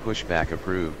 bro. left pushback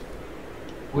approved.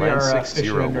 We Land are officially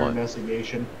under 601.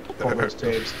 investigation. Pull those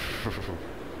tapes.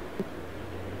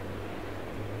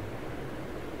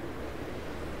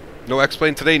 No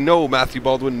X-Plane today? No. Matthew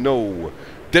Baldwin? No.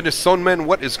 Dennis Sonman,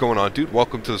 what is going on, dude?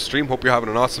 Welcome to the stream. Hope you're having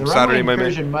an awesome The Saturday, runway my man.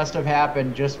 incursion must have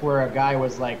happened just where a guy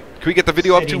was like. Can we get the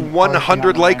video up to sitting 100 parking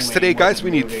on the likes runway today, and guys?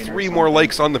 We wasn't need moving or 3 more something.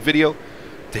 likes on the video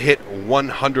to hit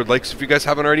 100 likes. If you guys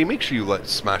haven't already, make sure you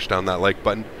smash down that like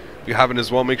button. If you haven't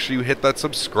as well, make sure you hit that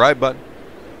subscribe button.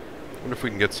 I wonder if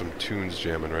we can get some tunes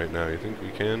jamming right now. You think we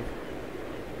can?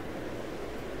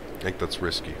 I think that's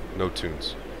risky. No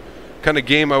tunes. Kind of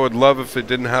game I would love if it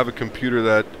didn't have a computer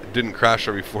that didn't crash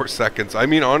every 4 seconds. I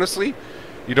mean, honestly,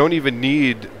 you don't even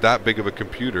need that big of a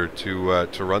computer to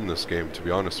run this game, to be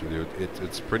honest with you.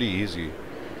 It's pretty easy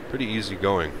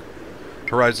going.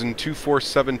 Horizon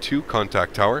 2472,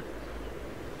 contact tower.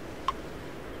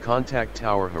 Contact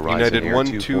Tower Horizon United Air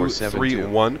 2472.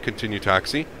 1231, continue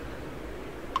taxi.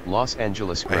 Los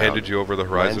Angeles I ground. handed you over the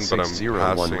Horizon, Land but I'm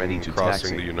 601 ready to crossing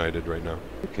taxi. the United right now.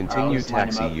 Continue let's line 'em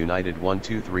taxi up. United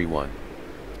 1231.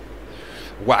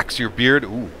 Wax your beard.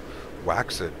 Ooh,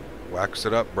 wax it. Wax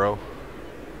it up, bro.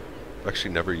 I've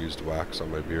actually never used wax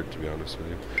on my beard, to be honest with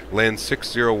you. Land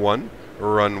 601,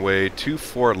 runway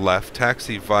 24 left,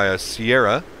 taxi via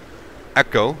Sierra,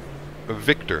 Echo,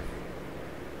 Victor.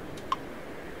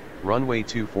 Runway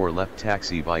 24 left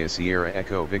taxi via Sierra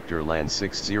Echo Victor Land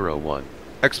 601.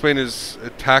 X-Plane is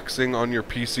taxing on your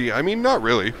PC. I mean, not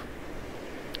really.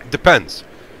 Depends.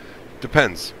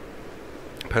 Depends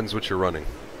what you're running.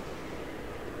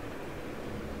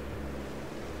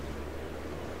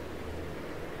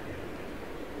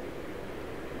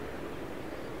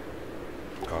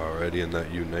 Alrighty, and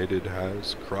that United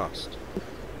has crossed.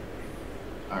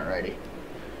 Alrighty.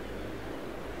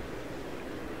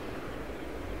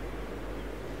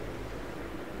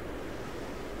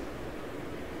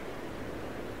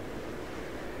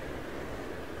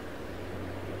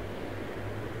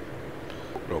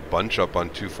 Little bunch up on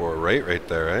 24 right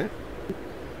there, eh?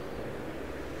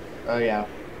 Oh yeah,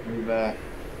 we've got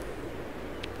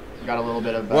a little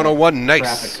bit of 101, nice.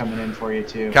 traffic coming in for you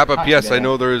too. Kappa Not too PS, I bad.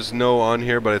 know there's no on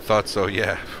here, but I thought so,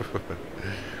 yeah.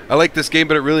 I like this game,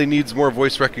 but it really needs more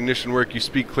voice recognition work. You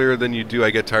speak clearer than you do. I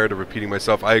get tired of repeating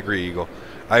myself. I agree, Eagle.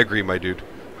 I agree, my dude.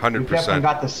 We definitely 100%.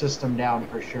 got the system down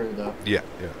for sure, though. Yeah,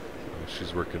 yeah.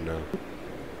 She's working now.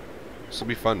 This will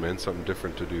be fun, man. Something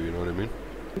different to do, you know what I mean?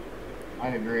 I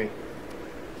agree.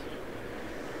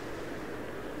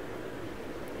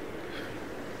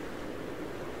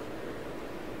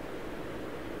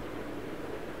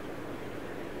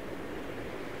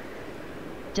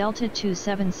 Delta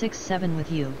 2767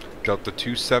 with you. Delta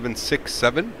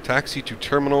 2767, taxi to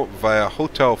terminal via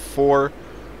Hotel 4,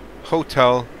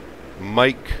 Hotel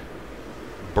Mike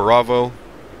Bravo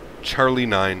Charlie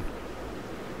 9.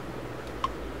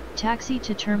 Taxi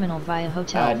to terminal via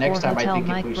Hotel 4 Next time, I Hotel think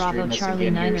if Mike we Bravo stream this Charlie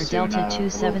again 9 here or soon, Delta we'll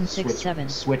 2767.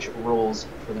 switch roles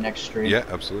for the next stream. Yeah,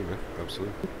 absolutely, man.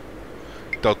 Absolutely.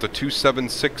 Delta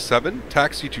 2767,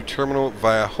 taxi to terminal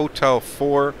via Hotel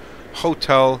 4,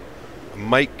 Hotel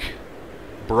Mike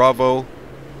Bravo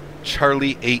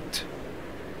Charlie 8.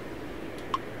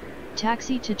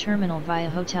 Taxi to terminal via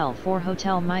Hotel 4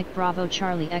 Hotel Mike Bravo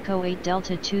Charlie Echo 8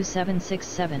 Delta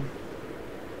 2767.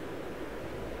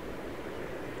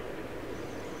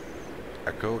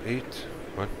 Echo 8.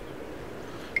 What?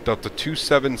 Delta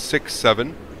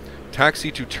 2767.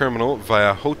 Taxi to terminal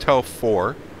via Hotel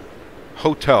 4.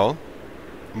 Hotel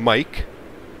Mike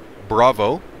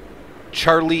Bravo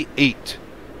Charlie 8.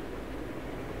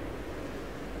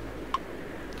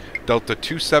 Delta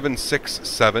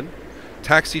 2767.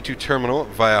 Taxi to terminal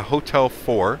via Hotel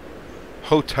 4.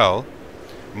 Hotel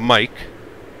Mike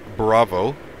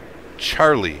Bravo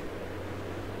Charlie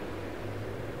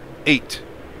 8.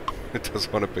 It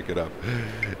does want to pick it up.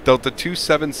 Delta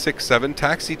 2767,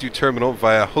 taxi to terminal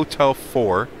via Hotel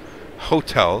 4,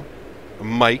 Hotel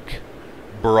Mike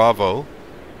Bravo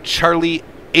Charlie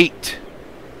 8.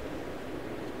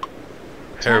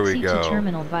 There we Taxi go. to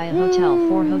terminal via Hotel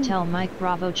 4 Hotel Mike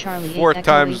Bravo Charlie 8 Fourth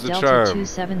Echo time's 8 the Delta charm.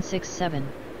 2767.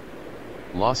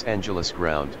 Los Angeles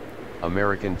ground,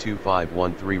 American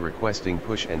 2513 requesting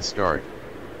push and start.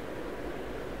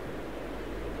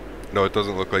 No, it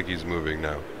doesn't look like he's moving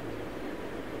now.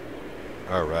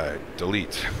 Alright,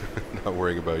 delete. Not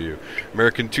worrying about you.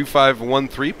 American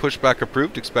 2513, pushback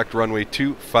approved. Expect runway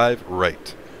 25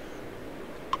 right.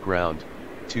 Ground,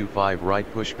 25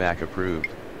 right pushback approved.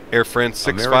 Air France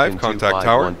 65, American contact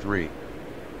tower. 2513.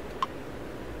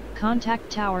 Contact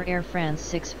Tower Air France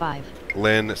 65.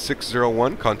 Land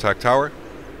 601, contact tower.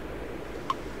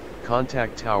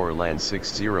 Contact Tower land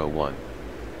 601.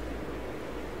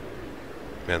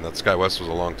 Man, that SkyWest was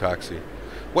a long taxi.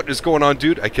 What is going on,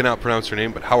 dude? I cannot pronounce your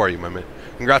name, but how are you, my man?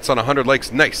 Congrats on 100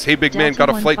 likes. Nice. Hey, big man, got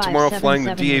a flight tomorrow flying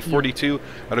the DA42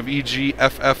 out of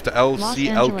EGFF to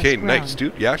LCLK. Nice,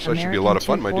 dude. Yeah, so that should be a lot of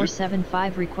fun, my dude.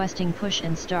 2475 requesting push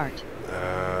and start.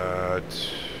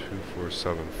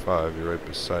 2475, you're right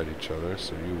beside each other,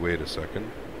 so you wait a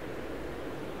second.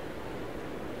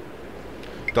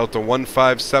 Delta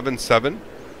 1577,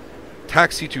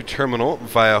 taxi to terminal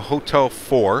via Hotel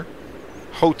 4,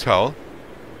 Hotel,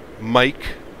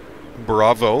 Mike,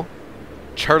 Bravo,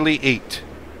 Charlie 8.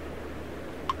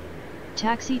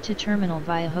 Taxi to terminal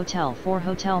via Hotel 4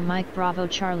 Hotel Mike Bravo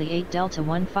Charlie 8 Delta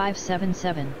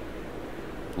 1577.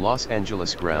 Los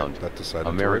Angeles ground, That decided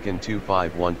American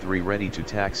 2513 ready to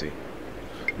taxi.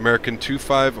 American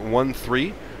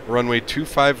 2513, runway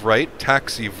 25 right,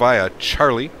 taxi via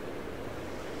Charlie,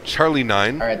 Charlie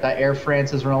 9. All right, that Air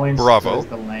France is rolling. Bravo. So is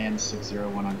the land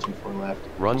 601 on 24 left.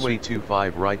 Runway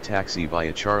 25 right taxi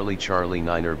via Charlie Charlie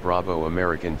 9er Bravo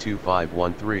American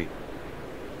 2513.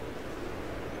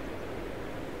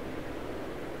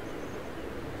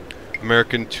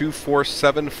 American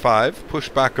 2475,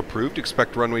 pushback approved.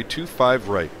 Expect runway 25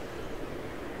 right.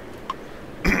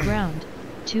 Ground,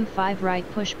 25 right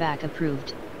pushback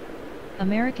approved.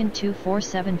 American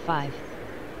 2475.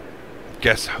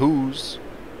 Guess who's?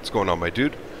 What's going on, my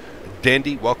dude?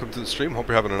 Dandy, welcome to the stream. Hope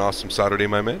you're having an awesome Saturday,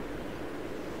 my man.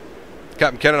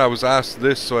 Captain Canada, I was asked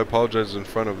this, so I apologize in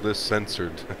front of this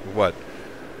censored. What?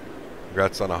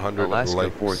 Congrats on 100 Alaska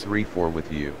likes. 434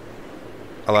 with you.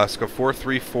 Alaska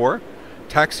 434,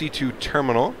 taxi to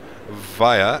terminal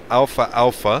via Alpha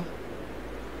Alpha,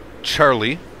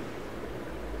 Charlie.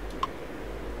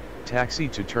 Taxi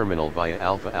to terminal via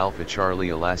Alpha Alpha Charlie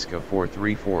Alaska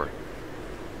 434.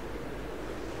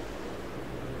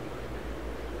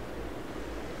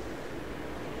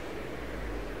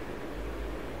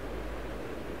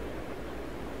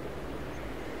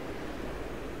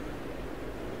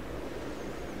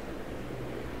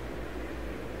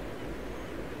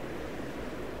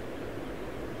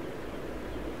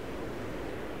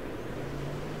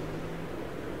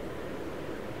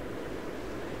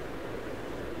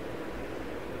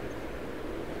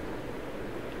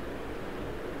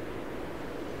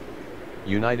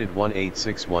 United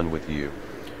 1861 with you.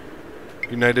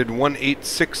 United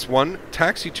 1861,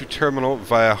 taxi to terminal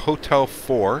via Hotel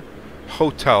 4,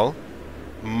 Hotel,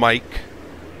 Mike,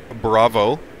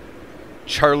 Bravo,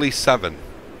 Charlie 7.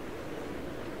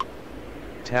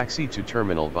 Taxi to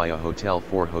terminal via Hotel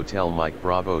 4 Hotel Mike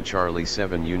Bravo Charlie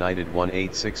 7 United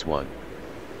 1861.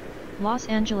 Los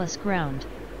Angeles ground,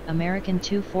 American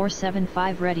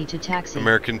 2475 ready to taxi.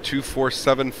 American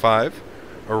 2475,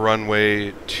 a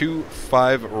runway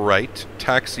 25 right,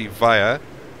 taxi via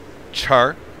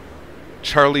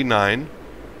Charlie 9,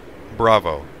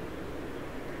 Bravo.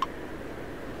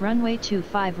 Runway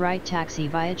 25 right taxi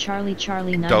via Charlie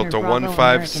Charlie 9 Delta Bravo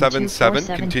 1577,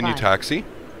 American continue 2475. taxi.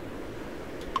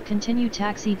 Continue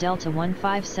taxi Delta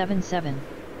 1577.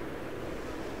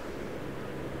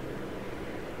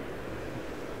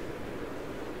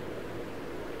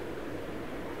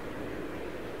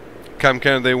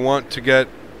 Can they want to get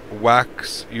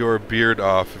wax your beard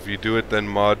off? If you do it, then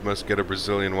mod must get a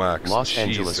Brazilian wax. Los Jesus.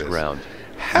 Angeles ground.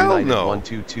 Hell United no.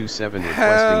 1227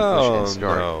 requesting push and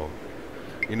start. No.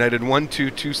 United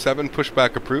 1227,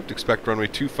 pushback approved. Expect runway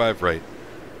 25 right.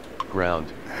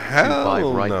 Ground. Hell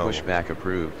 25 right no. pushback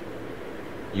approved.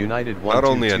 United Not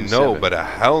only a no, 1227. but a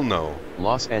hell no.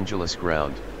 Los Angeles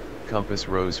ground. Compass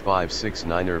Rose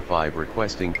 569er 5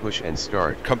 requesting push and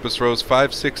start. Compass Rose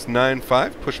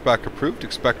 5695, pushback approved.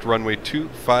 Expect runway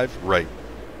 25 right.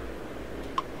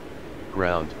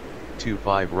 Ground.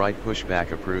 25 right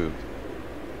pushback approved.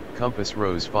 Compass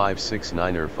Rose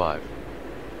 569er 5.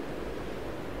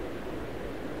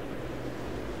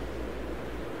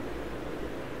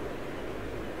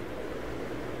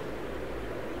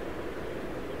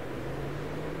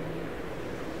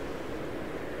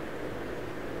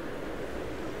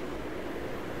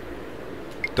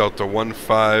 Delta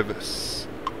 15,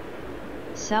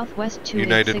 Southwest 286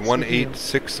 United with you.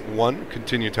 1861,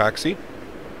 continue taxi.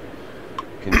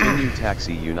 Continue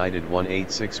taxi United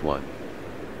 1861.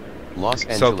 Los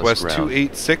Angeles Southwest ground.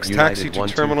 286, United taxi to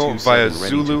terminal 1227 via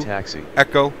ready to Zulu taxi.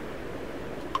 Echo.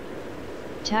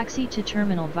 Taxi to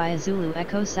terminal via Zulu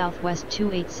Echo Southwest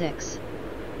 286.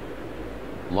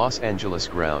 Los Angeles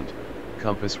ground.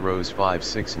 Compass Rose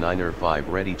 569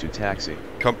 ready to taxi.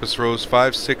 Compass Rose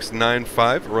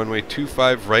 5695, runway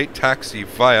 25 right, taxi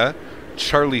via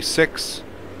Charlie 6,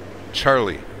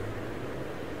 Charlie,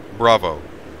 Bravo.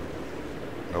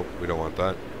 Nope, we don't want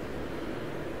that.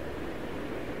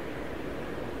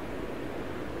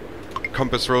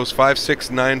 Compass Rose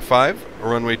 5695,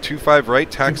 runway 25 right,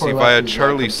 taxi Before via left is,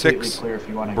 Charlie completely 6, clear if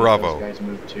you want to Bravo. Get those guys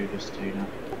moved too, just so you know.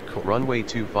 Cool. Runway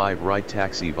 25 right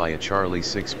taxi via Charlie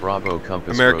 6 Bravo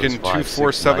Compass American Rose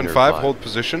 2475, hold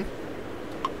position.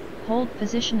 Hold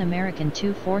position American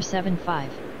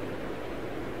 2475.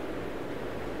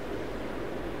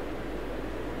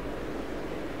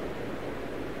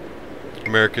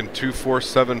 American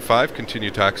 2475, continue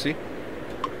taxi.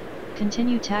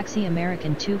 Continue taxi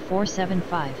American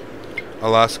 2475.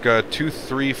 Alaska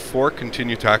 234,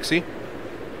 continue taxi.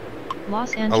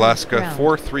 Los Angeles Alaska ground.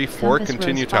 434, Compass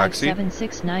continue Rose taxi.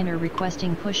 5769 are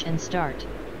requesting push and start.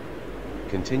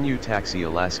 Continue taxi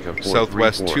Alaska 434.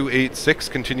 Southwest 286,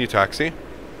 continue taxi.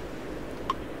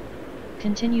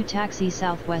 Continue taxi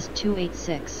Southwest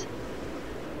 286.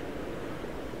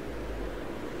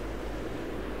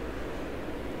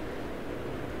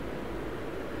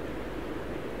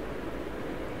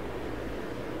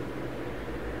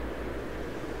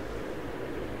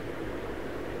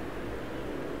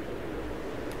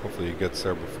 Hopefully he gets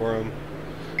there before him.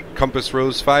 Compass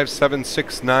Rose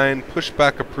 5769,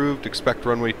 pushback approved, expect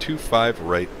runway 25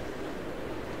 right.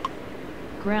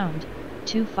 Ground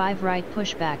 25 right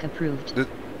pushback approved.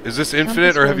 Is this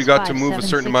infinite, or have you got to move a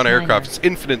certain amount of aircraft? It's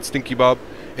infinite, Stinky Bob.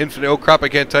 Infinite. Oh crap, I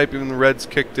can't type. Even the reds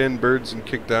kicked in. Birds and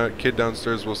kicked down. Kid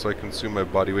downstairs whilst I consume my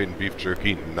body weight in beef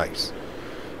jerky. Nice.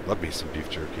 Love me some beef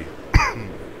jerky.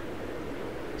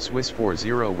 Swiss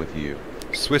 40 with you.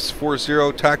 Swiss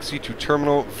 40, taxi to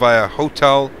terminal via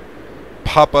Hotel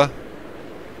Papa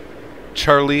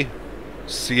Charlie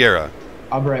Sierra.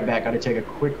 I'll be right back. Gotta take a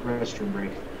quick restroom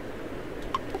break.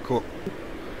 Cool.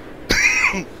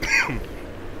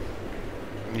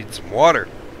 Need some water.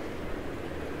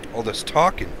 All this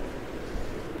talking.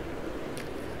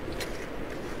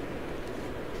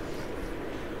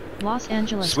 Los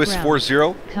Angeles Swiss ground.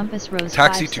 40, Compass Rose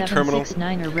taxi to terminal.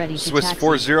 5769 are ready to Swiss taxi.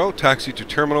 40, taxi to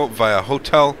terminal via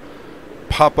Hotel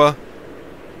Papa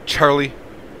Charlie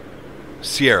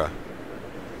Sierra.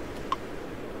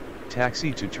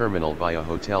 Taxi to terminal via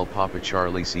Hotel Papa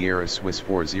Charlie Sierra Swiss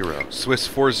 40. Swiss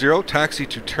 40, taxi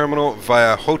to terminal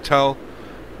via Hotel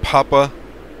Papa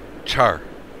Char.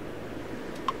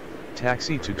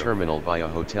 Taxi to terminal via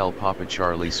Hotel Papa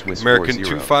Charlie Swiss American 40.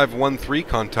 2513,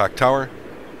 contact tower.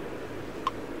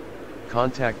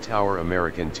 Contact Tower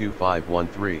American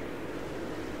 2513.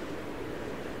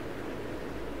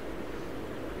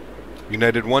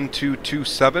 United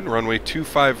 1227, runway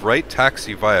 25 right,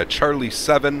 taxi via Charlie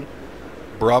 7,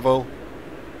 Bravo.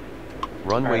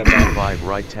 Runway 25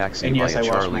 right taxi And yes, via I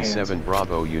washed my Charlie hands. 7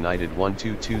 Bravo United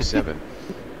 1227.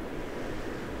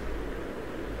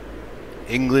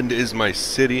 England is my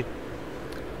city.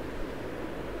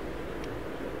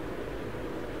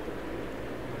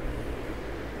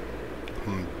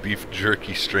 Beef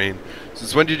jerky strain.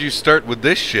 Since when did you start with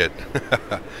this shit?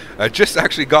 I just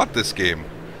actually got this game.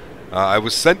 I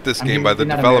was sent this game by the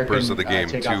developers of the game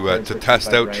to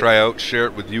test out, try out, share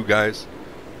it with you guys.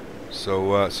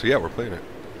 So yeah, we're playing it.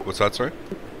 What's that, sorry?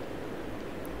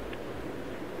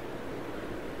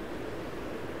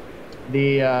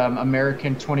 The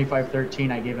American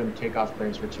 2513, I gave him takeoff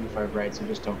clearance for 25 right, so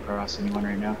just don't cross anyone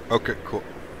right now. Okay, cool.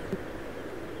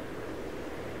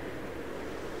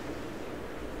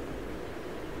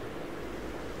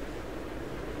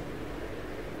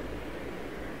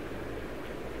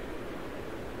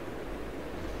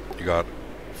 You got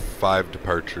 5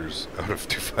 departures out of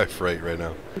 25 right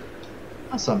now.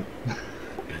 Awesome.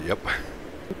 Yep.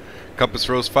 Compass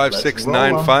Rose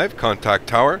 5695, contact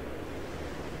tower.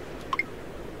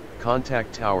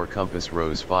 Contact Tower Compass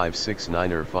Rose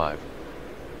 56905.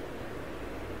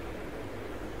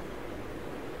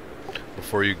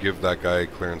 Before you give that guy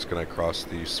clearance, can I cross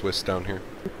the Swiss down here?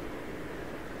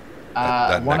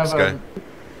 That one next of them, guy?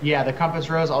 yeah, the Compass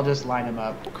Rose, I'll just line him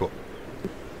up. Cool.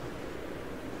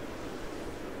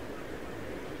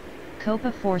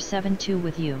 Copa 472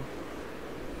 with you.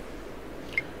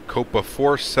 Copa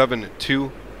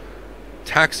 472,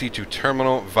 taxi to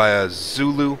terminal via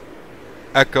Zulu,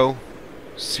 Echo,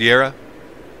 Sierra.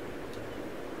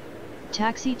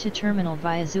 Taxi to terminal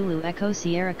via Zulu Echo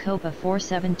Sierra Copa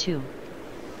 472.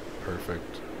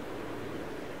 Perfect.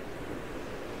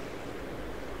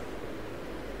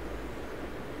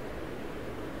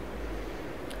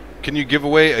 Can you give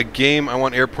away a game? I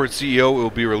want Airport CEO. It will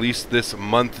be released this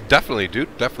month. Definitely,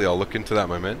 dude. Definitely, I'll look into that,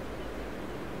 my man.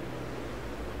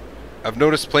 I've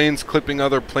noticed planes clipping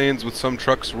other planes with some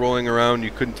trucks rolling around.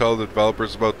 You couldn't tell the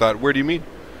developers about that. Where do you mean?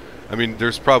 I mean,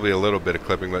 there's probably a little bit of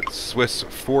clipping, but Swiss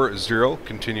 40,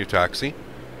 continue taxi.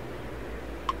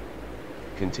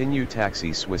 Continue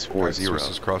taxi Swiss 40. Swiss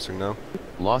is crossing now.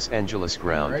 Los Angeles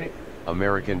ground. Ready.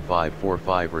 American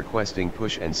 545 requesting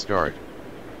push and start.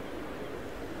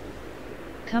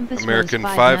 Compass American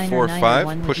Rose 545,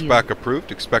 with you. pushback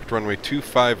approved. Expect runway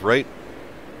 25 right.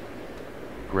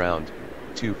 Ground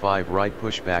 25 right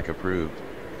pushback approved.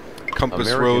 Compass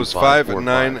American Rose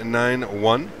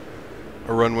 5991.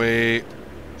 A runway.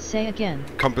 Say again.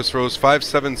 Compass Rose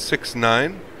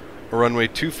 5769. A runway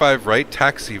 25 right.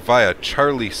 Taxi via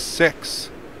Charlie 6.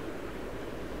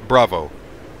 Bravo.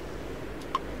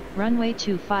 I Runway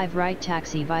 25 right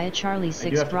taxi via Charlie do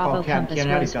 6 have to Bravo call Compass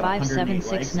CptCanada. Rose He's got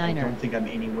 108 likes. I 5769er. don't think I'm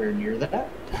anywhere near that.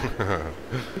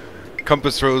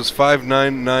 Compass Rose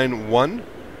 5991.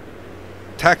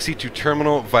 Taxi to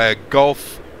terminal via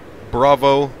Gulf,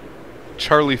 Bravo,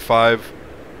 Charlie 5,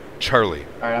 Charlie.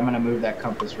 Alright, I'm going to move that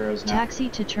Compass Rose now. Taxi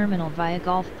to terminal via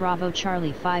Golf Bravo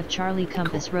Charlie 5 Charlie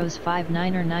Compass Rose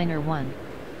 59er1.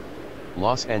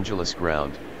 Los Angeles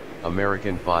ground.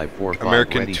 American 545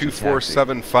 American ready to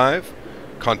 2475.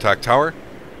 Contact tower.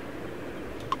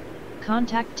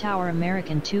 Contact Tower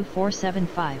American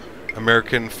 2475.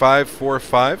 American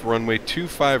 545. Runway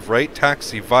 25 right.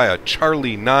 Taxi via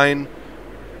Charlie 9,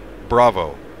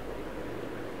 Bravo.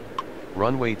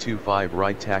 Runway 25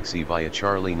 right taxi via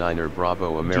Charlie 9er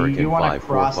Bravo American Do you want to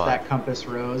cross 545. that Compass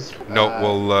Rose? No,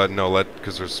 we'll no let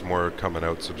because there's more coming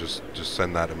out. So just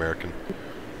send that American.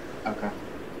 Okay.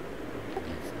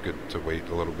 Good to wait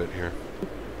a little bit here.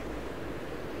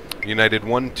 United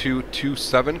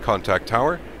 1227. Contact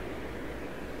tower.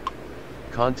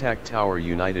 Contact Tower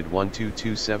United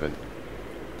 1227.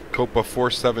 Copa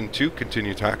 472.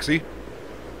 Continue taxi.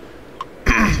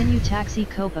 Continue taxi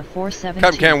Copa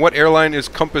 472. CptCan, what airline is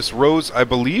Compass Rose? I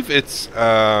believe it's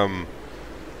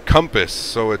Compass,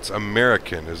 so it's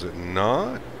American, is it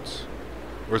not?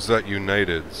 Or is that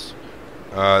United's?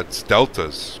 It's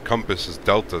Delta's. Compass is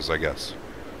Delta's, I guess.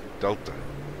 Delta.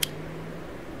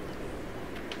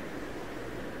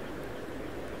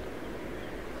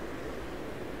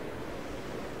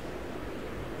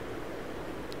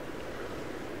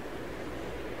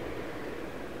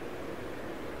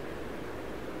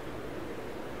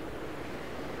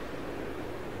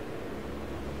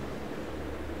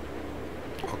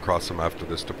 I'll cross them after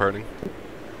this departing.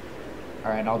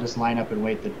 Alright, I'll just line up and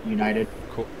wait the United.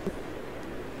 Cool.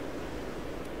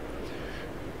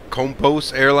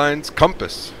 Compos Airlines,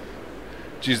 Compass.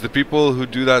 Geez, the people who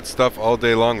do that stuff all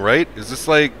day long, right? Is this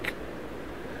like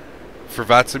for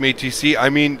VATSIM ATC? I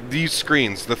mean, these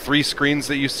screens, the 3 screens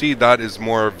that you see, that is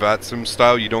more VATSIM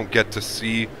style. You don't get to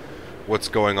see what's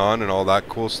going on and all that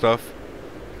cool stuff.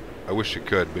 I wish you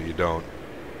could, but you don't.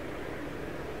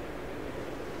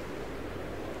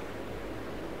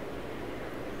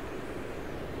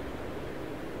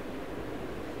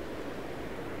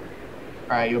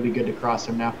 Alright, you'll be good to cross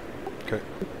him now. Okay.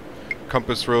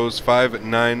 Compass Rose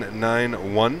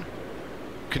 5991.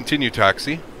 Continue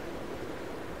taxi.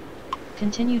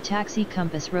 Continue taxi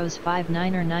Compass Rose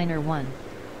 59er1.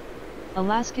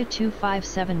 Alaska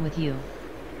 257 with you.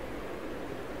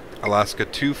 Alaska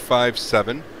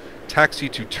 257. Taxi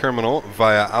to terminal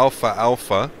via Alpha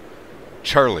Alpha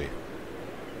Charlie.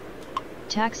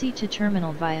 Taxi to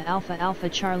terminal via Alpha Alpha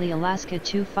Charlie Alaska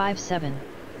 257.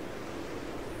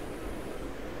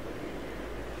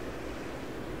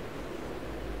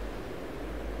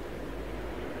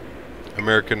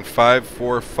 American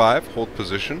 545, hold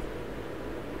position.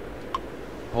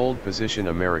 Hold position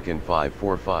American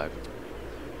 545.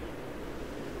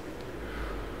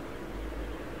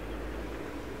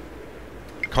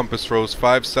 Compass Rose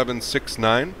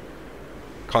 5769.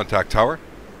 Contact tower.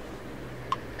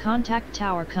 Contact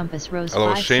Tower Compass Rose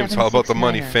Hello, Shames, all about the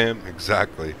money, 5769er. fam.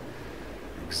 Exactly.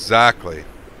 Exactly.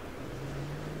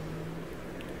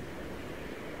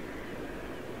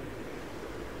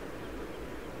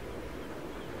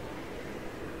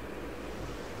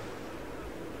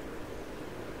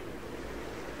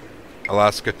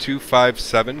 Alaska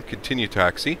 257, continue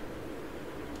taxi.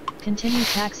 Continue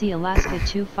taxi Alaska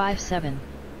 257.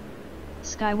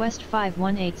 SkyWest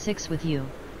 5186 with you.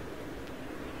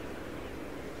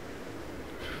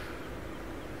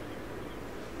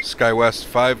 SkyWest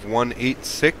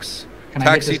 5186. Can I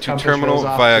get Taxi this to compass terminal rose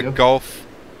off via too? Golf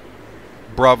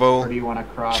Or Bravo do you want to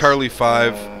cross Charlie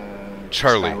 5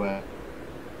 Charlie. Skywest?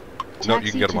 No, Taxi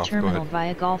you can get to them off. Go terminal ahead.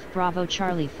 via Golf Bravo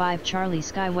Charlie 5 Charlie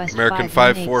SkyWest American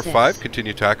 5186. 545.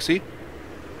 Continue taxi.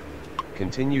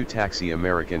 Continue taxi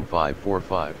American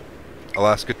 545.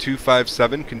 Alaska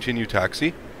 257. Continue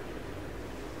taxi.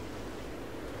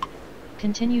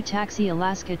 Continue taxi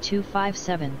Alaska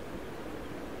 257.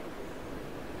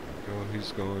 Go,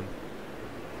 he's going.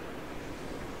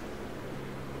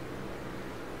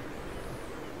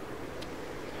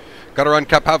 Gotta run,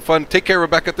 Cap. Have fun. Take care,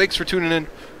 Rebecca. Thanks for tuning in.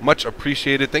 Much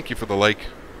appreciated. Thank you for the like.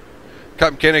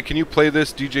 Captain Canada, can you play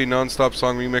this DJ Nonstop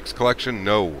Song Remix Collection?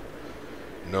 No.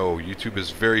 No, YouTube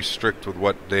is very strict with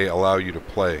what they allow you to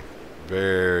play.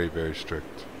 Very, very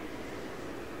strict.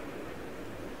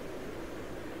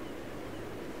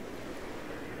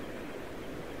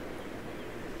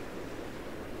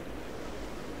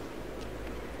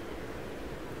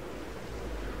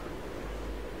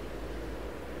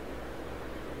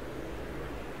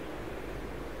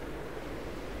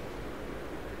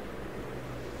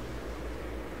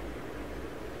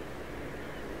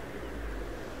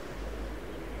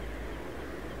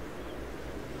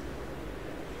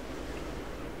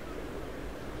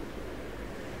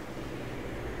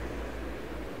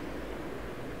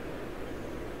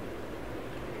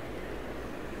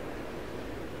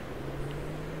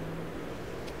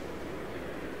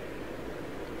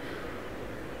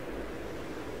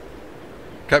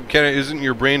 Captain Canada, isn't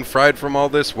your brain fried from all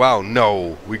this? Wow,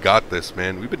 no. We got this,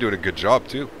 man. We've been doing a good job,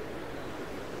 too.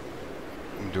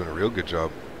 I'm doing a real good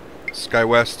job.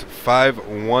 SkyWest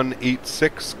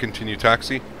 5186. Continue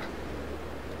taxi.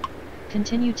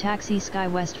 Continue taxi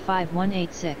SkyWest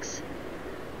 5186.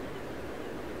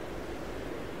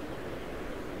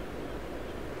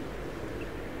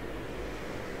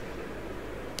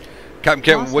 Captain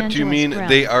Canada, Los what do you Angeles mean ground.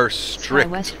 they are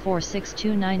strict? SkyWest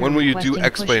 4629. When will you do requesting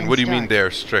explain? push What do you and mean start. they are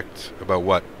strict? About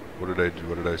what? What did I do?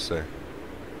 What did I say?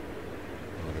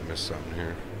 Oh, did I miss something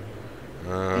here?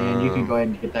 And you can go ahead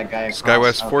and get that guy across.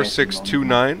 SkyWest Okay,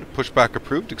 4629. Pushback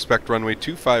approved. Expect runway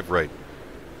 25 right.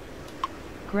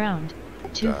 Ground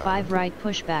 25 right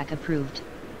pushback approved.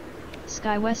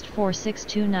 SkyWest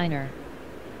 4629er.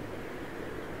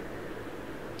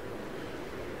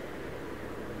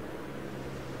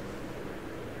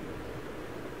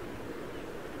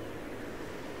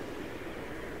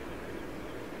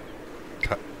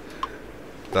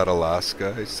 That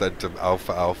Alaska, I said to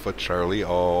Alpha Alpha Charlie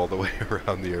all the way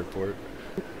around the airport.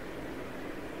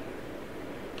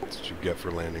 That's what you get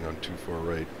for landing on 24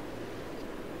 right.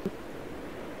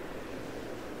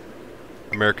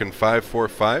 American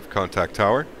 545, contact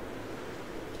tower.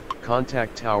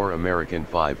 Contact Tower American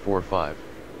 545.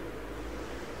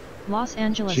 Los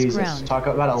Angeles Jesus, ground. talk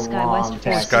about a long SkyWest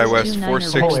taxi. SkyWest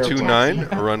 4629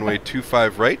 4629, runway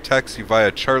 25 right, taxi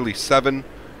via Charlie 7.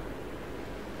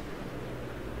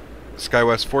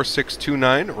 SkyWest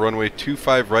 4629, runway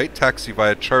 25 right, taxi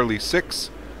via Charlie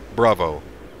 6, Bravo.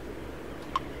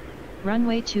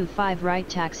 Runway 25 right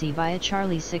taxi via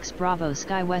Charlie 6 Bravo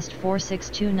SkyWest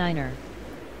 4629er.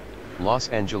 Los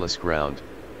Angeles ground.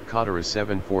 Cotter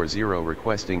 740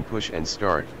 requesting push and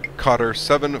start. Cotter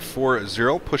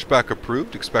 740, pushback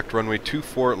approved, expect runway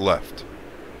 24 left.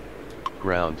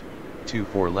 Ground.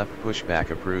 24 left pushback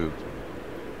approved.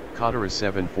 Cotter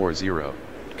 740.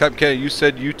 Captain Canada, you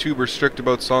said YouTube are strict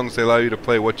about songs they allow you to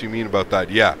play. What do you mean about that?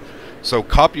 Yeah. So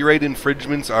copyright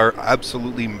infringements are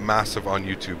absolutely massive on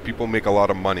YouTube. People make a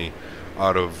lot of money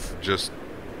out of just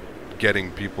getting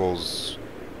people's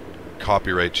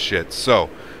copyright shit.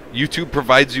 So YouTube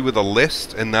provides you with a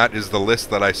list, and that is the list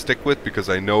that I stick with because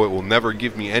I know it will never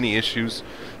give me any issues.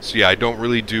 So yeah, I don't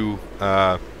really do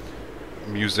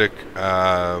music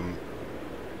other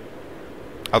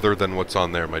than what's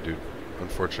on there, my dude.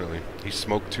 Unfortunately. He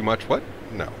smoked too much? What?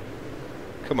 No.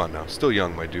 Come on now. Still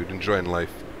young, my dude. Enjoying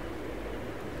life.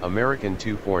 American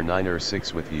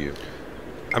 249er6 with you.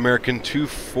 American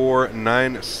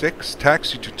 2496.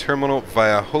 Taxi to terminal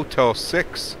via Hotel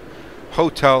 6.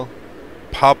 Hotel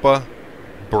Papa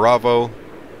Bravo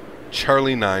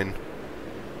Charlie 9.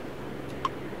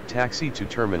 Taxi to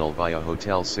terminal via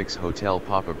Hotel 6 Hotel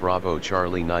Papa Bravo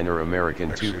Charlie 9er American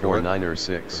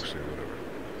 249er6.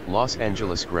 Los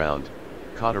Angeles ground.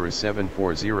 Cotter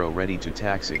 740 ready to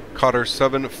taxi. Cotter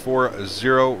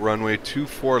 740, runway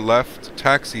 24 left,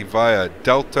 taxi via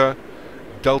Delta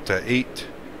 8,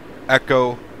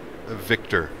 Echo,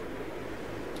 Victor.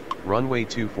 Runway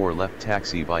 24 left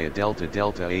taxi via Delta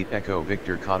Delta 8 Echo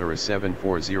Victor Qatar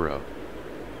 740.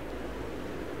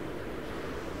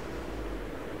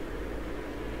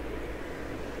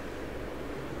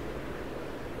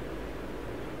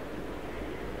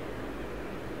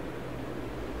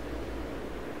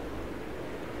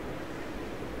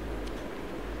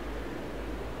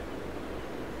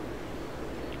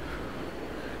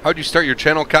 How'd you start your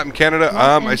channel, CptCanada?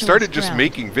 I started just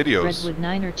making videos. Redwood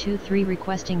 923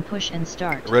 requesting push and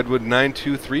start. Redwood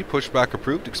 923, pushback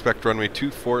approved. Expect runway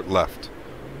 24 left.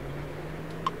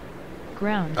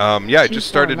 Ground. Yeah, I just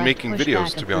started making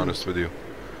videos, to be honest with you.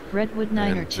 Redwood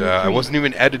 923. I wasn't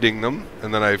even editing them,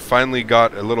 and then I finally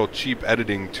got a little cheap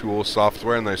editing tool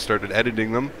software, and I started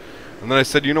editing them. And then I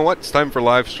said, you know what? It's time for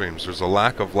live streams. There's a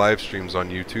lack of live streams on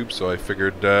YouTube, so I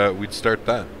figured we'd start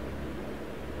that.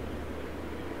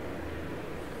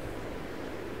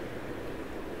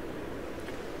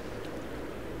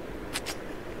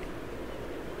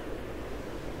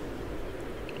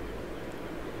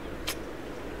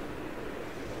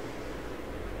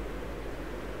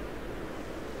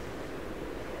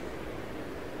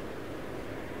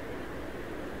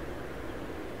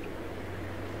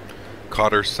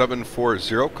 Qatar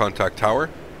 740, contact tower.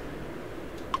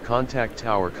 Contact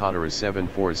tower Qatar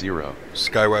 740.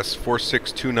 SkyWest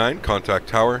 4629, contact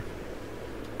tower.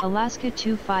 Alaska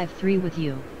 253 with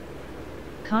you.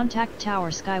 Contact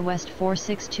tower SkyWest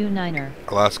 4629er.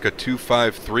 Alaska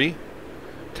 253,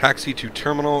 taxi to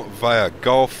terminal via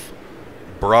Golf,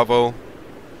 Bravo,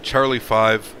 Charlie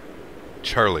 5,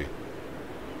 Charlie.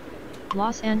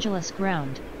 Los Angeles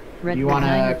ground. Do you Redwood want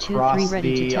to 923 cross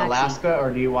ready to the taxi. Alaska, or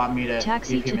do you want me to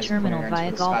Taxi give him to his terminal clearance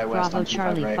via for Golf SkyWest Bravo on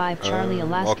Charlie 25, 5 Charlie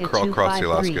Alaska I'll cross the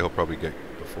Alaska, 253. he'll probably get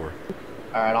before.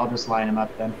 Alright, I'll just line him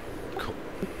up then. Cool.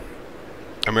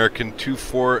 American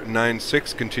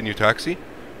 2496, continue taxi.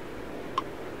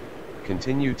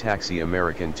 Continue taxi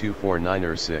American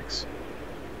 24906.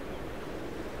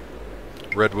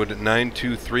 Redwood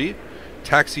 923,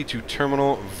 taxi to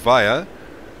terminal via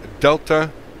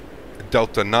Delta,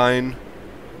 Delta 9,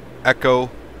 Echo,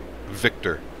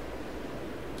 Victor.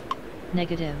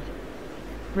 Negative.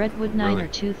 Redwood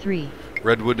 923.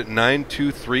 Redwood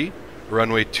 923,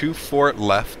 runway 24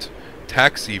 left,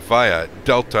 taxi via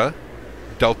Delta,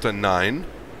 Delta 9,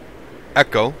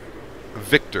 Echo,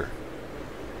 Victor.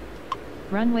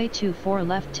 Runway 24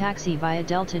 left taxi via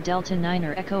Delta Delta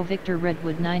 9er Echo Victor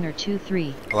Redwood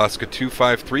 923. Alaska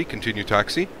 253, continue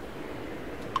taxi.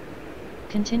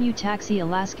 Continue taxi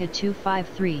Alaska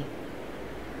 253.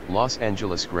 Los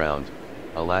Angeles ground,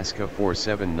 Alaska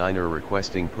 479er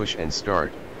requesting push and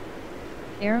start.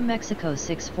 Aeromexico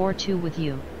 642 with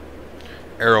you.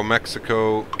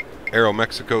 Aeromexico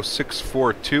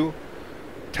 642,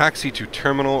 taxi to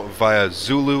terminal via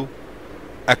Zulu,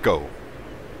 Echo,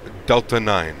 Delta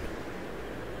 9.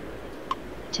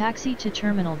 Taxi to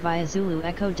terminal via Zulu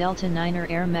Echo Delta 9er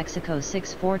Aeromexico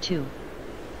 642.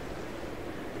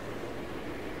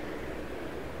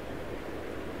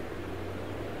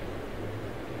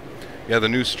 Yeah, the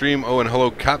new stream. Oh, and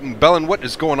hello, Captain Bellin. What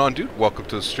is going on, dude? Welcome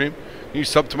to the stream. You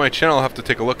sub to my channel. I'll have to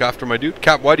take a look after my dude.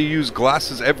 Cap, why do you use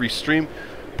glasses every stream?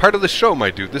 Part of the show,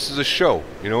 my dude. This is a show.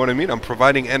 You know what I mean? I'm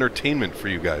providing entertainment for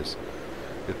you guys.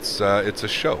 It's a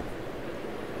show.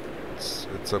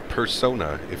 It's a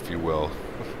persona, if you will.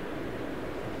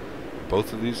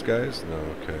 Both of these guys? No,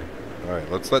 okay. Alright,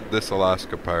 let's let this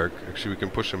Alaska park. Actually, we can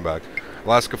push him back.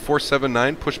 Alaska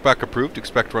 479, pushback approved.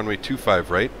 Expect runway 25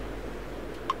 right.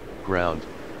 Ground,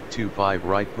 25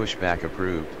 right pushback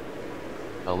approved.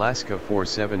 Alaska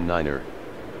 479er.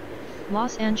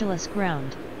 Los Angeles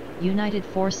ground. United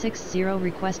 460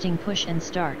 requesting push and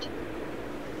start.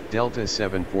 Delta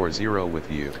 740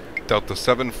 with you. Delta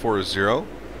 740.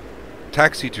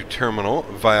 Taxi to terminal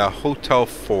via Hotel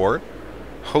 4,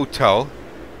 Hotel,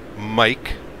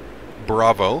 Mike,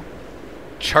 Bravo,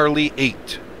 Charlie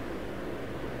 8.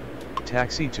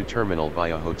 Taxi to terminal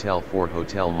via Hotel 4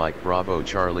 Hotel Mike Bravo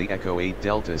Charlie Echo 8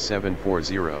 Delta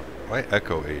 740. Why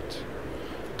Echo 8?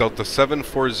 Delta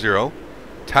 740.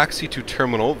 Taxi to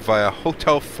terminal via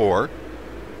Hotel 4,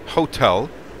 Hotel,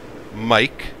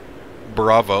 Mike,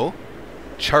 Bravo,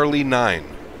 Charlie 9.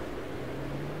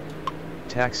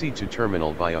 Taxi to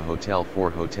terminal via Hotel 4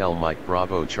 Hotel Mike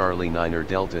Bravo Charlie 9er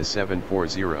Delta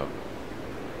 740.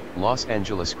 Los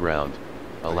Angeles ground,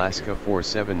 Alaska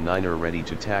 479er ready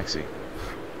to taxi.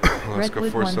 Alaska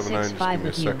 479, just give me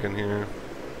a second here.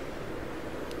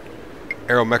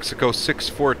 Aeromexico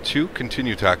 642,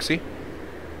 continue taxi.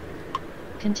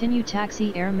 Continue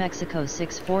taxi Aeromexico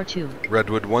 642.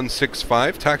 Redwood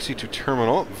 165, taxi to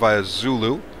terminal via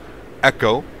Zulu,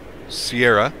 Echo,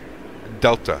 Sierra,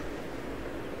 Delta.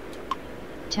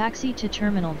 Taxi to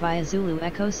terminal via Zulu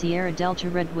Echo Sierra Delta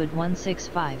Redwood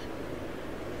 165.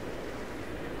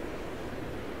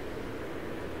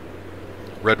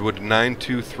 Redwood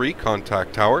 923,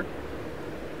 contact tower.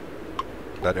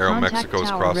 That Aeromexico is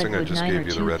crossing. Redwood I just gave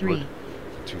you the Redwood.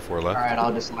 24 left. Alright,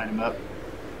 I'll just line him up.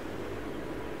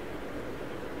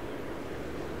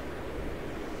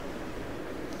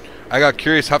 I got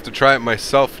curious, have to try it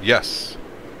myself. Yes.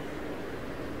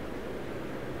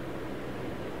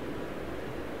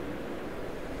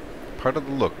 Part of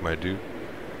the look, my dude.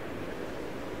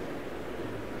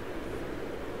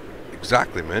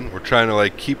 Exactly, man. We're trying to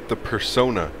like keep the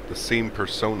persona, the same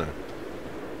persona.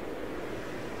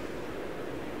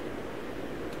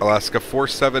 Alaska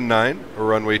 479, or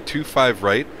runway 25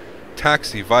 right,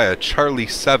 taxi via Charlie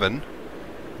 7,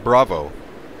 Bravo.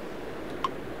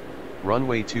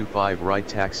 Runway 25 right,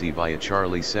 taxi via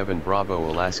Charlie 7 Bravo,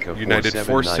 Alaska United 479er.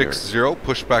 460,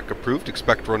 pushback approved,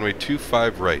 expect runway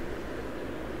 25 right.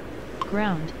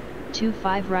 Ground,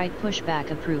 25 right pushback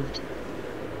approved.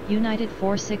 United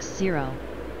 460. Alright,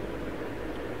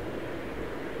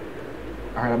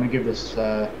 I'm gonna give this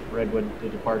Redwood the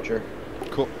departure.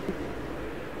 Cool.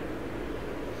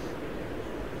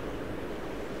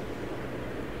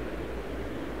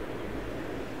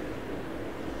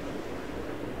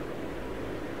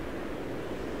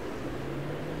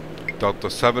 Delta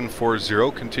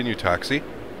 740, continue taxi.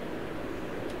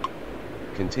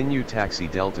 Continue taxi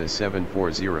Delta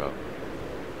 740.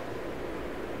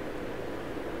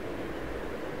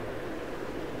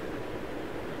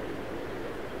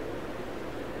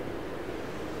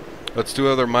 Let's do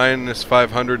another minus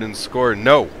 500 and score.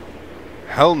 No.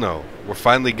 Hell no. We're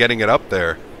finally getting it up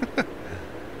there.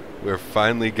 We're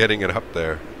finally getting it up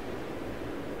there.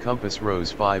 Compass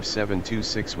Rose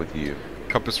 5726 with you.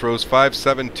 Compass Rose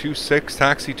 5726,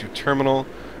 taxi to terminal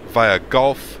via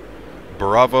Golf,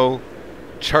 Bravo,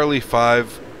 Charlie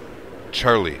 5,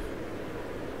 Charlie.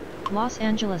 Los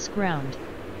Angeles ground,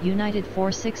 United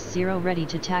 460 ready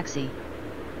to taxi.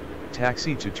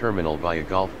 Taxi to terminal via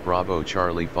Golf Bravo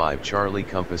Charlie 5 Charlie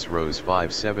Compass Rose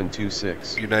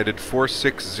 5726. United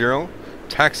 460,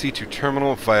 taxi to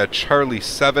terminal via Charlie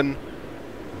 7,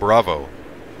 Bravo.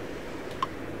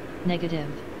 Negative.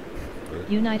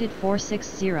 United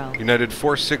 460. United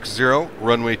 460,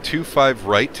 runway 25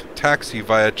 right, taxi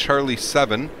via Charlie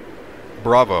 7,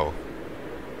 Bravo.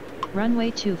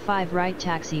 Runway 25 right,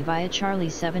 taxi via Charlie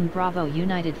 7 Bravo,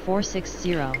 United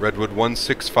 460. Redwood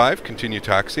 165, continue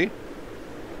taxi.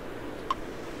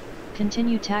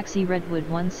 Continue taxi Redwood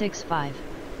 165.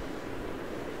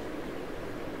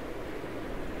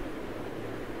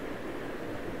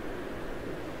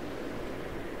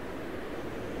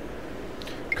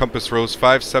 Compass Rose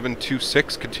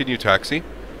 5726, continue taxi.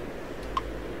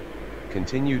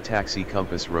 Continue taxi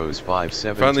Compass Rose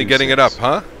 5726. Finally getting it up,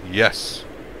 huh? Yes.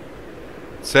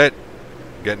 That's it.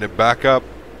 Getting it back up.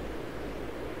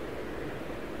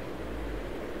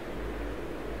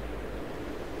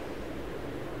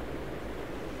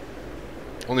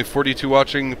 Only 42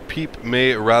 watching. Peep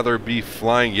may rather be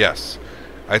flying. Yes.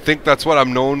 I think that's what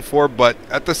I'm known for, but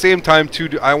at the same time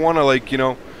too, I want to, like, you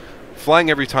know,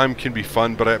 flying every time can be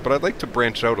fun, but I'd like to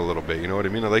branch out a little bit, you know what I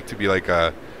mean? I'd like to be like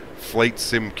a flight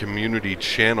sim community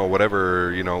channel,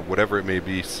 whatever, you know, whatever it may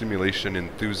be, simulation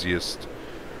enthusiast,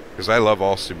 because I love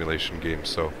all simulation games,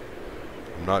 so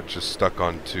I'm not just stuck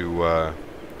onto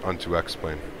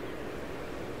X-Plane.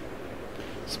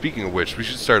 Speaking of which, we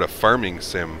should start a farming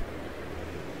sim.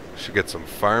 Should get some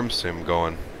farm sim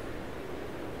going.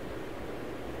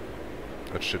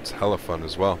 That shit's hella fun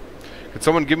as well. Could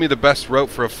someone give me the best route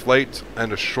for a flight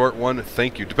and a short one?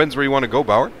 Thank you. Depends where you want to go,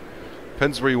 Bauer.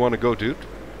 Depends where you want to go, dude.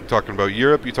 You talking about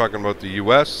Europe? You talking about the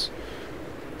U.S.?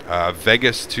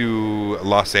 Vegas to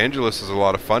Los Angeles is a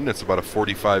lot of fun. It's about a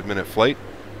 45-minute flight.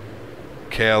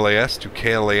 KLAS to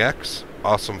KLAX,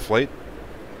 awesome flight.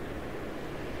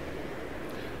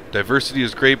 Diversity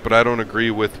is great, but I don't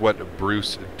agree with what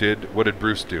Bruce did. What did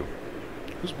Bruce do?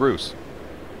 Who's Bruce?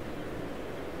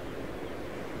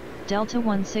 Delta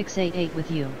 1688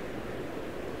 with you.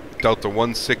 Delta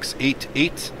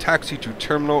 1688, taxi to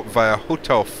terminal via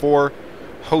Hotel 4,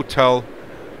 Hotel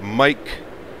Mike,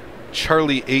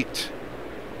 Charlie 8.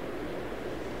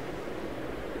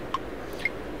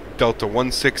 Delta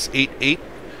 1688,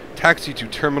 taxi to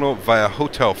terminal via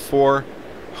Hotel 4,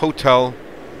 Hotel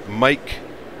Mike,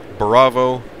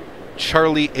 Bravo,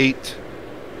 Charlie 8.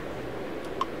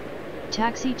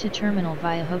 Taxi to terminal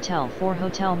via Hotel 4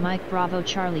 Hotel Mike Bravo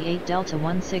Charlie 8 Delta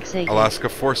 168. Alaska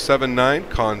 479,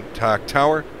 contact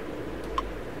tower.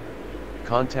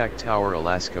 Contact tower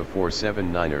Alaska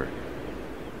 479er.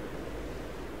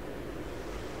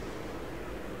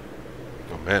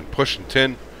 Oh Man, pushing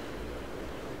tin.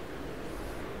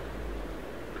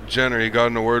 Jenner, you got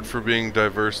an award for being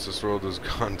diverse. This world has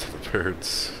gone to the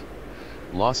birds.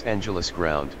 Los Angeles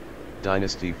ground.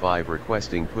 Dynasty 5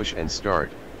 requesting push and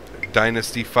start.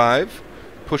 Dynasty 5,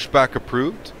 pushback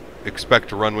approved.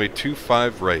 Expect runway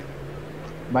 25 right.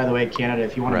 By the way, Canada,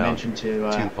 if you want to mention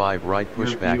to 25 right your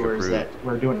pushback viewers approved. that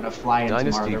we're doing a fly-in tomorrow,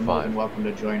 Dynasty they're more than 5. welcome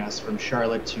to join us from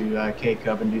Charlotte to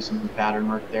K-Cub and do some pattern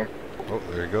work there. Oh,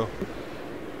 there you go.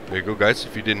 There you go, guys.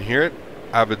 If you didn't hear it,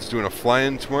 Avid's doing a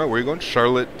fly-in tomorrow. Where are you going?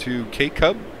 Charlotte to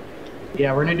K-Cub?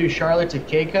 Yeah, we're going to do Charlotte to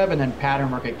K-Cub and then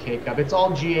pattern work at K-Cub. It's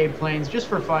all GA planes. Just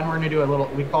for fun, we're going to do a little,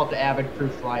 we call it the Avid crew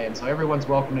fly-in. So everyone's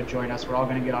welcome to join us. We're all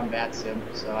going to get on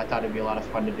VATSIM. So I thought it'd be a lot of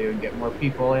fun to do and get more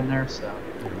people in there. So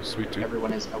Sweet dude.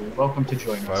 everyone is welcome to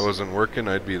join us. If I wasn't working,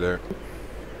 I'd be there.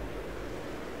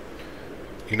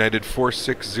 United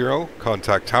 460,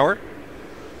 contact tower.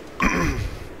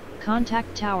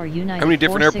 Contact Tower United. How many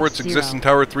different 460. airports exist in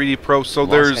Tower 3D Pro? So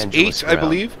Los there's Angeles 8, I ground.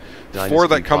 believe. Dynasty 4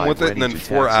 that come 5 with it, and ready then to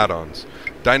 4 taxi. add-ons.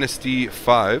 Dynasty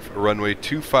 5, runway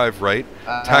 25 right.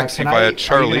 Taxi Can via are you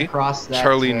Charlie. gonna cross that,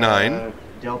 Charlie 9.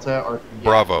 Delta or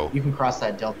Bravo. You can cross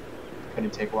that Delta. It's going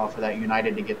to take a while for that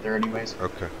United to get there, anyways.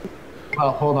 Okay.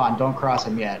 Well, hold on, don't cross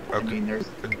them yet. Okay. I mean, there's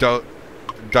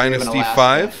Dynasty Alaska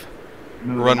 5,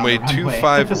 moving runway on the runway.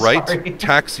 25 right. Sorry.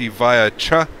 Taxi via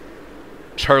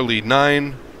Charlie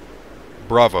 9.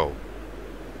 Bravo.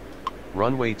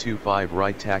 Runway 25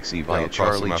 right taxi via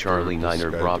cross them Charlie after this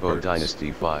 9er guy Bravo departs.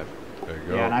 Dynasty 5. There you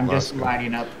go. Yeah, and I'm just Alaska.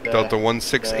 lining up the Delta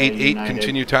 1688, United.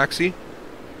 continue taxi.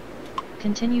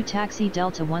 Continue taxi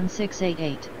Delta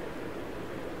 1688.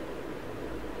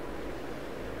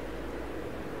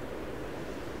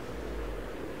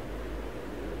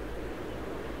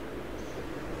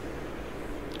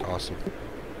 Awesome.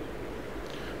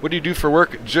 What do you do for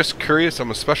work? Just curious. I'm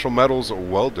a special metals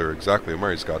welder. Exactly.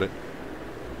 Murray's got it.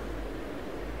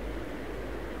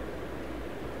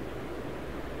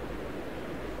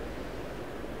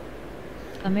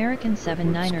 American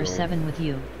 7907 with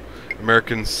you.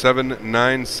 American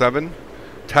 797.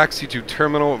 Taxi to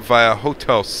terminal via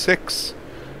Hotel 6.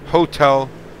 Hotel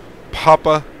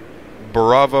Papa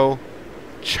Bravo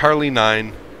Charlie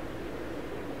 9.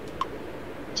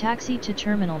 Taxi to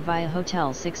terminal via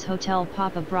Hotel 6 Hotel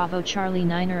Papa Bravo Charlie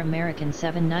 9er American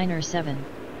 7907.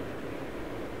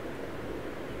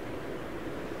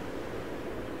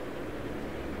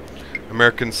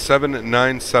 American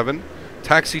 797.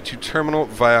 Taxi to terminal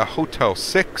via Hotel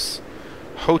 6.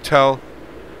 Hotel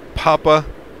Papa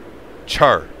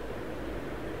Char.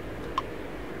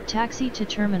 Taxi to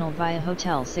terminal via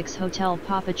Hotel 6 Hotel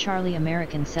Papa Charlie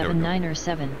American There we go.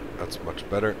 7907. That's much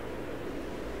better.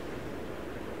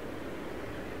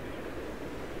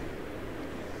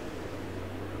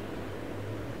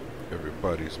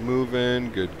 Everybody's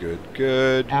moving. Good, good,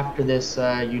 good. After this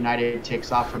United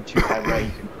takes off from 25 right,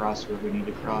 you can cross where we need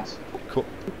to cross. Cool.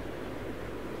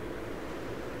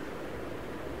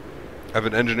 I have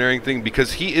an engineering thing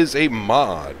because he is a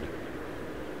mod.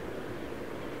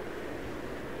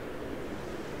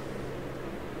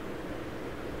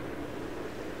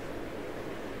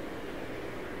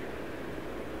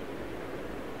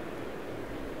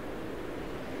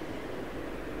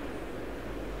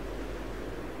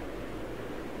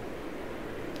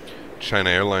 China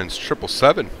Airlines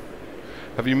 777.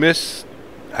 Have you messed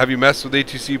with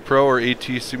ATC Pro or AT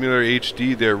Simulator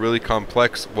HD? They're really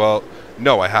complex. Well,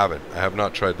 no, I haven't. I have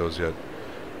not tried those yet.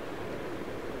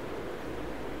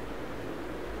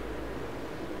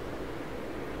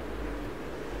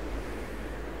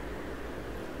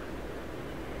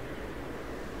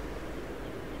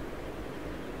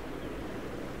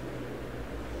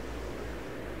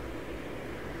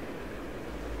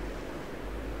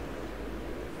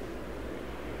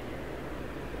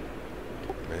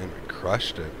 Man, we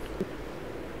crushed it.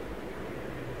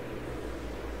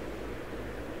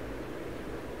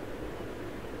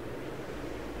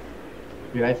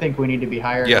 Dude, I think we need to be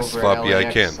hired Yes, over Floppy, at I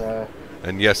LAX, can.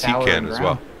 And yes, he tower can and as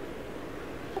well. ground.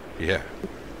 Yeah.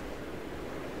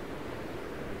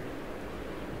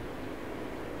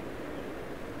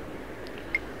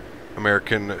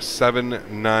 American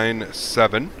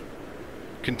 797.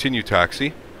 Continue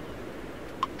taxi.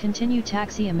 Continue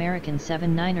taxi American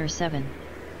 7907.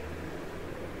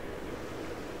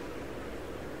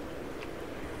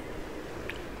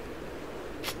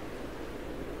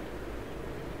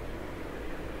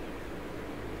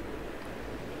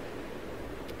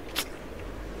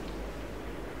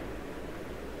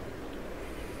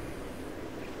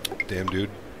 Damn, dude.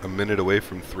 A minute away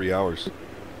from 3 hours.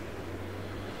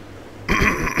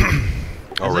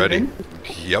 I Already? been?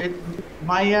 Yep.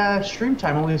 My stream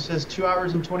time only says 2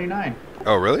 hours and 29.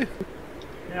 Oh, really?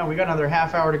 Yeah, we got another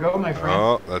half hour to go, my friend.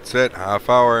 Oh, that's it. Half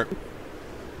hour.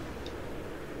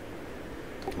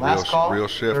 Last call. Real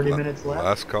shift. 30 minutes left.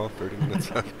 Last call. 30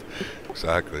 minutes left.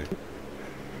 Exactly.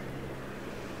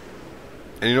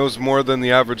 And he knows more than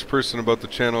the average person about the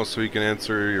channel, so he can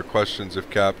answer your questions if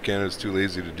CptCanada is too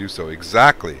lazy to do so.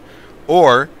 Exactly.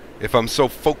 Or if I'm so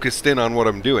focused in on what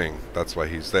I'm doing, that's why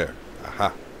he's there.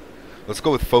 Aha. Let's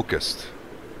go with focused.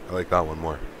 I like that one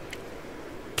more.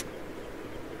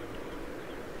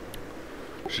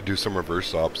 Should do some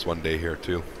reverse ops one day here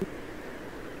too.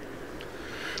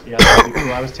 Yeah, that would be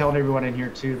cool. I was telling everyone in here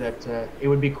too that it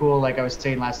would be cool, like I was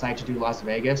saying last night, to do Las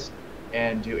Vegas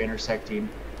and do intersecting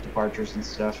departures and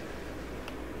stuff.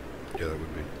 Yeah, that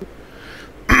would be.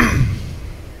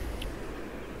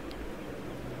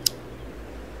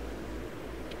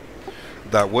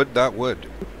 That would.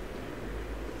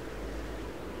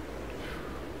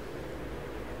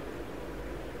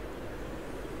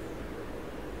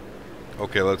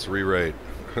 Okay, let's rewrite.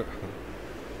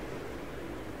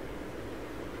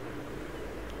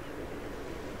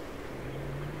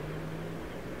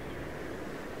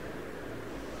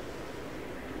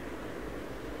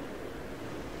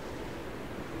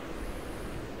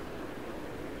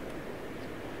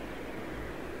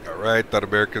 Alright, that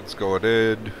American's going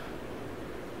in.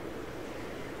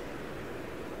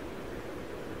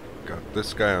 Got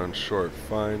this guy on short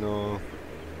final.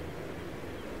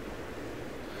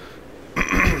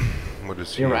 What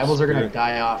is he? The arrivals are going to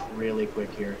die off really quick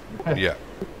here. Yeah.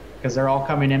 Because they're all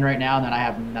coming in right now, and then I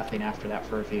have nothing after that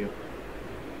for a few.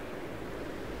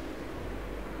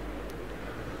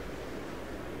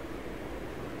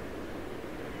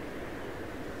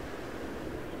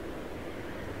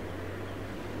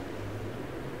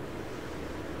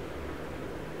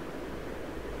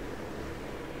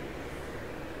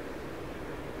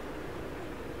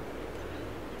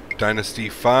 Dynasty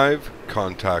 5,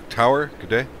 contact tower. Good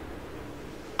day.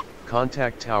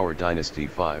 Contact Tower Dynasty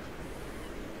 5.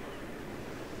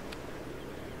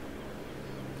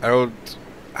 I don't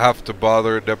have to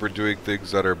bother never doing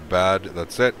things that are bad.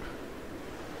 That's it.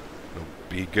 No,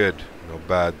 be good. No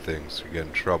bad things. You get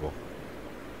in trouble.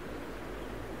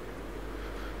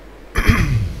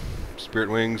 Spirit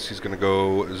Wings, he's going to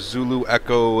go Zulu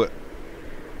Echo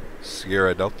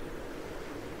Sierra Delta.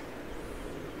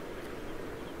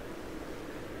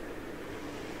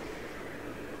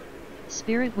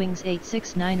 Spirit Wings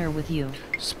 869er with you.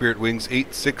 Spirit Wings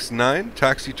 869,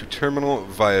 taxi to terminal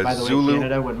via By the Zulu way,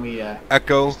 Canada, when we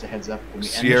Echo just a heads up, when we end the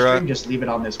Sierra stream, just leave it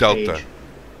on this Delta. page.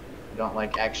 Don't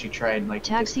like actually try and like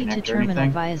Taxi to disconnect or terminal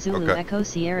anything. via Zulu Okay. Echo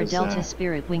Sierra Because, Delta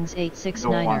Spirit Wings No one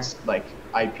 869er. wants like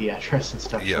IP address and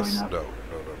stuff Yes, showing up. no.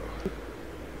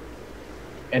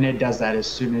 And it does that as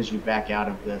soon as you back out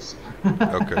of this.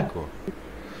 Okay, cool.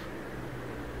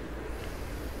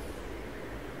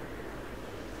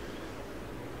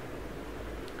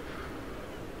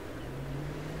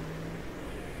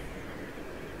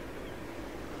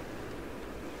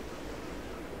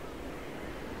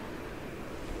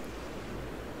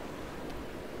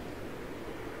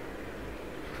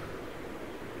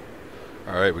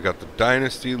 Alright, we got the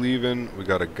Dynasty leaving. We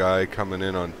got a guy coming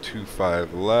in on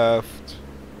 2-5 left.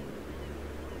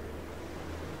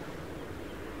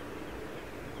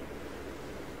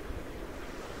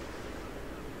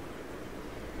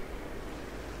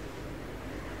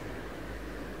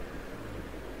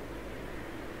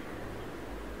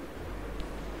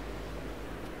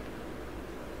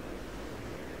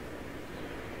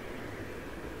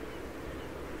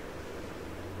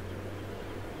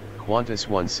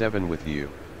 Qantas 17 with you.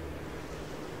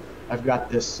 I've got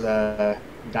this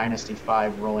Dynasty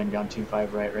 5 rolling down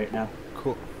 2-5 right now.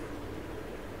 Cool.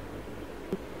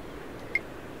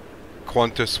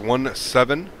 Qantas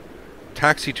 17,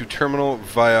 taxi to terminal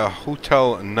via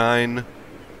Hotel 9,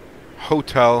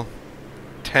 Hotel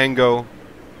Tango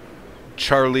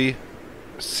Charlie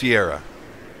Sierra.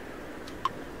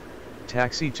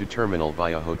 Taxi to terminal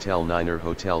via Hotel 9 or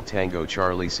Hotel Tango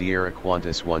Charlie Sierra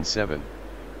Qantas 17.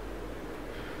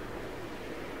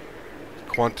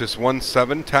 Qantas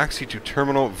 17, taxi to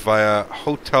terminal via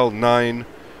Hotel 9,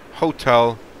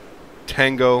 Hotel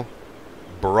Tango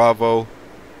Bravo.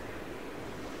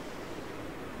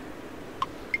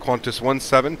 Qantas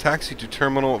 17, taxi to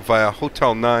terminal via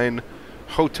Hotel 9,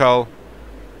 Hotel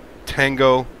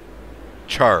Tango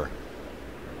Char.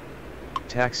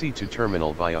 Taxi to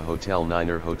terminal via Hotel 9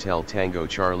 or Hotel Tango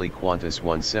Charlie Qantas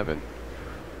 17.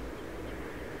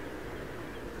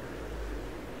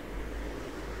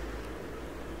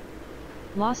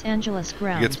 Los Angeles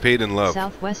ground. He gets paid in love.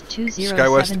 Southwest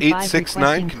 2075 SkyWest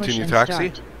 869, requesting continue push and taxi.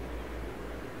 start.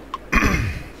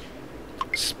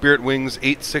 Spirit Wings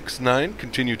 869,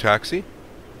 continue taxi.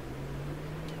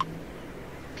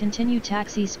 Continue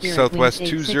taxi Spirit Southwest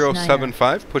Wings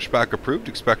 2075, pushback approved.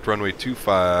 Expect runway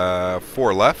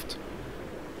 24 left.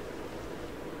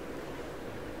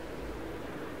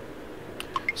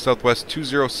 Southwest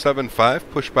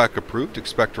 2075, pushback approved.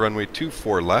 Expect runway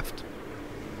 24 left.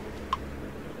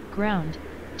 Ground,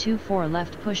 24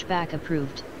 left pushback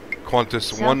approved.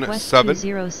 Qantas Southwest 17,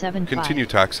 2075. continue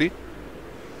taxi.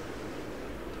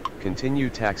 Continue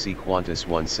taxi Qantas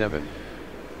 17.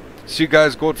 See you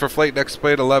guys going for flight next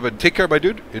flight 11. Take care, my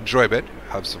dude. Enjoy, man.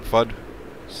 Have some fun.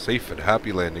 Safe and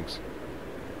happy landings.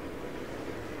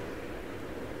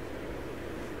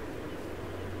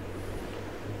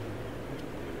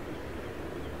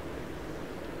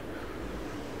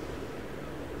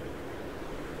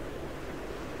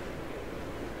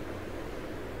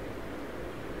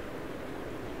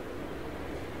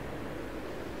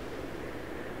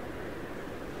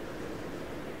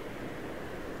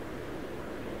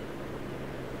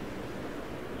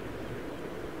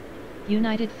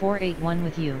 United 481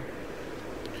 with you.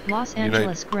 Los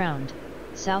Angeles ground.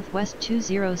 Southwest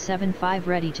 2075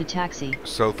 ready to taxi.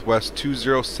 Southwest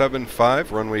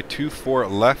 2075, runway 24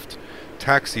 left.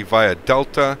 Taxi via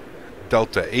Delta,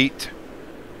 Delta 8,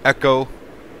 Echo,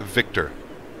 Victor.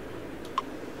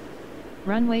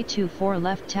 Runway 24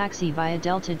 left taxi via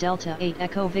Delta Delta 8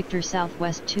 Echo Victor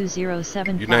Southwest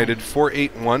 2075. United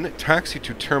 481, taxi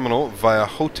to terminal via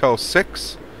Hotel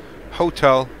 6,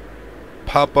 Hotel,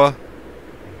 Papa,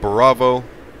 Bravo,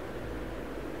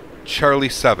 Charlie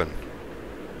 7.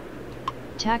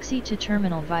 Taxi to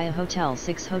terminal via Hotel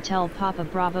 6 Hotel Papa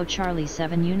Bravo Charlie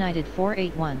 7 United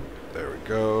 481. There we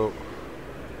go.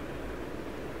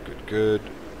 Good, good.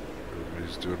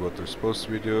 Everybody's doing what they're supposed to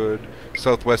be doing.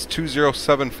 Southwest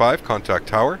 2075, contact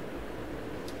tower.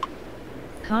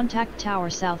 Contact Tower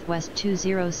Southwest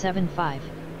 2075.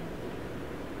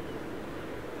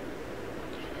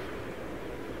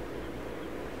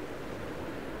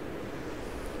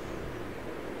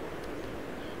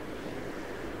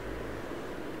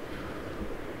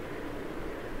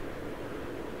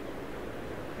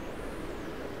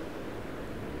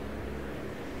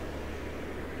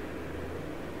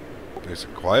 Nice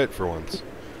and quiet for once.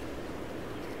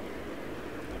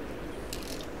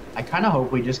 I kind of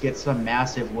hope we just get some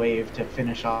massive wave to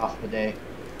finish off the day,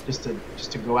 just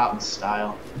to go out in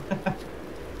style.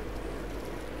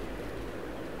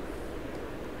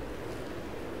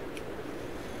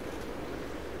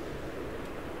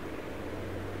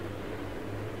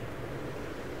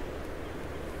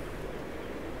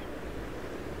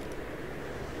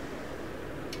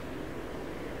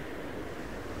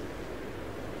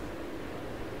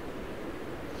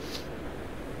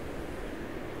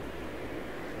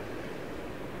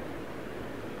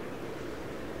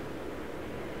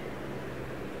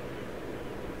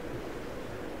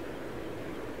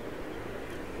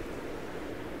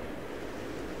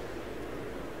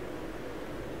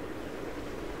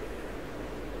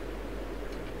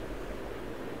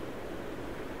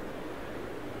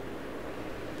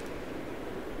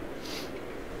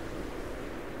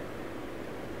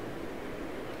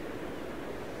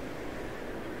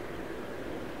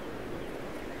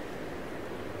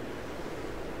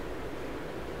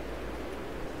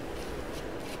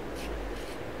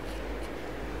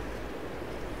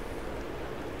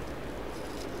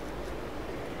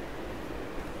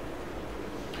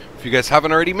 If you guys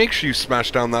haven't already, make sure you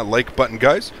smash down that like button,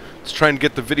 guys. Let's try and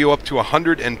get the video up to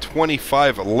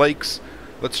 125 likes.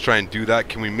 Let's try and do that.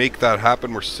 Can we make that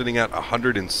happen? We're sitting at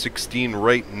 116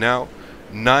 right now.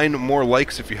 9 more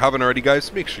likes if you haven't already,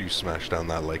 guys. Make sure you smash down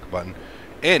that like button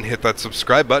and hit that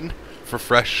subscribe button for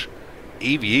fresh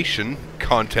aviation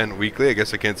content weekly. I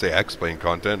guess I can't say X-Plane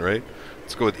content, right?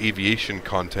 Let's go with aviation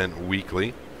content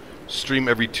weekly. Stream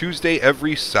every Tuesday,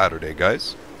 every Saturday,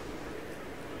 guys.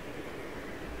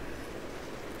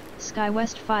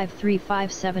 SkyWest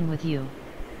 5357 with you.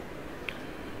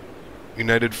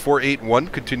 United 481,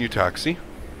 continue taxi.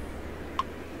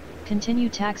 Continue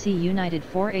taxi United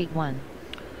 481.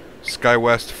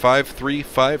 SkyWest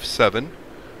 5357,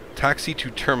 taxi to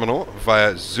terminal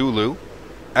via Zulu,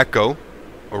 Echo,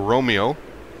 Romeo,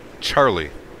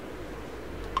 Charlie.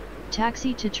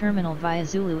 Taxi to terminal via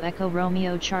Zulu Echo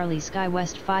Romeo Charlie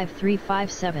SkyWest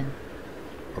 5357.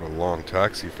 What a long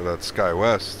taxi for that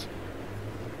SkyWest.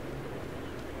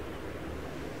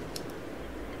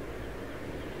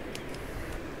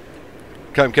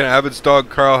 Can Avid's dog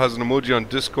Carl has an emoji on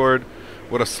Discord.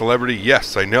 What a celebrity.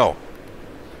 Yes, I know.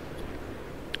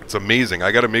 It's amazing.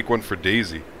 I got to make one for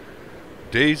Daisy.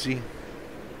 Daisy.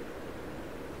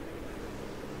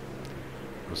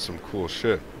 That was some cool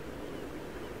shit.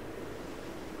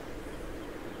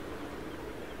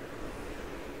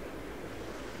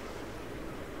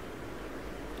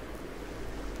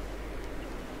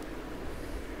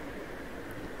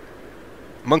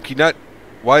 Monkey Nut,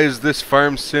 why is this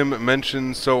farm sim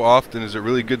mentioned so often? Is it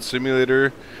really good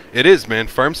simulator? It is, man.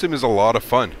 Farm sim is a lot of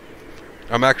fun.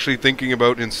 I'm actually thinking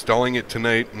about installing it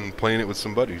tonight and playing it with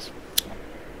some buddies.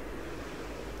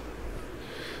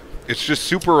 It's just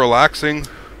super relaxing.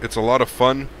 It's a lot of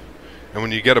fun, and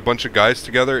when you get a bunch of guys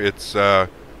together, it's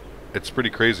pretty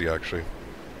crazy actually.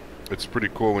 It's pretty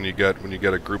cool when you get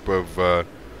a group of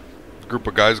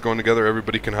guys going together.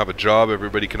 Everybody can have a job.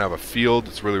 Everybody can have a field.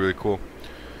 It's really, really cool.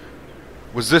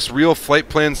 Was this real flight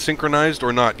plan synchronized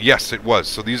or not? Yes, it was.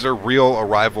 So these are real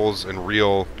arrivals and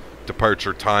real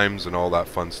departure times and all that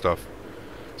fun stuff.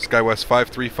 SkyWest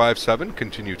 5357,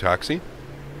 continue taxi.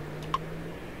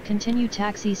 Continue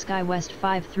taxi SkyWest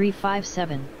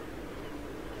 5357.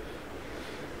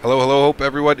 Hello, hello, hope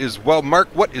everyone is well.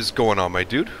 Mark, what is going on, my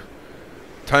dude?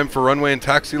 Time for runway and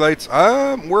taxi lights?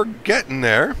 We're getting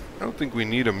there. I don't think we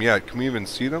need them yet. Can we even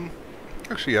see them?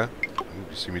 Actually, yeah.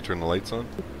 You see me turn the lights on?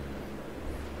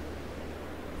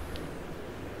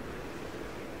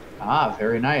 Ah,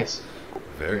 very nice.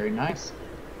 Very nice.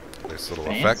 Nice little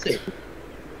Fancy. effect.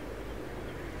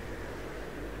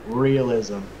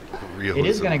 Realism. Realism. It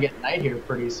is going to get night here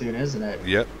pretty soon, isn't it?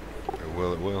 Yep. It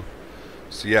will, it will.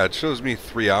 So yeah, it shows me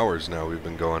 3 hours now we've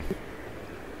been going.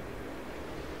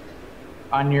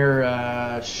 On your,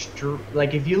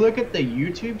 like if you look at the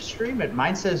YouTube stream,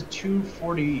 mine says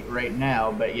 2:40 right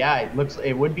now, but yeah,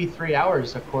 it would be 3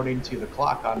 hours according to the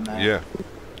clock on that. Yeah.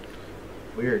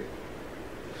 Weird.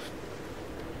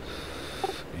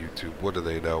 YouTube, what do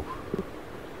they know?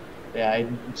 Yeah,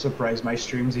 I'm surprised my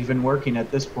stream's even working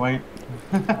at this point.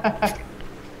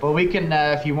 Well, we can,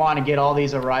 if you want to get all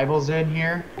these arrivals in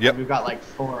here. Yep. We've got like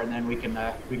 4, and then we can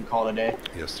call it a day.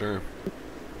 Yes, sir.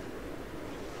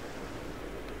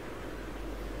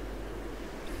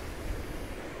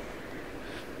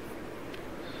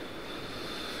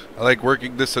 I like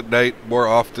working this at night more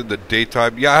often than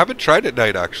daytime. Yeah, I haven't tried at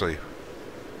night, actually.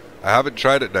 I haven't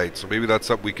tried at night, so maybe that's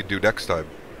something we could do next time.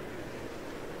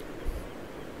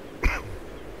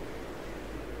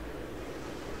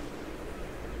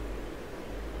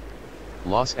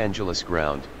 Los Angeles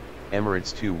ground,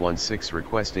 Emirates 216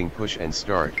 requesting push and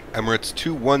start. Emirates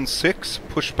 216,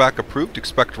 pushback approved,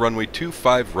 expect runway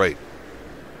 25 right.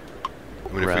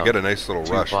 I mean, if we get a nice little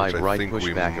rush, which I think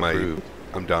we might, approved.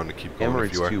 I'm down to keep going Emirates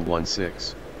if you are.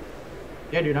 216.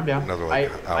 Yeah, dude, I'm down. Another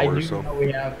like hour or so. I do know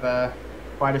we have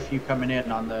quite a few coming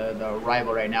in on the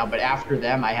arrival right now, but after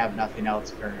them, I have nothing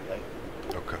else currently.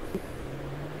 Okay.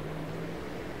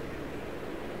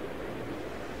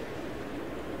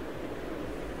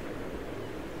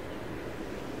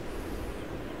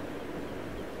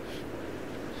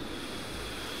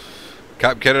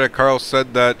 CptCanada Carl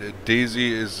said that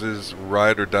Daisy is his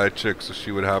ride or die chick, so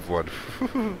she would have one.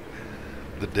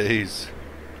 The days.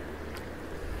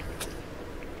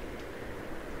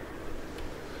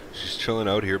 She's chilling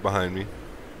out here behind me.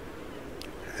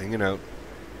 Hanging out.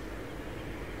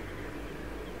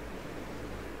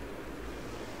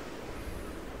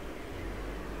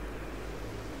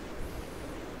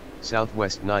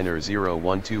 Southwest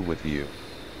 9012 with you.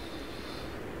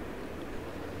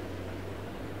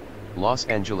 Los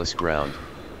Angeles ground,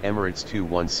 Emirates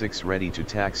 216 ready to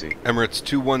taxi. Emirates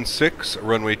 216,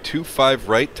 runway 25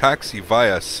 right, taxi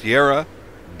via Sierra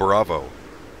Bravo.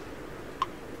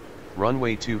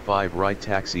 Runway 25 right,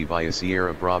 taxi via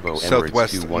Sierra Bravo.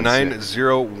 Southwest Emirates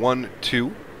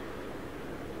 9012.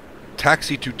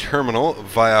 Taxi to terminal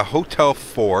via Hotel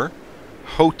 4,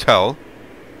 Hotel,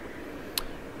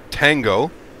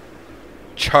 Tango,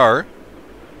 Char,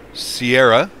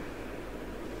 Sierra,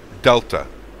 Delta.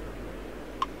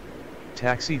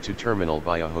 Taxi to terminal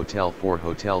via Hotel 4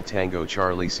 Hotel Tango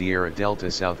Charlie Sierra Delta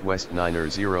Southwest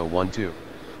 9012.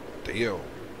 Damn.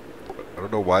 I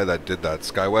don't know why that did that.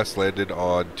 SkyWest landed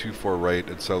on 24 right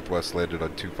and Southwest landed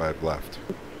on 25 left.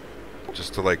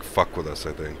 Just to like fuck with us,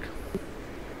 I think.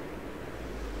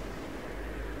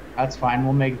 That's fine.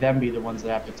 We'll make them be the ones that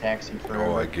have to taxi forever.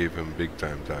 Oh, I gave him big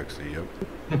time taxi, yep.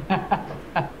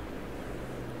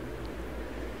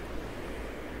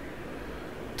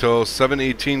 Till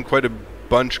 7:18, quite a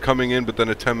bunch coming in, but then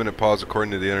a 10-minute pause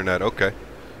according to the internet. Okay,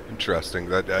 interesting.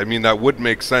 That, I mean, that would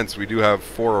make sense. We do have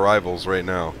 4 arrivals right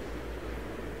now.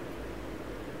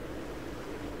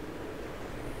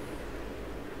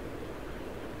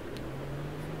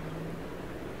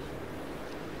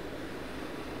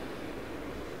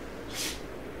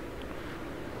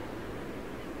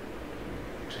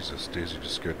 Jesus, Daisy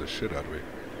just scared the shit out of me.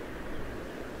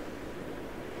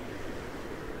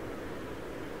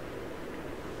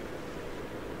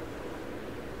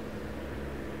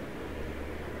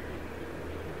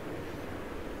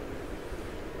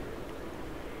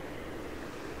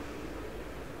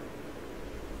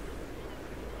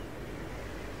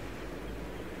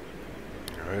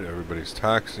 Alright, everybody's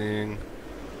taxiing.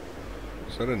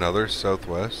 Is that another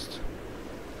Southwest?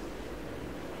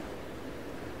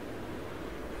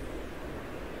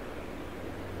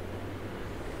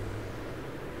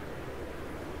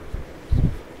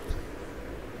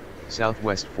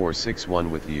 Southwest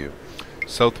 461 with you.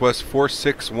 Southwest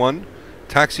 461,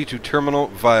 taxi to terminal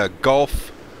via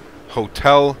Golf,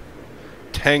 Hotel,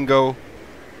 Tango,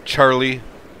 Charlie,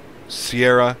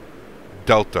 Sierra,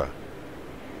 Delta.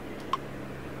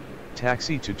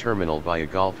 Taxi to terminal via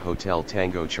Golf Hotel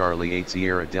Tango Charlie 8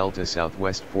 Sierra Delta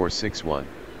Southwest 461.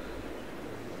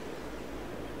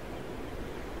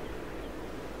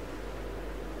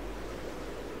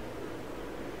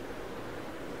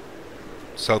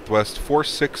 Southwest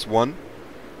 461,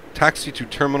 taxi to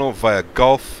terminal via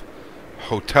Golf,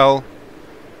 Hotel,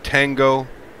 Tango,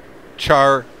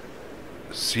 Char,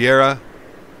 Sierra,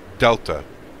 Delta.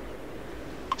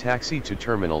 Taxi to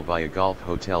terminal via Golf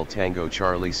Hotel Tango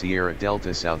Charlie Sierra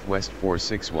Delta Southwest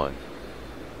 461.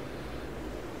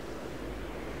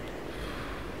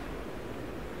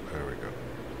 There we go.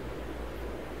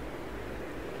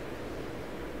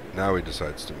 Now he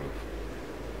decides to move.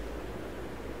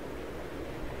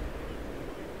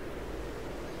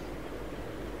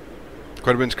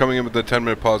 Quite a binge coming in with the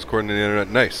 10-minute pause according to the internet.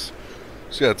 Nice.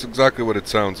 So yeah, that's exactly what it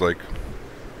sounds like.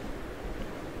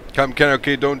 Captain Canada,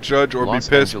 okay, don't judge or Los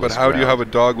be pissed, Angeles but how do you ground. have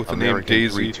a dog with the name American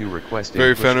Daisy? 3-2 requesting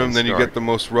Very push feminine, and then you start. get the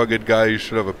most rugged guy. You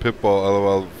should have a pit bull,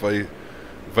 lol.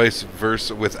 Vice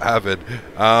versa with Avid.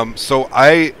 So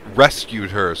I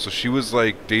rescued her. So she was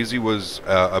like, Daisy was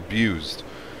abused.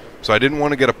 So I didn't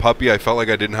want to get a puppy. I felt like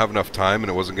I didn't have enough time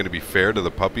and it wasn't going to be fair to the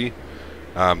puppy.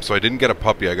 So I didn't get a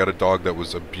puppy. I got a dog that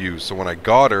was abused. So when I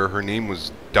got her, her name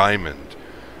was Diamond.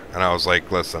 And I was like,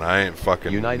 listen, I ain't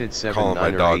fucking United 7, calling my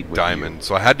 9 or dog 8 with Diamond. you.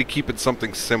 So I had to keep it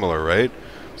something similar, right?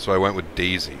 So I went with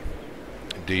Daisy.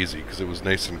 Daisy, because it was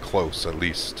nice and close, at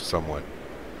least, somewhat.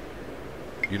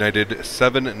 United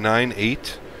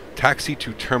 798, taxi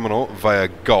to terminal via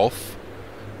Golf,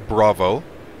 Bravo,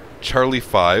 Charlie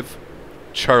 5,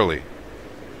 Charlie.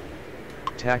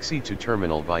 Taxi to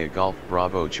terminal via Golf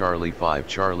Bravo Charlie 5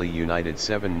 Charlie United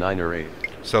 7 9 or 8.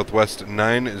 Southwest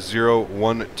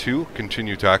 9012,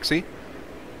 continue taxi.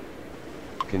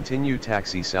 Continue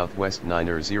taxi Southwest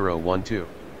 9012.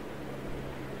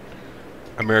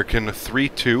 American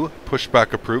 32,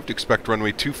 pushback approved, expect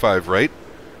runway 25 right.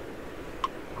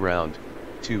 Ground,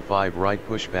 25 right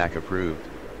pushback approved.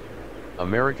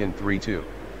 American 32.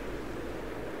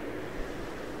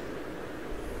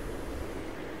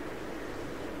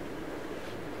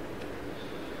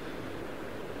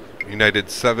 United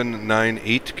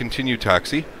 798, continue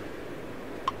taxi.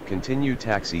 Continue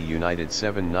taxi United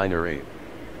 7 9 or 8.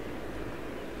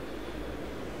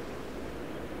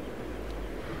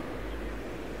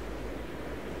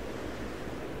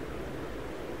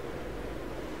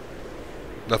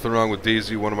 Nothing wrong with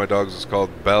Daisy. One of my dogs is called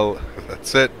Belle.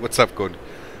 That's it. What's up, good?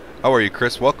 How are you,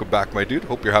 Chris? Welcome back, my dude.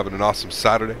 Hope you're having an awesome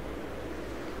Saturday.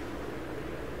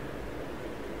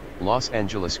 Los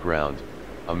Angeles ground,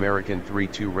 American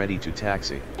 32 ready to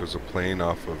taxi. There's a plane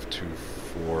off of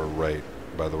 24 right,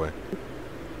 by the way.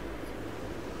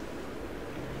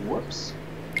 Whoops.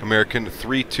 American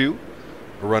 32,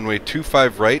 runway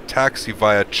 25 right, taxi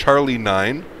via Charlie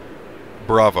 9,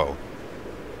 Bravo.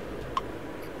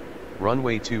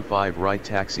 Runway 25 right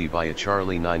taxi via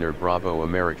Charlie 9er Bravo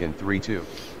American 32.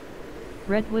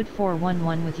 Redwood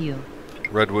 411 with you.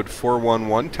 Redwood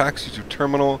 411, taxi to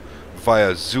terminal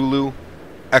via Zulu,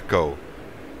 Echo.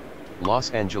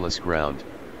 Los Angeles ground,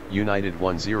 United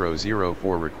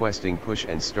 1004 requesting push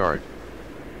and start.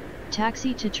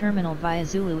 Taxi to terminal via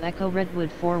Zulu Echo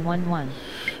Redwood 411.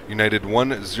 United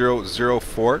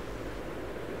 1004,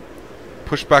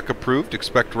 pushback approved,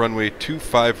 expect runway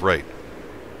 25 right.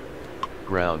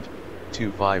 Ground,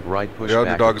 25 right push The back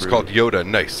other dog is called approved. Yoda.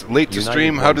 Nice. Late to United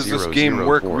stream. How does this game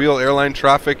work? 1004. Real airline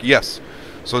traffic? Yes.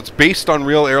 So it's based on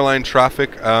real airline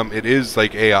traffic. It is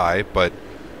like AI, but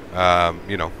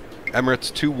you know,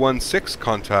 Emirates 216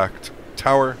 contact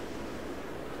tower.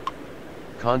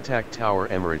 Contact Tower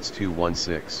Emirates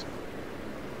 216.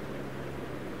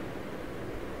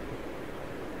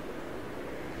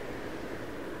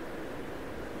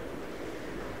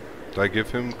 Did I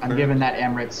give him? I'm clearance? giving that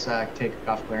Emirates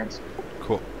takeoff clearance.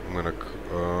 Cool. I'm gonna.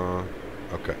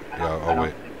 Okay. Yeah, I I'll don't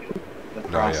wait. think the No,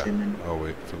 crossing. yeah. And I'll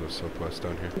wait for the Southwest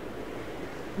down here.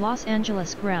 Los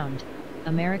Angeles ground.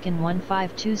 American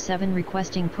 1527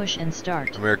 requesting push and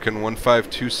start. American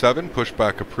 1527,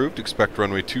 pushback approved. Expect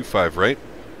runway 25 right.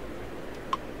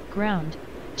 Ground.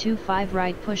 25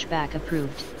 right pushback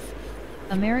approved.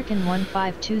 American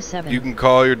 1527. You can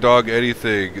call your dog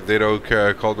anything. They don't care.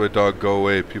 I called my dog Go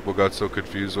Away. People got so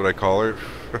confused what I call her.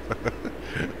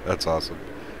 That's awesome.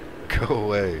 Go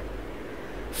away.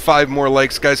 5 more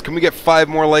likes, guys. Can we get 5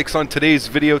 more likes on today's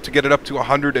video to get it up to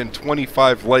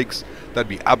 125 likes? That'd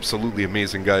be absolutely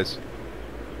amazing, guys.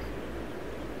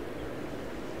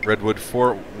 Redwood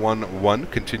 411,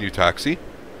 continue taxi.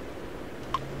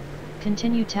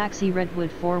 Continue taxi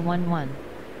Redwood 411.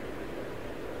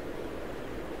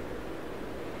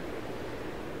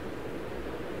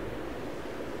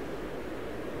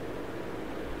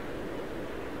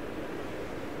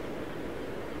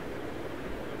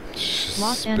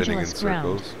 Los Angeles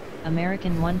ground.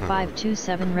 American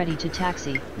 1527 ready to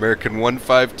taxi. American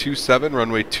 1527,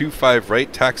 runway 25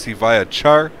 right, taxi via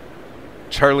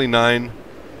Charlie 9,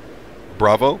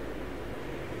 Bravo.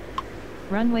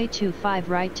 Runway 25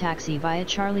 right, taxi via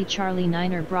Charlie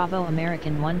 9er Bravo.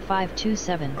 American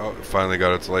 1527. Oh, it finally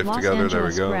got its life Los together.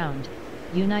 Angeles There we go. ground.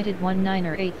 United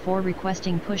 1984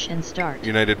 requesting push and start.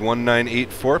 United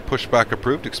 1984, pushback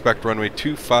approved. Expect runway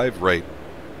 25 right.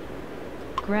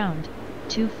 Ground.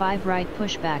 25 right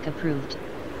pushback approved.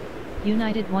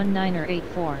 United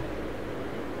 1984.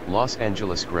 Los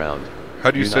Angeles ground.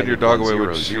 How do you send your dog away when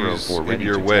 1004 she's in ready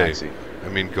your to way? taxi. I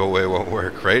mean, go away won't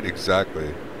work, right?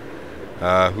 Exactly.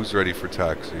 Who's ready for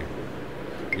taxi?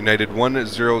 United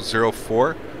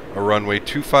 1004, a runway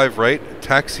 25 right,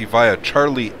 taxi via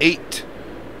Charlie 8.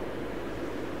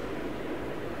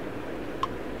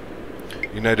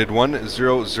 United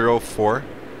 1004,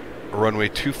 a runway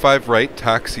 25 right,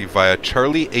 taxi via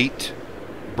Charlie 8,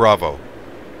 Bravo.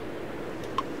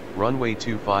 Runway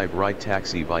 25 right,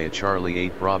 taxi via Charlie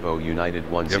 8 Bravo. United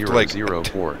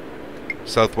 1004.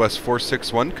 Southwest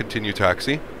 461, continue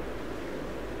taxi.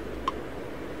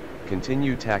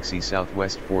 Continue taxi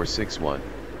Southwest 461.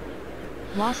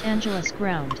 Los Angeles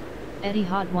ground.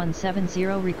 Etihad 170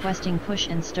 requesting push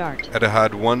and start.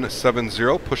 Etihad 170,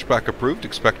 pushback approved.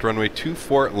 Expect runway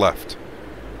 24 left.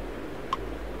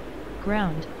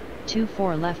 Ground.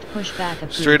 24 left pushback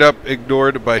approved. Straight up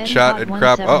ignored by Etihad chat and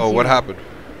crap. 170. Uh-oh, what happened?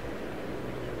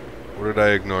 What did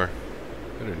I ignore?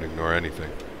 I didn't ignore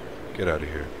anything. Get out of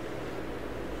here.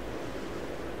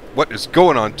 What is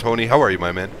going on, Tony? How are you,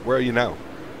 my man? Where are you now?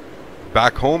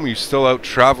 Back home? Are you still out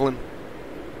traveling?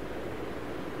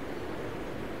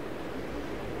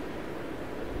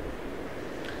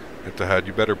 Etihad,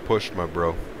 you better push, my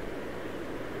bro.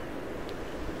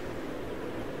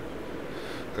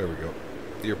 There we go.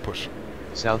 You're pushing.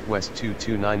 Southwest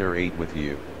 2298 with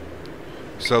you.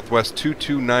 Southwest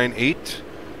 2298.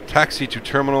 Taxi to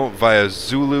terminal via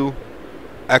Zulu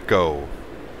Echo.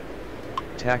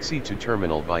 Taxi to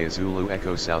terminal via Zulu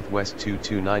Echo Southwest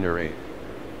 2298.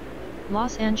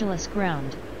 Los Angeles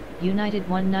ground. United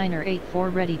 1984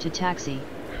 ready to taxi.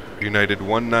 United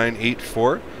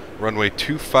 1984. Runway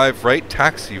 25 right,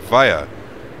 taxi via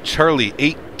Charlie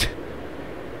 8,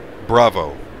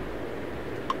 Bravo.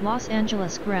 Los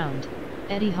Angeles ground.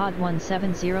 Etihad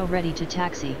 170 ready to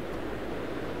taxi.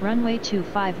 Runway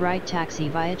 25 right, taxi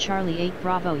via Charlie 8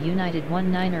 Bravo. United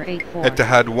 1984.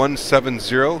 Etihad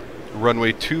 170,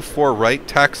 runway 24 right,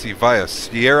 taxi via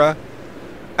Sierra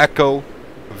Echo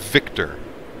Victor.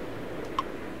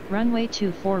 Runway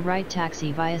 24 right,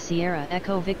 taxi via Sierra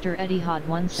Echo Victor. Etihad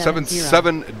 170.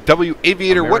 77W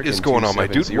Aviator, what is going on, my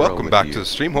dude? 270 Welcome with back you. to the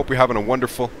stream. Hope you're having a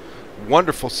wonderful,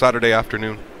 wonderful Saturday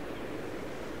afternoon.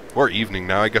 Or evening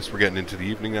now. I guess we're getting into the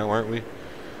evening now, aren't we?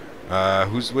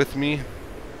 Who's with me?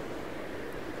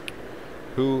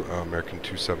 Who? Oh, American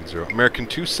 270. American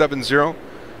 270,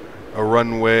 a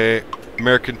runway,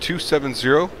 American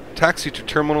 270, taxi to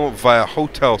terminal via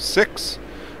Hotel 6,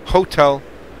 Hotel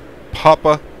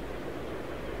Papa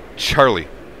Charlie.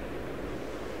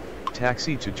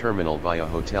 Taxi to terminal via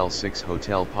Hotel 6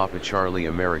 Hotel Papa Charlie.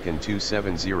 American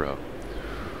 270.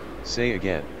 Say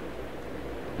again.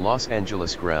 Los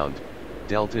Angeles ground.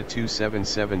 Delta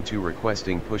 2772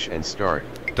 requesting push and start.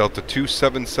 Delta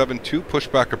 2772,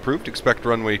 pushback approved. Expect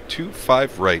runway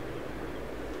 25 right.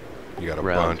 You got a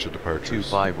Ground. bunch of departures.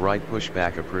 25 right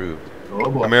pushback approved.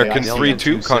 oh boy, American yeah,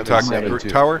 32, contact 2772.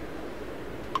 tower.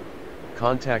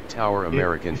 Contact Tower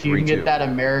American If you can 32. get that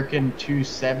American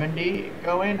 270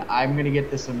 going, I'm going to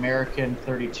get this American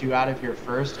 32 out of here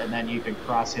first, and then you can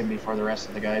cross him before the rest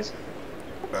of the guys.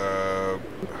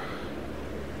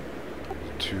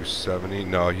 270.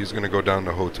 No, he's going to go down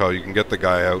to hotel. You can get the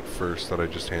guy out first that I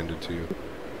just handed to you.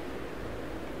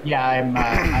 Yeah,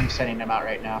 I'm sending him out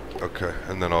right now. Okay,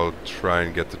 and then I'll try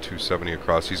and get the 270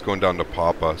 across. He's going down to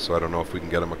Papa, so I don't know if we can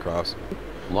get him across.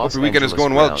 Hope your weekend is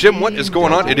going well. Jim, what is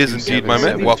going on? It is indeed, my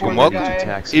man. Welcome, welcome.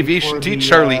 Aviation T,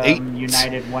 Charlie 8.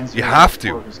 United you have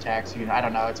to. Taxi. I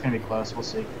don't know. It's going to be close. We'll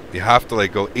see. You have to,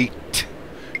 like, go 8.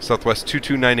 Southwest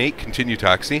 2298, continue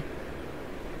taxi.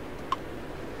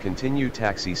 Continue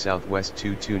taxi Southwest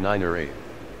 22908.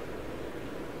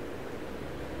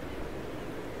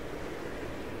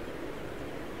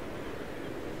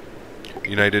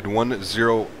 United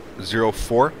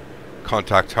 1004,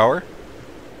 contact tower.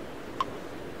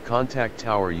 Contact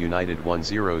tower United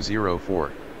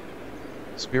 1004.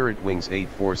 Spirit Wings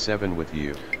 847 with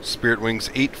you. Spirit Wings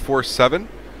 847.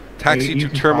 Taxi to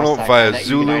terminal via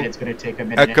Zulu,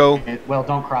 Echo, well,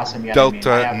 don't cross him yet.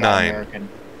 Delta 9. American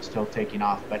still taking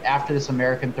off, but after this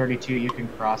American 32, you can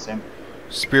cross him.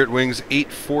 Spirit Wings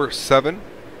 847.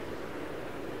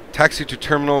 Taxi to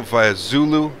terminal via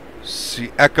Zulu,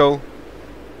 Echo,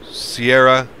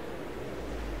 Sierra.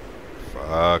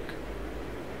 Fuck.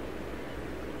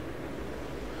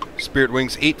 Spirit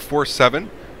Wings 847.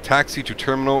 Taxi to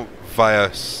terminal via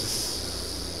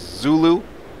Zulu.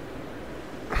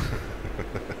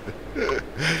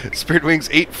 Spirit Wings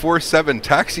 847.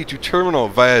 Taxi to terminal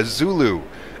via Zulu,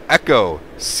 Echo,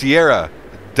 Sierra,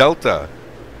 Delta.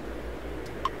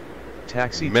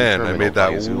 Taxi Man, to I made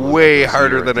that Zulu, way Echo,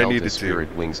 harder Sierra, than Delta, I needed Spirit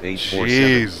to. Wings 847.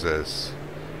 Jesus.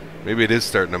 Maybe it is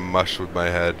starting to mush with my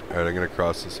head. Alright, I'm going to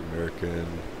cross this American.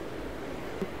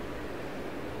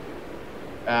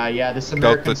 Yeah, this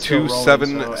American Delta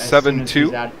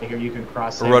 2772.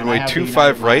 Runway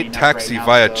 25 right. Taxi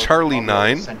via Charlie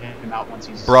 9.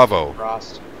 Bravo.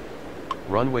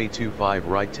 Runway 25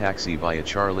 right. Taxi via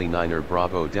Charlie 9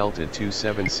 Bravo Delta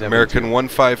 277. American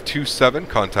 1527.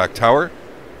 Contact tower.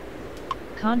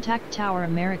 Contact tower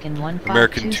American 1527.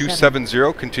 American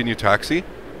 270. Continue taxi.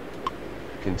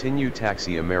 Continue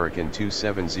taxi American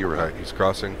 270. Alright, he's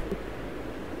crossing.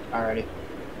 Alrighty.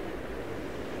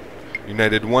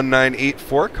 United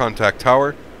 1984, contact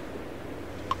tower.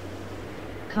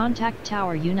 Contact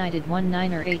tower United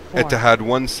 1984. Etihad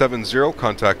 170,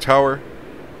 contact tower.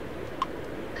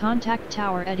 Contact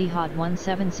tower Etihad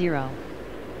 170. I'm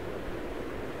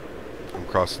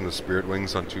crossing the Spirit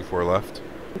Wings on 24 left.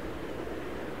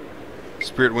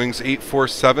 Spirit Wings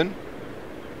 847,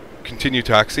 continue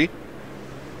taxi.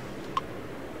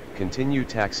 Continue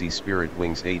taxi Spirit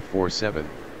Wings 847.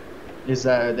 Is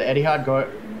the Etihad go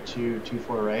to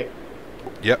 24 right?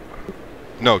 Yep.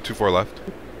 No, 24 left.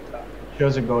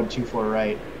 Shows it going 24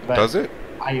 right. But does it?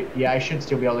 Yeah, I should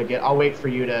still be able to get. I'll wait for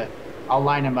you to. I'll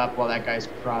line him up while that guy's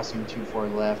crossing 24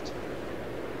 left.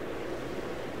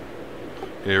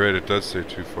 Yeah, you're right. It does say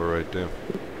 24 right there.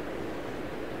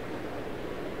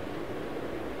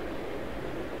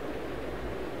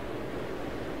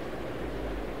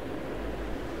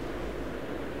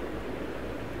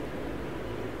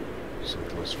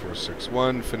 Southwest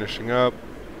 461, finishing up.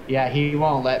 Yeah, he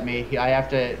won't let me. I have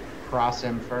to cross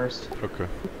him first. Okay,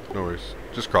 no worries.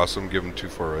 Just cross him, give him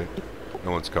 24 right.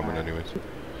 No one's coming anyways.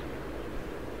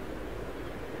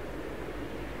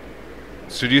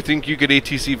 So do you think you could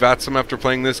ATC VATSIM after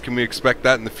playing this? Can we expect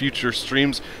that in the future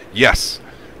streams? Yes,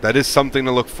 that is something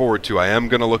to look forward to. I am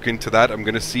going to look into that. I'm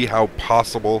going to see how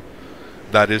possible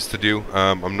that is to do.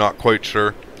 I'm not quite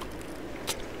sure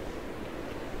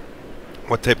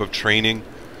what type of training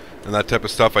and that type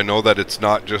of stuff. I know that it's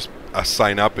not just a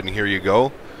sign up and here you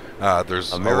go.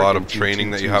 There's American a lot of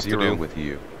training that you have to do. With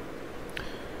you.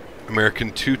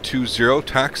 American 220,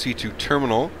 taxi to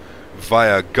terminal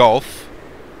via Gulf.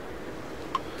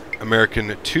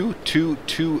 American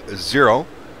 2220,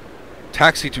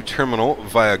 taxi to terminal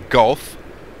via Gulf,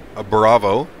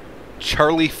 Bravo,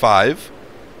 Charlie 5,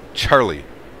 Charlie.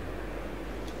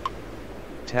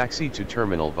 Taxi to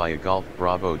terminal via Golf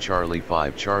Bravo Charlie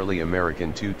 5 Charlie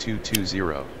American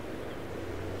 2220.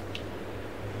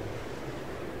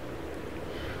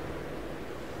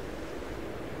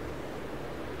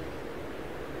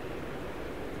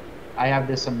 I have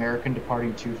this American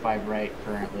departing 25 right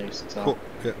currently. So. Cool.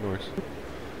 Yeah, no worries.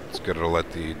 It's good to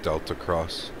let the Delta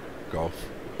cross Golf.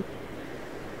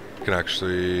 You can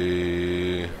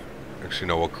actually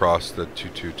no, we'll cross the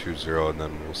 2220 and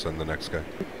then we'll send the next guy.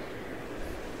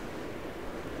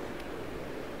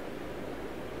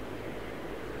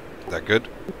 That good?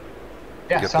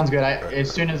 Yeah, sounds good.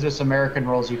 As soon as this American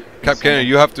rolls, you. CptCanada,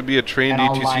 you have to be a trained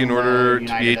ATC in order to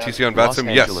be ATC on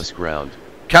VATSIM? Yes. Ground.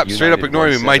 Cap, straight up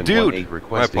ignoring me. My dude!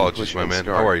 My apologies, my man.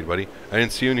 How are you, buddy? I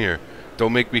didn't see you in here.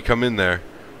 Don't make me come in there.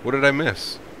 What did I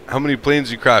miss? How many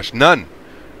planes you crashed? None.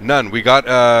 None. We got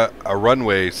a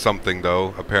runway something,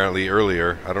 though, apparently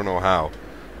earlier. I don't know how.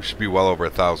 We should be well over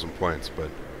 1,000 points, but...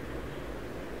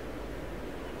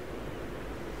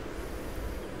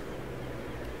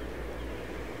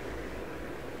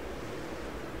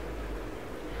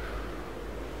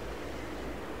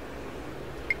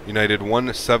 United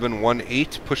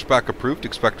 1718, pushback approved.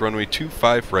 Expect runway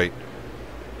 25 right.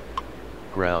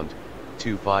 Ground,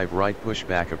 25 right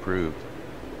pushback approved.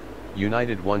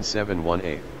 United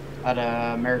 1718. That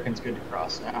American's good to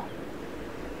cross now.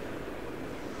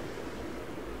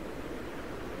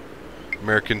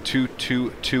 American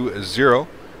 2220,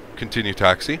 continue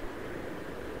taxi.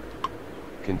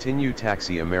 Continue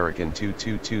taxi American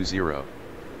 2220.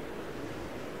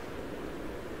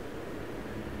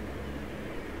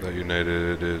 That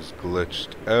United is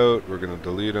glitched out. We're going to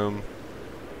delete him.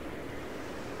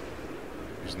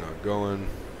 He's not going.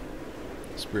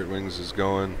 Spirit Wings is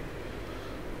going.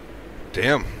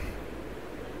 Damn.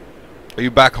 Are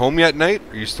you back home yet, Knight?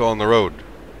 Or are you still on the road?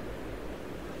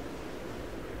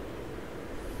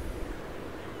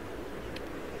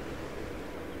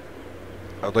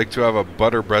 I'd like to have a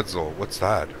butter bretzel. What's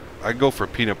that? I'd go for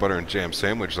peanut butter and jam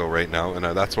sandwich though right now, and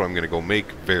that's what I'm going to go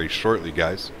make very shortly,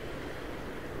 guys.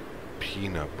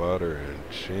 Peanut butter and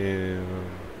jam.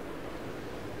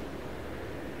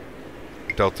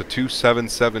 Delta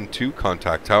 2772,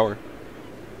 contact tower.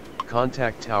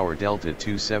 Contact tower Delta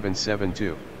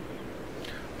 2772.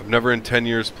 I've never in 10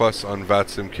 years plus on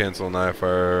VATSIM canceled an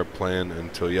IFR plan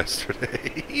until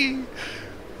yesterday.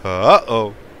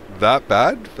 Uh-oh. That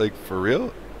bad? Like, for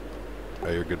real?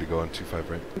 Oh, you're good to go on 25,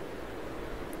 right?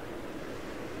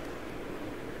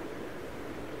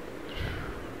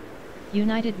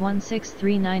 United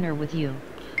 1639er with you.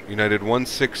 United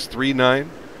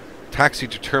 1639. Taxi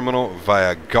to terminal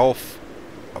via Golf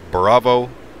Bravo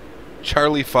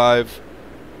Charlie 5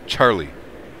 Charlie.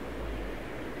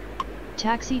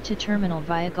 Taxi to terminal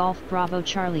via Golf Bravo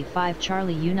Charlie 5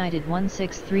 Charlie United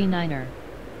 1639er.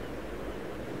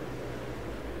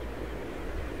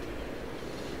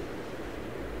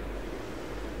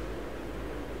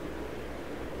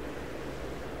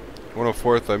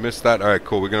 Fourth, I missed that. All right,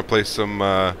 cool. We're gonna play some.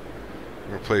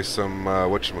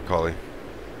 Whatchamacallit?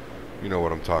 You know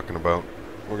what I'm talking about.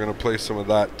 We're gonna play some of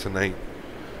that tonight.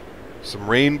 Some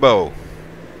Rainbow.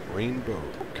 Rainbow.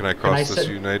 Can I cross this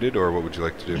United, or what would you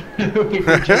like to do? We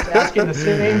were just asking the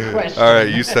same question. All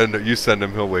right, you send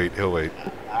him. He'll wait. He'll wait.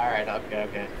 All right.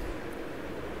 Okay.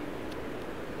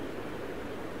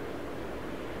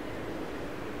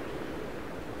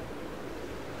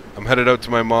 I'm headed out to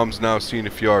my mom's now, seeing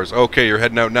a few hours. Okay, you're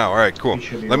heading out now. All right, cool.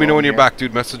 Let me know when you're back,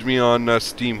 dude. Message me on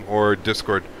Steam or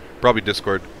Discord. Probably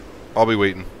Discord. I'll be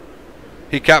waiting.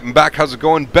 Hey, Captain Back, how's it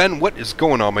going? Ben, what is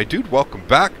going on, my dude? Welcome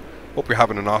back. Hope you're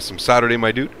having an awesome Saturday,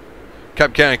 my dude.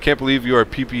 Captain, I can't believe you are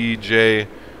PPJ.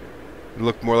 You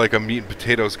look more like a meat and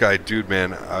potatoes guy. Dude,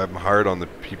 man, I'm hard on the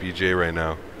PPJ right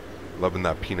now. Loving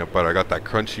that peanut butter. I got that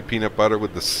crunchy peanut butter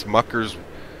with the Smucker's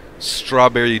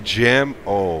strawberry jam.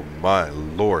 Oh my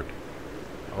lord.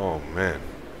 Oh man.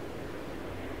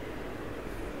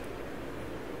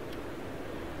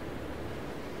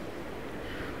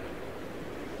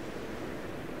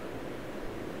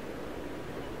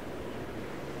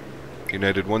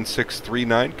 United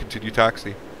 1639, continue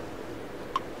taxi.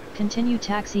 Continue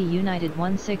taxi United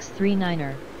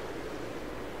 1639er.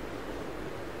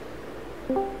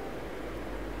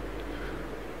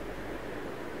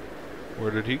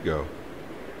 Where did he go?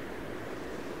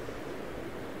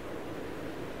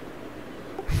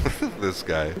 This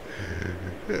guy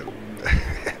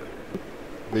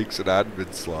makes an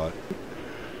admin slot.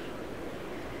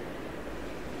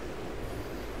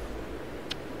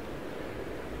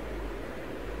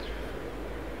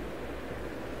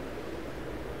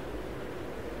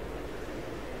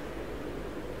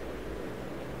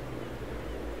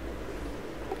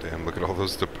 Damn, look at all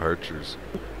those departures.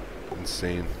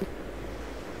 Insane.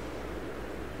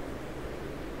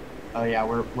 Oh yeah,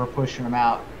 we're pushing them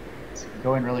out. It's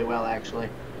going really well, actually.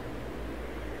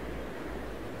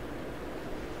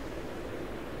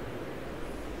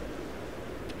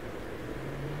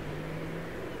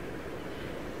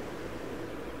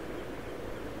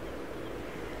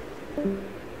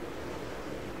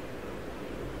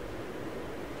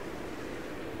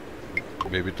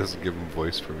 Maybe it doesn't give him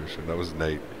voice permission. That was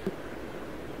Knight.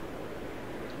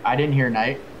 I didn't hear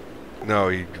Knight. No,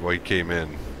 he came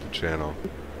in the channel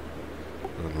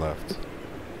and then left.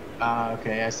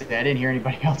 Okay, I see. I didn't hear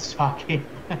anybody else talking.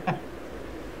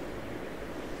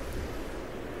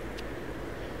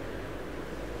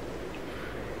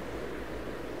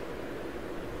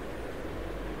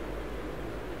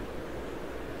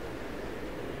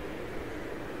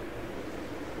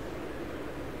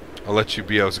 I'll let you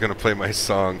be. I was going to play my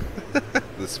song.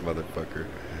 This motherfucker.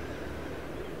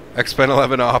 X-Pen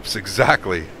 11 Ops,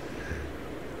 exactly.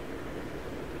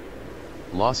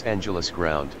 Los Angeles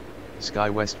ground.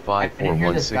 SkyWest I didn't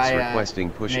hear this 5416 guy, requesting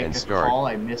push make and a start. Call.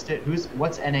 I missed it.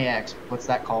 What's NAX? What's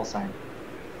that call sign?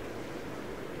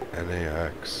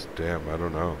 NAX. Damn, I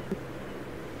don't know.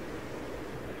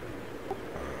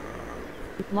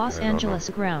 Los I don't Angeles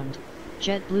ground.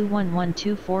 JetBlue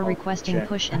 1124 requesting check.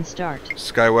 push and start.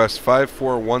 SkyWest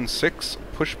 5416,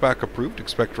 pushback approved.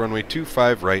 Expect runway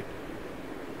 25 right.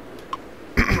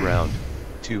 Ground.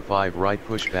 25 right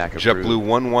pushback approved. JetBlue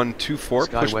 1124,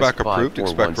 SkyWest pushback approved.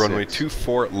 Expect 5416. runway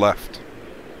 24 left.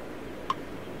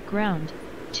 Ground.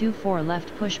 24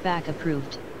 left pushback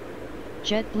approved.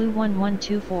 JetBlue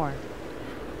 1124.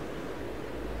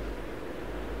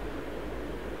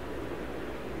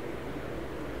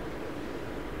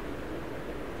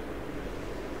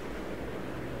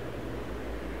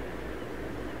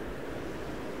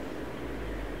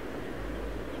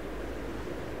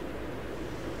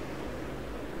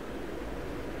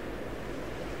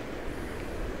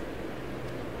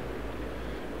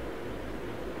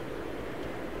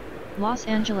 Los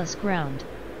Angeles ground.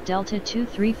 Delta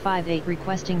 2358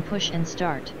 requesting push and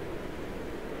start.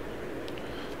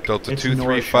 Delta It's 2358,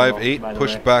 North Shuttle, by the way.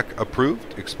 pushback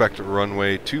approved. Expect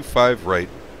runway 25 right.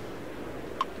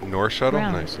 North Shuttle?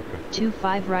 Ground. Nice, okay.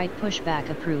 25 right pushback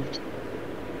approved.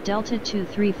 Delta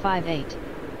 2358.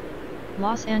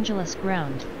 Los Angeles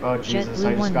ground. Oh Jesus!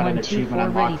 I JetBlue just got an 1124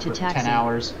 achievement ready unlocked to for taxi. 10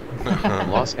 hours.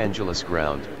 Los Angeles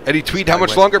ground. Eddie Tweed, how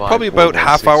much SkyWest longer? Probably about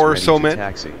half 5416 hour or ready so, to man.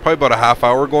 taxi. Probably about a half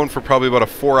hour. We're going for probably about a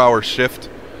 4-hour shift.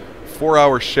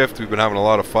 4-hour shift. We've been having a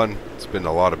lot of fun. It's been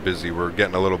a lot of busy. We're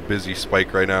getting a little busy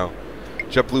spike right now.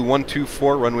 JetBlue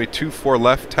 124, runway 24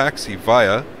 left, taxi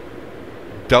via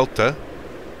Delta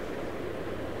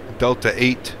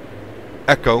 8,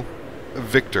 Echo,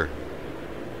 Victor.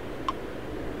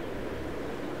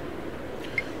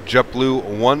 JetBlue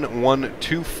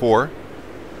 1124,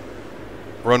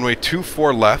 runway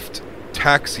 24 left,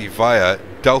 taxi via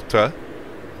Delta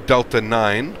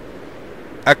 9,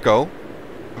 Echo,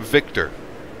 Victor.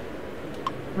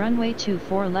 Runway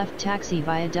 24 left taxi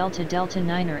via Delta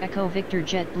 9 or Echo Victor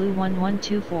JetBlue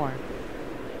 1124.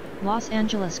 Los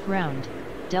Angeles ground.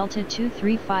 Delta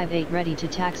 2358 ready to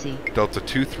taxi. Delta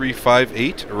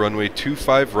 2358, runway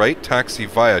 25 right, taxi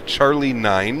via Charlie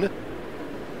 9,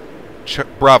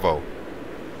 Bravo.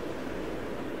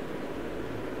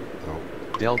 No.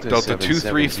 Delta, Delta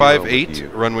 770 with 2358, you.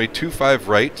 runway 25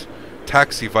 right,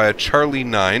 taxi via Charlie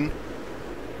 9,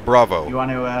 Bravo. You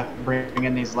want to bring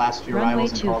in these last few Runway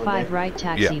arrivals and call it a 25 day? right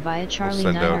taxi Yeah. via Charlie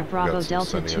send 9 or out- Bravo got some Delta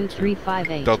sending out too.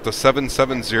 2358. Delta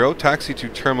 770, taxi to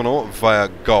terminal via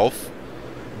Gulf,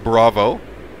 Bravo,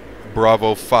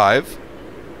 Bravo 5.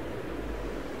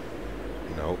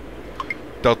 No.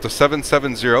 Delta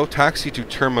 770, taxi to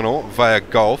terminal via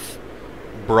Gulf,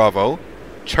 Bravo,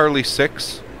 Charlie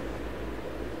 6,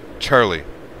 Charlie.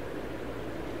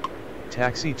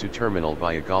 Taxi to terminal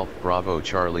via Golf Bravo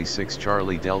Charlie 6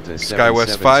 Charlie Delta SkyWest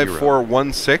 770.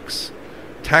 5416,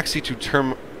 taxi to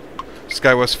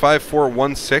SkyWest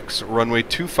 5416, runway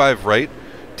 25 right,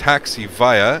 taxi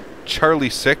via Charlie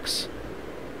 6,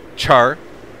 Charlie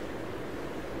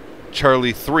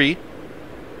 3,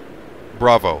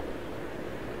 Bravo.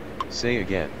 Say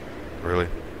again. Really?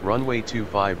 Runway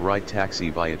 25 right taxi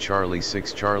via Charlie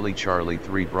 6 Charlie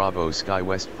 3 Bravo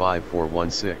SkyWest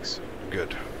 5416.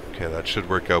 Good. Okay, that should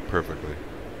work out perfectly.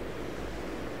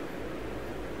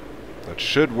 That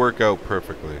should work out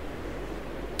perfectly.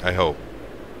 I hope.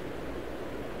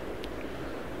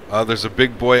 There's a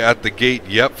big boy at the gate.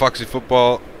 Yep, Foxy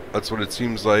Football. That's what it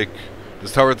seems like.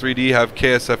 Does Tower3D have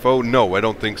KSFO? No, I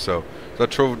don't think so. Is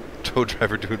that tow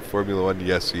driver doing Formula 1?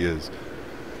 Yes, he is.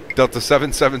 Delta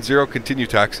 770, continue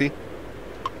taxi.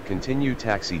 Continue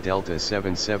taxi Delta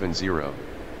 770.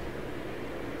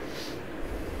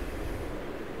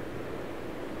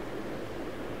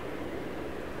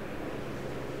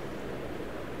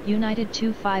 United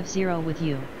 250 with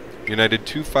you. United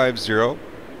 250,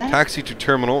 taxi to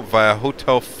terminal via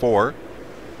Hotel 4,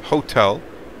 Hotel,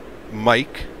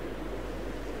 Mike,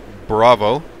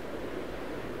 Bravo,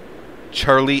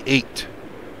 Charlie 8.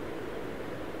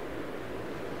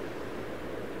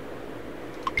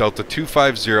 Delta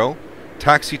 250,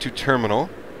 taxi to terminal,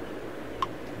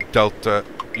 Delta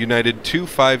United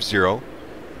 250,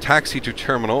 taxi to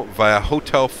terminal via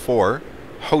Hotel 4,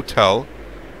 Hotel,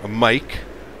 Mike,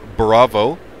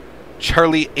 Bravo,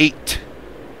 Charlie 8.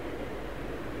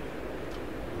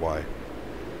 Why?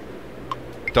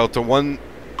 Delta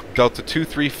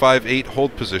 2358,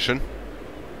 hold position.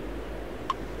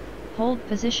 Hold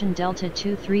position Delta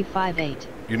 2358.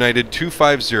 United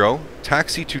 250,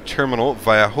 taxi to terminal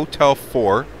via Hotel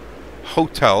 4,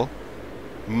 Hotel,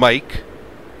 Mike,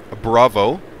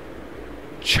 Bravo,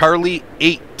 Charlie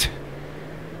 8.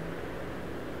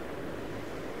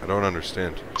 I don't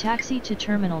understand. Taxi to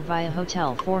terminal via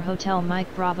Hotel 4 Hotel Mike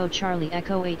Bravo Charlie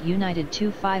Echo 8 United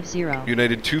 250.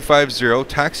 United 250,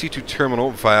 taxi to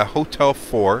terminal via Hotel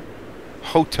 4,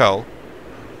 Hotel,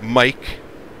 Mike,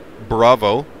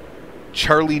 Bravo,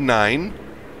 Charlie 9,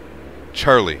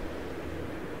 Charlie.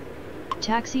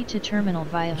 Taxi to terminal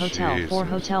via Hotel 4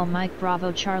 Hotel Mike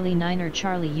Bravo Charlie 9 or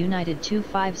Charlie United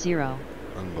 250.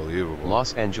 Unbelievable.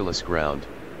 Los Angeles ground,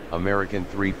 American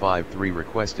 353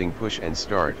 requesting push and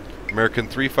start. American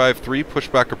 353,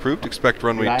 pushback approved. Expect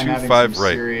runway I'm 25 having some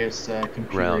right. serious computer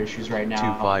Ground, issues right now.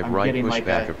 25 I'm right, getting like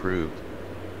pushback a approved.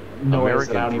 noise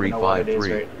that I American don't even know what it is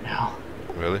 353. right now.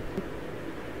 Really?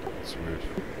 That's weird.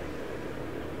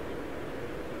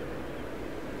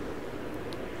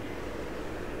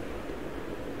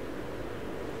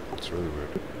 That's really weird.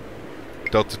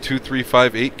 Delta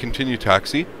 2358, continue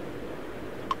taxi.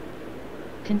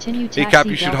 Continue taxi. Hey Cap,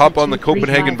 you should Delta hop on the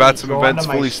Copenhagen 2358. VATSIM Go events, onto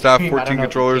my fully staffed, stream. I don't 14 know if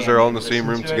you controllers, can. they're all in the Listen same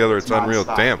room to it. together. It's It's unreal.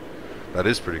 nonstop. Damn. That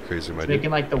is pretty crazy, my It's dude.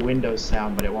 making like the Windows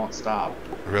sound, but it won't stop.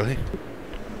 Really?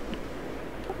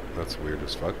 That's weird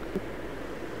as fuck.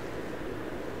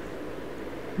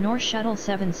 North Shuttle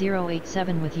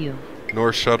 7087 with you.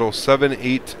 North Shuttle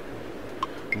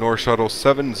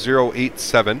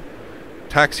 7087,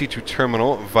 taxi to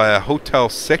terminal via Hotel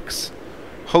 6,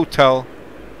 Hotel,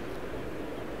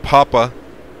 Papa,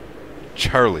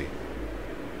 Charlie.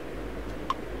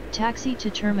 Taxi to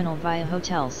terminal via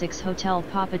Hotel 6 Hotel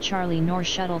Papa Charlie North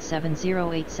Shuttle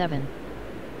 7087.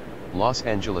 Los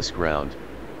Angeles ground,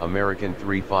 American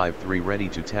 353 ready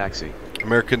to taxi.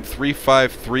 American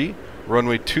 353,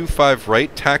 runway 25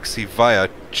 right, taxi via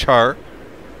Charlie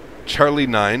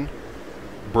 9,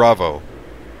 Bravo.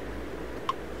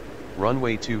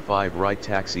 Runway 25 right,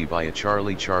 taxi via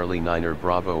Charlie 9er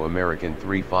Bravo American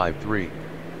 353.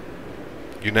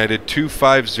 United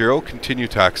 250, continue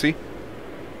taxi.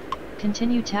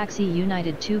 Continue taxi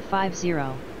United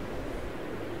 250.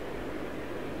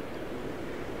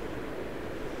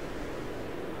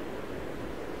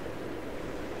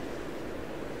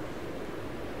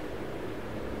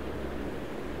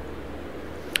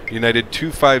 United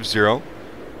 250,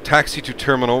 taxi to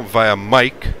terminal via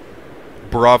Mike,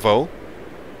 Bravo,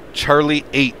 Charlie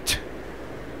 8.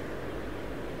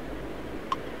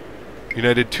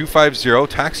 United 250,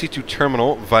 taxi to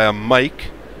terminal via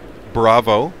Mike,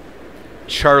 Bravo,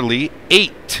 Charlie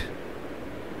 8.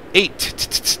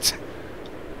 8.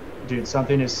 Dude,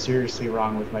 something is seriously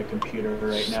wrong with my computer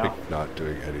right now. Like not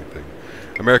doing anything.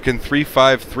 American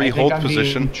 353, I think hold I'm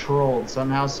position. being trolled.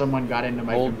 Somehow someone got into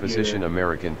my Hold computer. position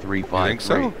American You 353. think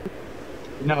so?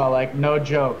 No, like, no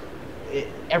joke.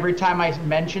 Every time I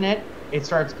mention it, it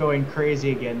starts going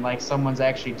crazy again, like someone's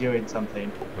actually doing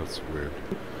something. That's weird.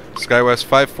 SkyWest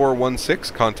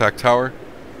 5416, contact tower.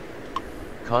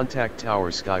 Contact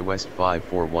Tower SkyWest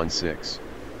 5416.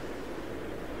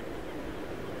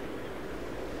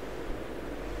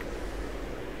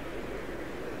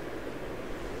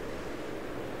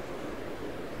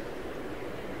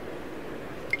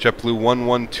 JetBlue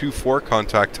 1124,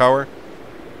 contact tower.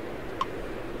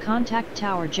 Contact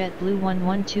Tower JetBlue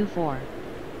 1124.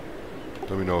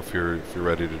 Let me know if you're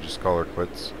ready to just call her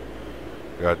quits.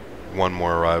 We got one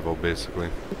more arrival, basically.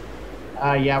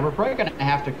 Yeah, we're probably going to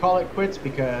have to call it quits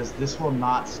because this will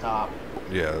not stop.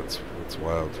 Yeah, that's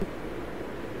wild.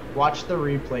 Watch the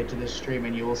replay to this stream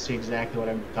and you will see exactly what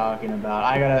I'm talking about.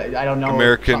 I don't know.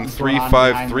 American if something's going on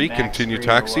behind 353, the back continue screen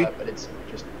or taxi. what, but it's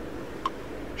just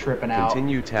tripping out.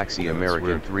 Continue taxi Yeah, that's American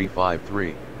weird.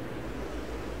 353.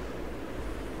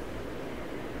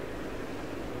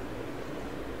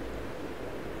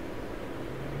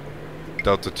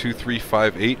 Delta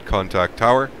 2358, contact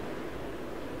tower.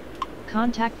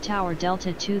 Contact Tower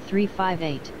Delta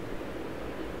 2358.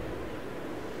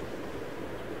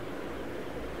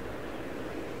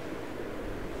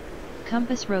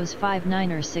 Compass Rose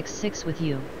 59er66 with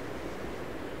you.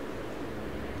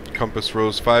 Compass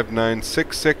Rose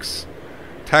 5966,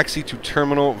 taxi to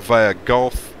terminal via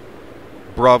Golf,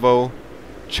 Bravo,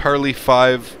 Charlie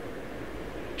 5,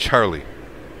 Charlie.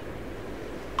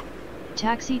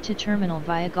 Taxi to terminal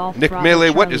via Golf Nick Bravo Melee,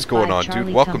 what Charlie is going 5 on, Charlie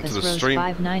dude? Welcome Compass to the Rose stream.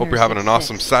 59er Hope you're having an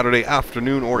awesome 66. Saturday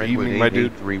afternoon or Redwood evening, my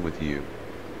dude. 883 with you.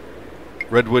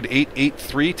 Redwood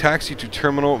 883, taxi to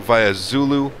terminal via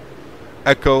Zulu,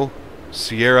 Echo,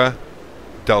 Sierra,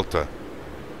 Delta.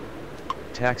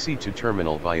 Taxi to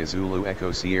terminal via Zulu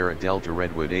Echo Sierra Delta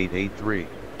Redwood 883.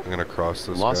 I'm going to cross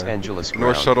this Los guy. Angeles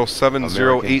North ground. Shuttle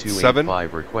 7087.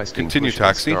 Requesting Continue push and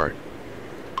taxi. start.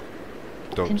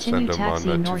 Don't Continue send them on taxi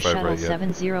North 25 Shuttle right yet.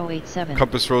 7087.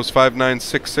 Compass Rose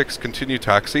 5966. Continue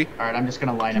taxi. All right, I'm just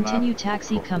gonna line him up. Continue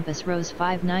taxi Compass Rose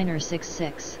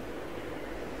 5966.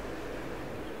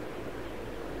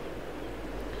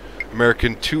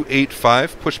 American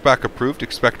 285. Pushback approved.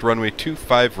 Expect runway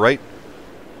 25 right.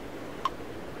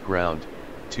 Ground,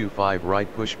 25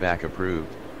 right pushback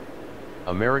approved.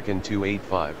 American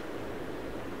 285.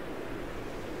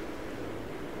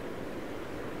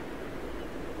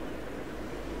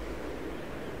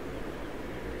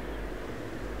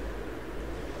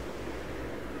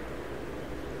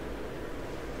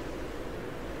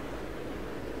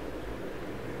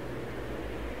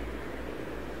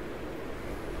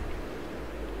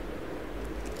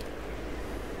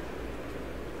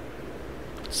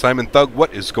 Simon Thug,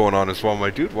 what is going on as well, my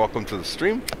dude? Welcome to the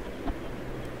stream.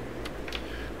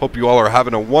 Hope you all are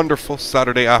having a wonderful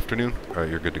Saturday afternoon. Alright,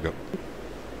 you're good to go.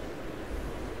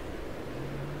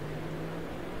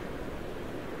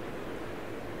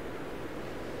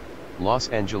 Los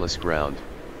Angeles ground,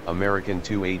 American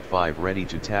 285 ready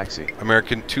to taxi.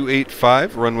 American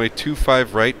 285, runway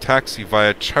 25 right, taxi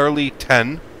via Charlie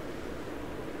 10.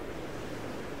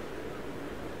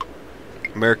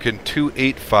 American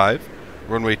 285,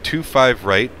 runway 25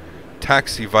 right,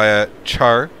 taxi via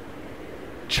Char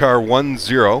 10.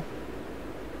 That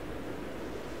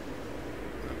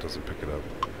doesn't pick it up.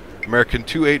 American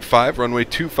 285, runway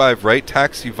 25 right,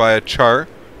 taxi via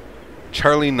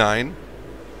Charlie 9,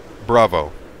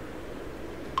 Bravo.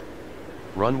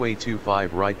 Runway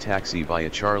 25 right taxi via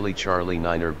Charlie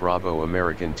 9er Bravo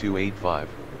American 285.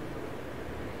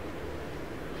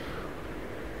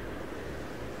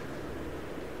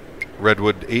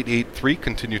 Redwood 883,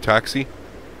 continue taxi.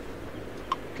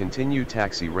 Continue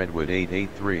taxi Redwood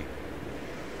 883.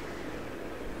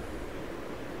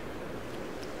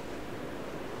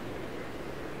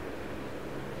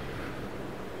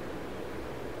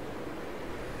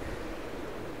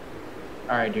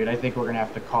 All right, dude. I think we're gonna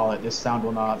have to call it. This sound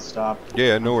will not stop.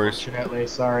 Yeah, no worries. Unfortunately,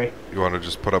 sorry. You want to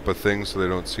just put up a thing so they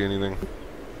don't see anything?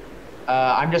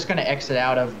 I'm just gonna exit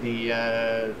out of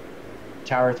the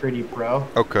Tower3D Pro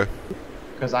Okay.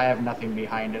 because I have nothing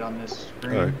behind it on this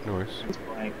screen. Alright, no worries. It's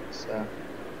blank. So.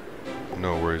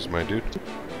 No worries, my dude.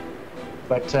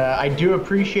 But I do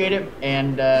appreciate it,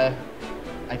 and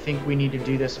I think we need to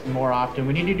do this more often.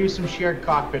 We need to do some shared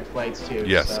cockpit flights too.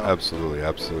 Yes, so. absolutely,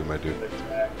 absolutely, my dude. But,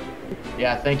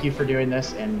 yeah, thank you for doing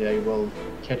this, and we'll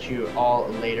catch you all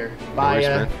later. Bye,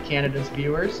 worries, Canada's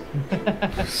viewers.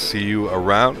 See you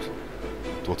around.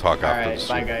 We'll talk after Alright, this.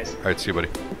 bye guys. Alright, see you, buddy.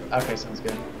 Okay, sounds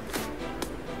good.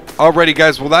 Alrighty,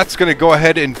 guys. Well, that's going to go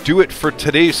ahead and do it for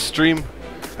today's stream.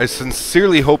 I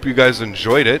sincerely hope you guys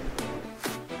enjoyed it.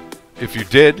 If you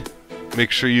did, make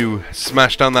sure you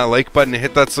smash down that like button and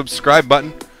hit that subscribe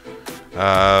button.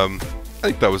 I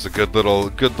think that was a good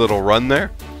little run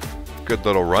there. Good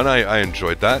little run. I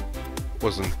enjoyed that.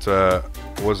 Wasn't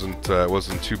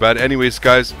too bad. Anyways,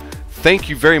 guys, thank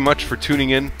you very much for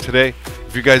tuning in today.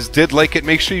 If you guys did like it,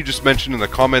 make sure you just mention in the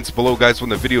comments below, guys, when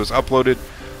the video is uploaded,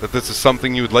 that this is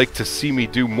something you would like to see me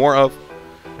do more of.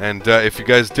 And if you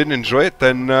guys didn't enjoy it,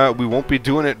 then we won't be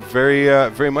doing it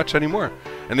very much anymore.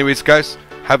 Anyways, guys,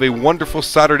 have a wonderful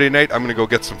Saturday night. I'm gonna go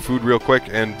get some food real quick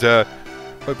and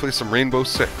probably play some Rainbow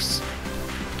Six.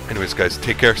 Anyways, guys,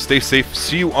 take care, stay safe.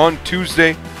 See you on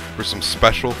Tuesday for some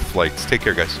special flights. Take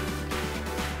care, guys.